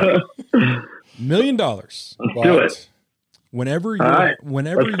 million. Let's do it. Whenever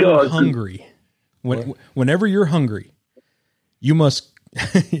you're hungry, whenever you're hungry, you must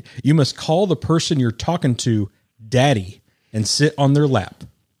call the person you're talking to daddy and sit on their lap.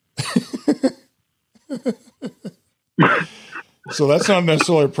 So that's not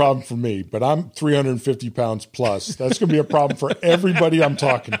necessarily a problem for me, but I'm 350 pounds plus. That's going to be a problem for everybody I'm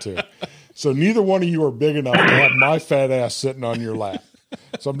talking to. So neither one of you are big enough to have my fat ass sitting on your lap.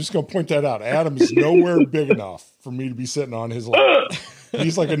 So I'm just going to point that out. Adam is nowhere big enough for me to be sitting on his lap.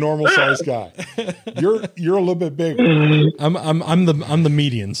 He's like a normal sized guy. You're a little bit bigger. I'm the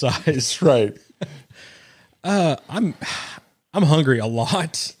median size. That's right. I'm hungry a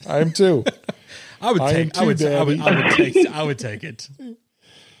lot. I am too. I would take it. I'd take it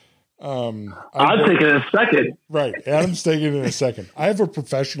in a second. Right. Adam's taking it in a second. I have a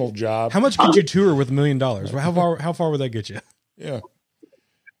professional job. How much could you tour with $1 million? How far would that get you? Yeah.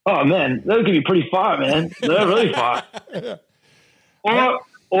 Oh man, that would get you pretty far, man. They're really far.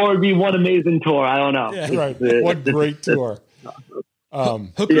 Or it'd be one amazing tour. I don't know. Yeah. Right. What great tour.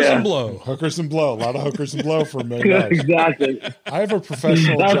 Hookers and blow. Hookers and blow. A lot of hookers and blow for $1 million. Exactly. I have a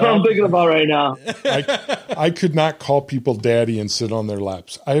professional That's job. what I'm thinking about right now. I could not call people daddy and sit on their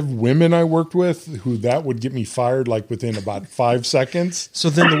laps. I have women I worked with who that would get me fired like within about 5 seconds. So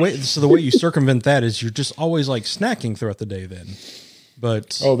then the way you circumvent that is you're just always like snacking throughout the day then.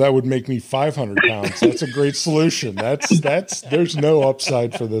 But that would make me 500 pounds. That's a great solution. That's there's no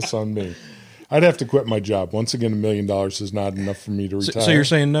upside for this on me. I'd have to quit my job. Once again, $1 million is not enough for me to retire. So you're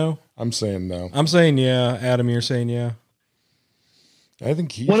saying no? I'm saying no. I'm saying yeah. Adam, you're saying yeah. I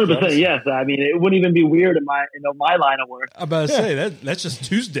think he's 100% yes. I mean, it wouldn't even be weird in my line of work. I'm about to say that's just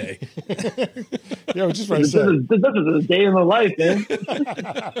Tuesday. Yeah, which is what I said. This is a day in the life, man.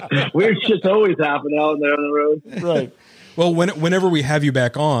 Weird shit's always happening out there on the road. Right. Well, whenever we have you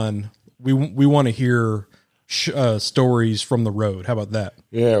back on, we want to hear stories from the road. How about that?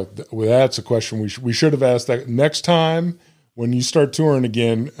 Yeah, well, that's a question we should have asked that next time when you start touring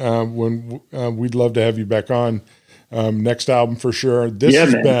again. We'd love to have you back on. Next album for sure. This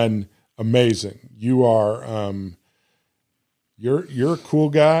has been amazing. You are you're a cool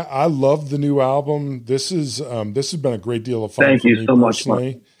guy. I love the new album. This has been a great deal of fun. Thank for you me so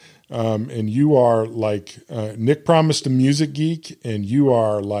personally. Much. And you are like Nick promised a music geek, and you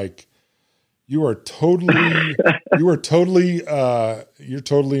are totally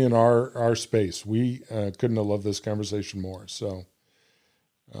in our space. We couldn't have loved this conversation more. So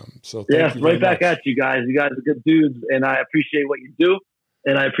thank you right back much. at you guys. You guys are good dudes, and I appreciate what you do,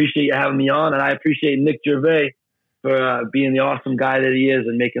 and I appreciate you having me on, and I appreciate Nick Gervais for being the awesome guy that he is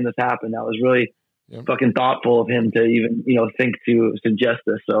and making this happen. That was really fucking thoughtful of him to even think to suggest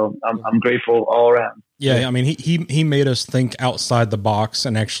this. So I'm grateful all around. Yeah, I mean he made us think outside the box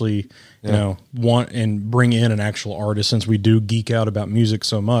and actually want and bring in an actual artist, since we do geek out about music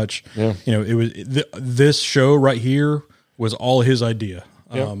so much. Yeah. It was this show right here was all his idea.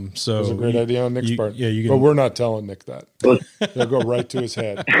 So it was a great idea on Nick's part. Yeah, but we're not telling Nick that. They'll go right to his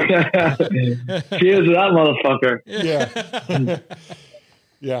head. Cheers to that motherfucker. Yeah.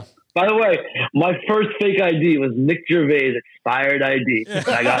 Yeah. By the way, my first fake ID was Nick Gervais' expired ID. And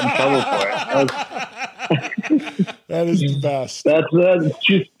I got in trouble for it. That is the best. That's a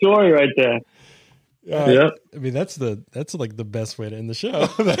true story right there. Yep. I mean, that's like the best way to end the show.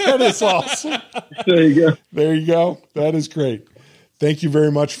 That is awesome. There you go. There you go. That is great. Thank you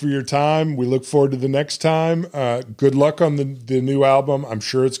very much for your time. We look forward to the next time. Good luck on the new album. I'm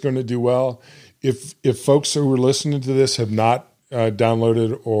sure it's going to do well. If folks who are listening to this have not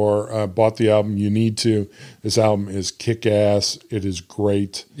downloaded or bought the album, you need to. This album is kick-ass. It is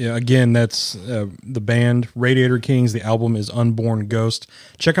great. Yeah, again, that's the band Radiator Kings. The album is Unborn Ghost.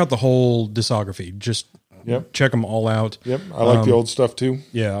 Check out the whole discography. Just check them all out. Yep, I like the old stuff too.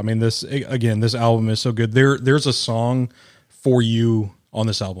 Yeah, I mean, this album is so good. There's a song for you on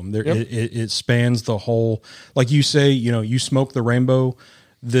this album. It spans the whole, like you say, you smoke the rainbow.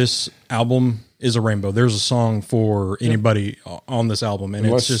 This album is a rainbow. There's a song for anybody on this album, and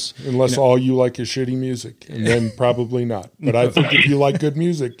unless all you like is shitty music, and then probably not. But I think if you like good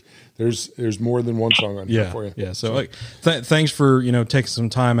music, there's more than one song on here for you. Yeah. So thanks for taking some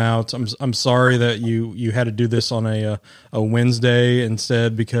time out. I'm sorry that you had to do this on a Wednesday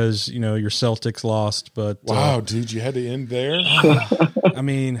instead because your Celtics lost. But wow, dude, you had to end there. I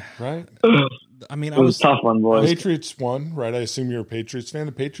mean, right. I mean, it was a tough one, boys. Patriots won, right? I assume you're a Patriots fan.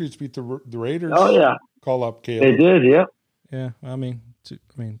 The Patriots beat the Raiders. Oh yeah, call up Caleb. They did, yeah. Yeah, I mean,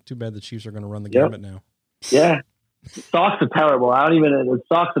 too bad the Chiefs are going to run the gamut now. Yeah, Sox are terrible. The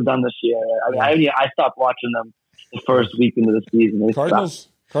Sox are done this year. I stopped watching them the first week into the season.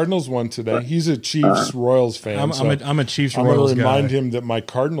 Cardinals won today. He's a Chiefs Royals fan. I'm a Chiefs Royals guy. I'm going to remind him that my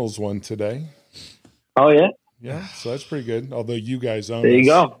Cardinals won today. Oh yeah. Yeah, so that's pretty good. Although you guys own there you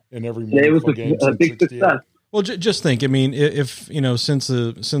go. In every it was a big success. Well, just think. I mean, if since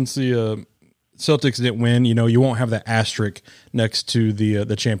the Celtics didn't win, you won't have that asterisk next to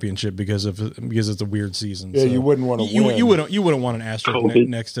the championship because it's a weird season. Yeah, so you wouldn't want to win. You wouldn't want an asterisk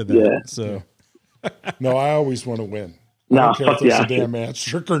next to that. Yeah. So no, I always want to win. No, I don't care if there's a damn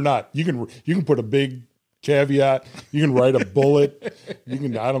asterisk or not. You can put a big caveat. You can write a bullet. I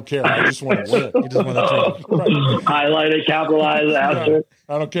don't care. I just want to win. You just want to right. Highlight it, capitalize after.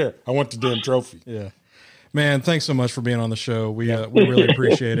 I don't care. I want the damn trophy. Yeah. Man, thanks so much for being on the show. We really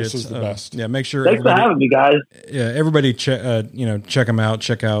appreciate it. This is the best. Yeah, make sure. Thanks for having me, guys. Yeah, everybody check them out.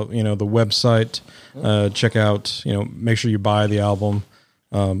 Check out the website. Check out make sure you buy the album.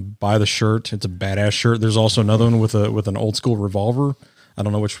 Buy the shirt. It's a badass shirt. There's also another one with an old school revolver. I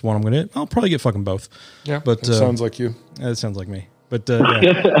don't know which one I'm going to get. I'll probably get fucking both. Yeah, but it sounds like you. It sounds like me. But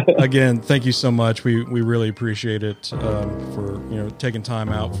again, thank you so much. We really appreciate it for taking time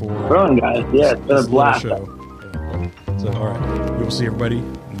out for run, guys. Yeah, it's been a blast. Show. Yeah. So all right, we will see everybody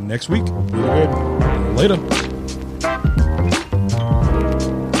next week. Be good. Later.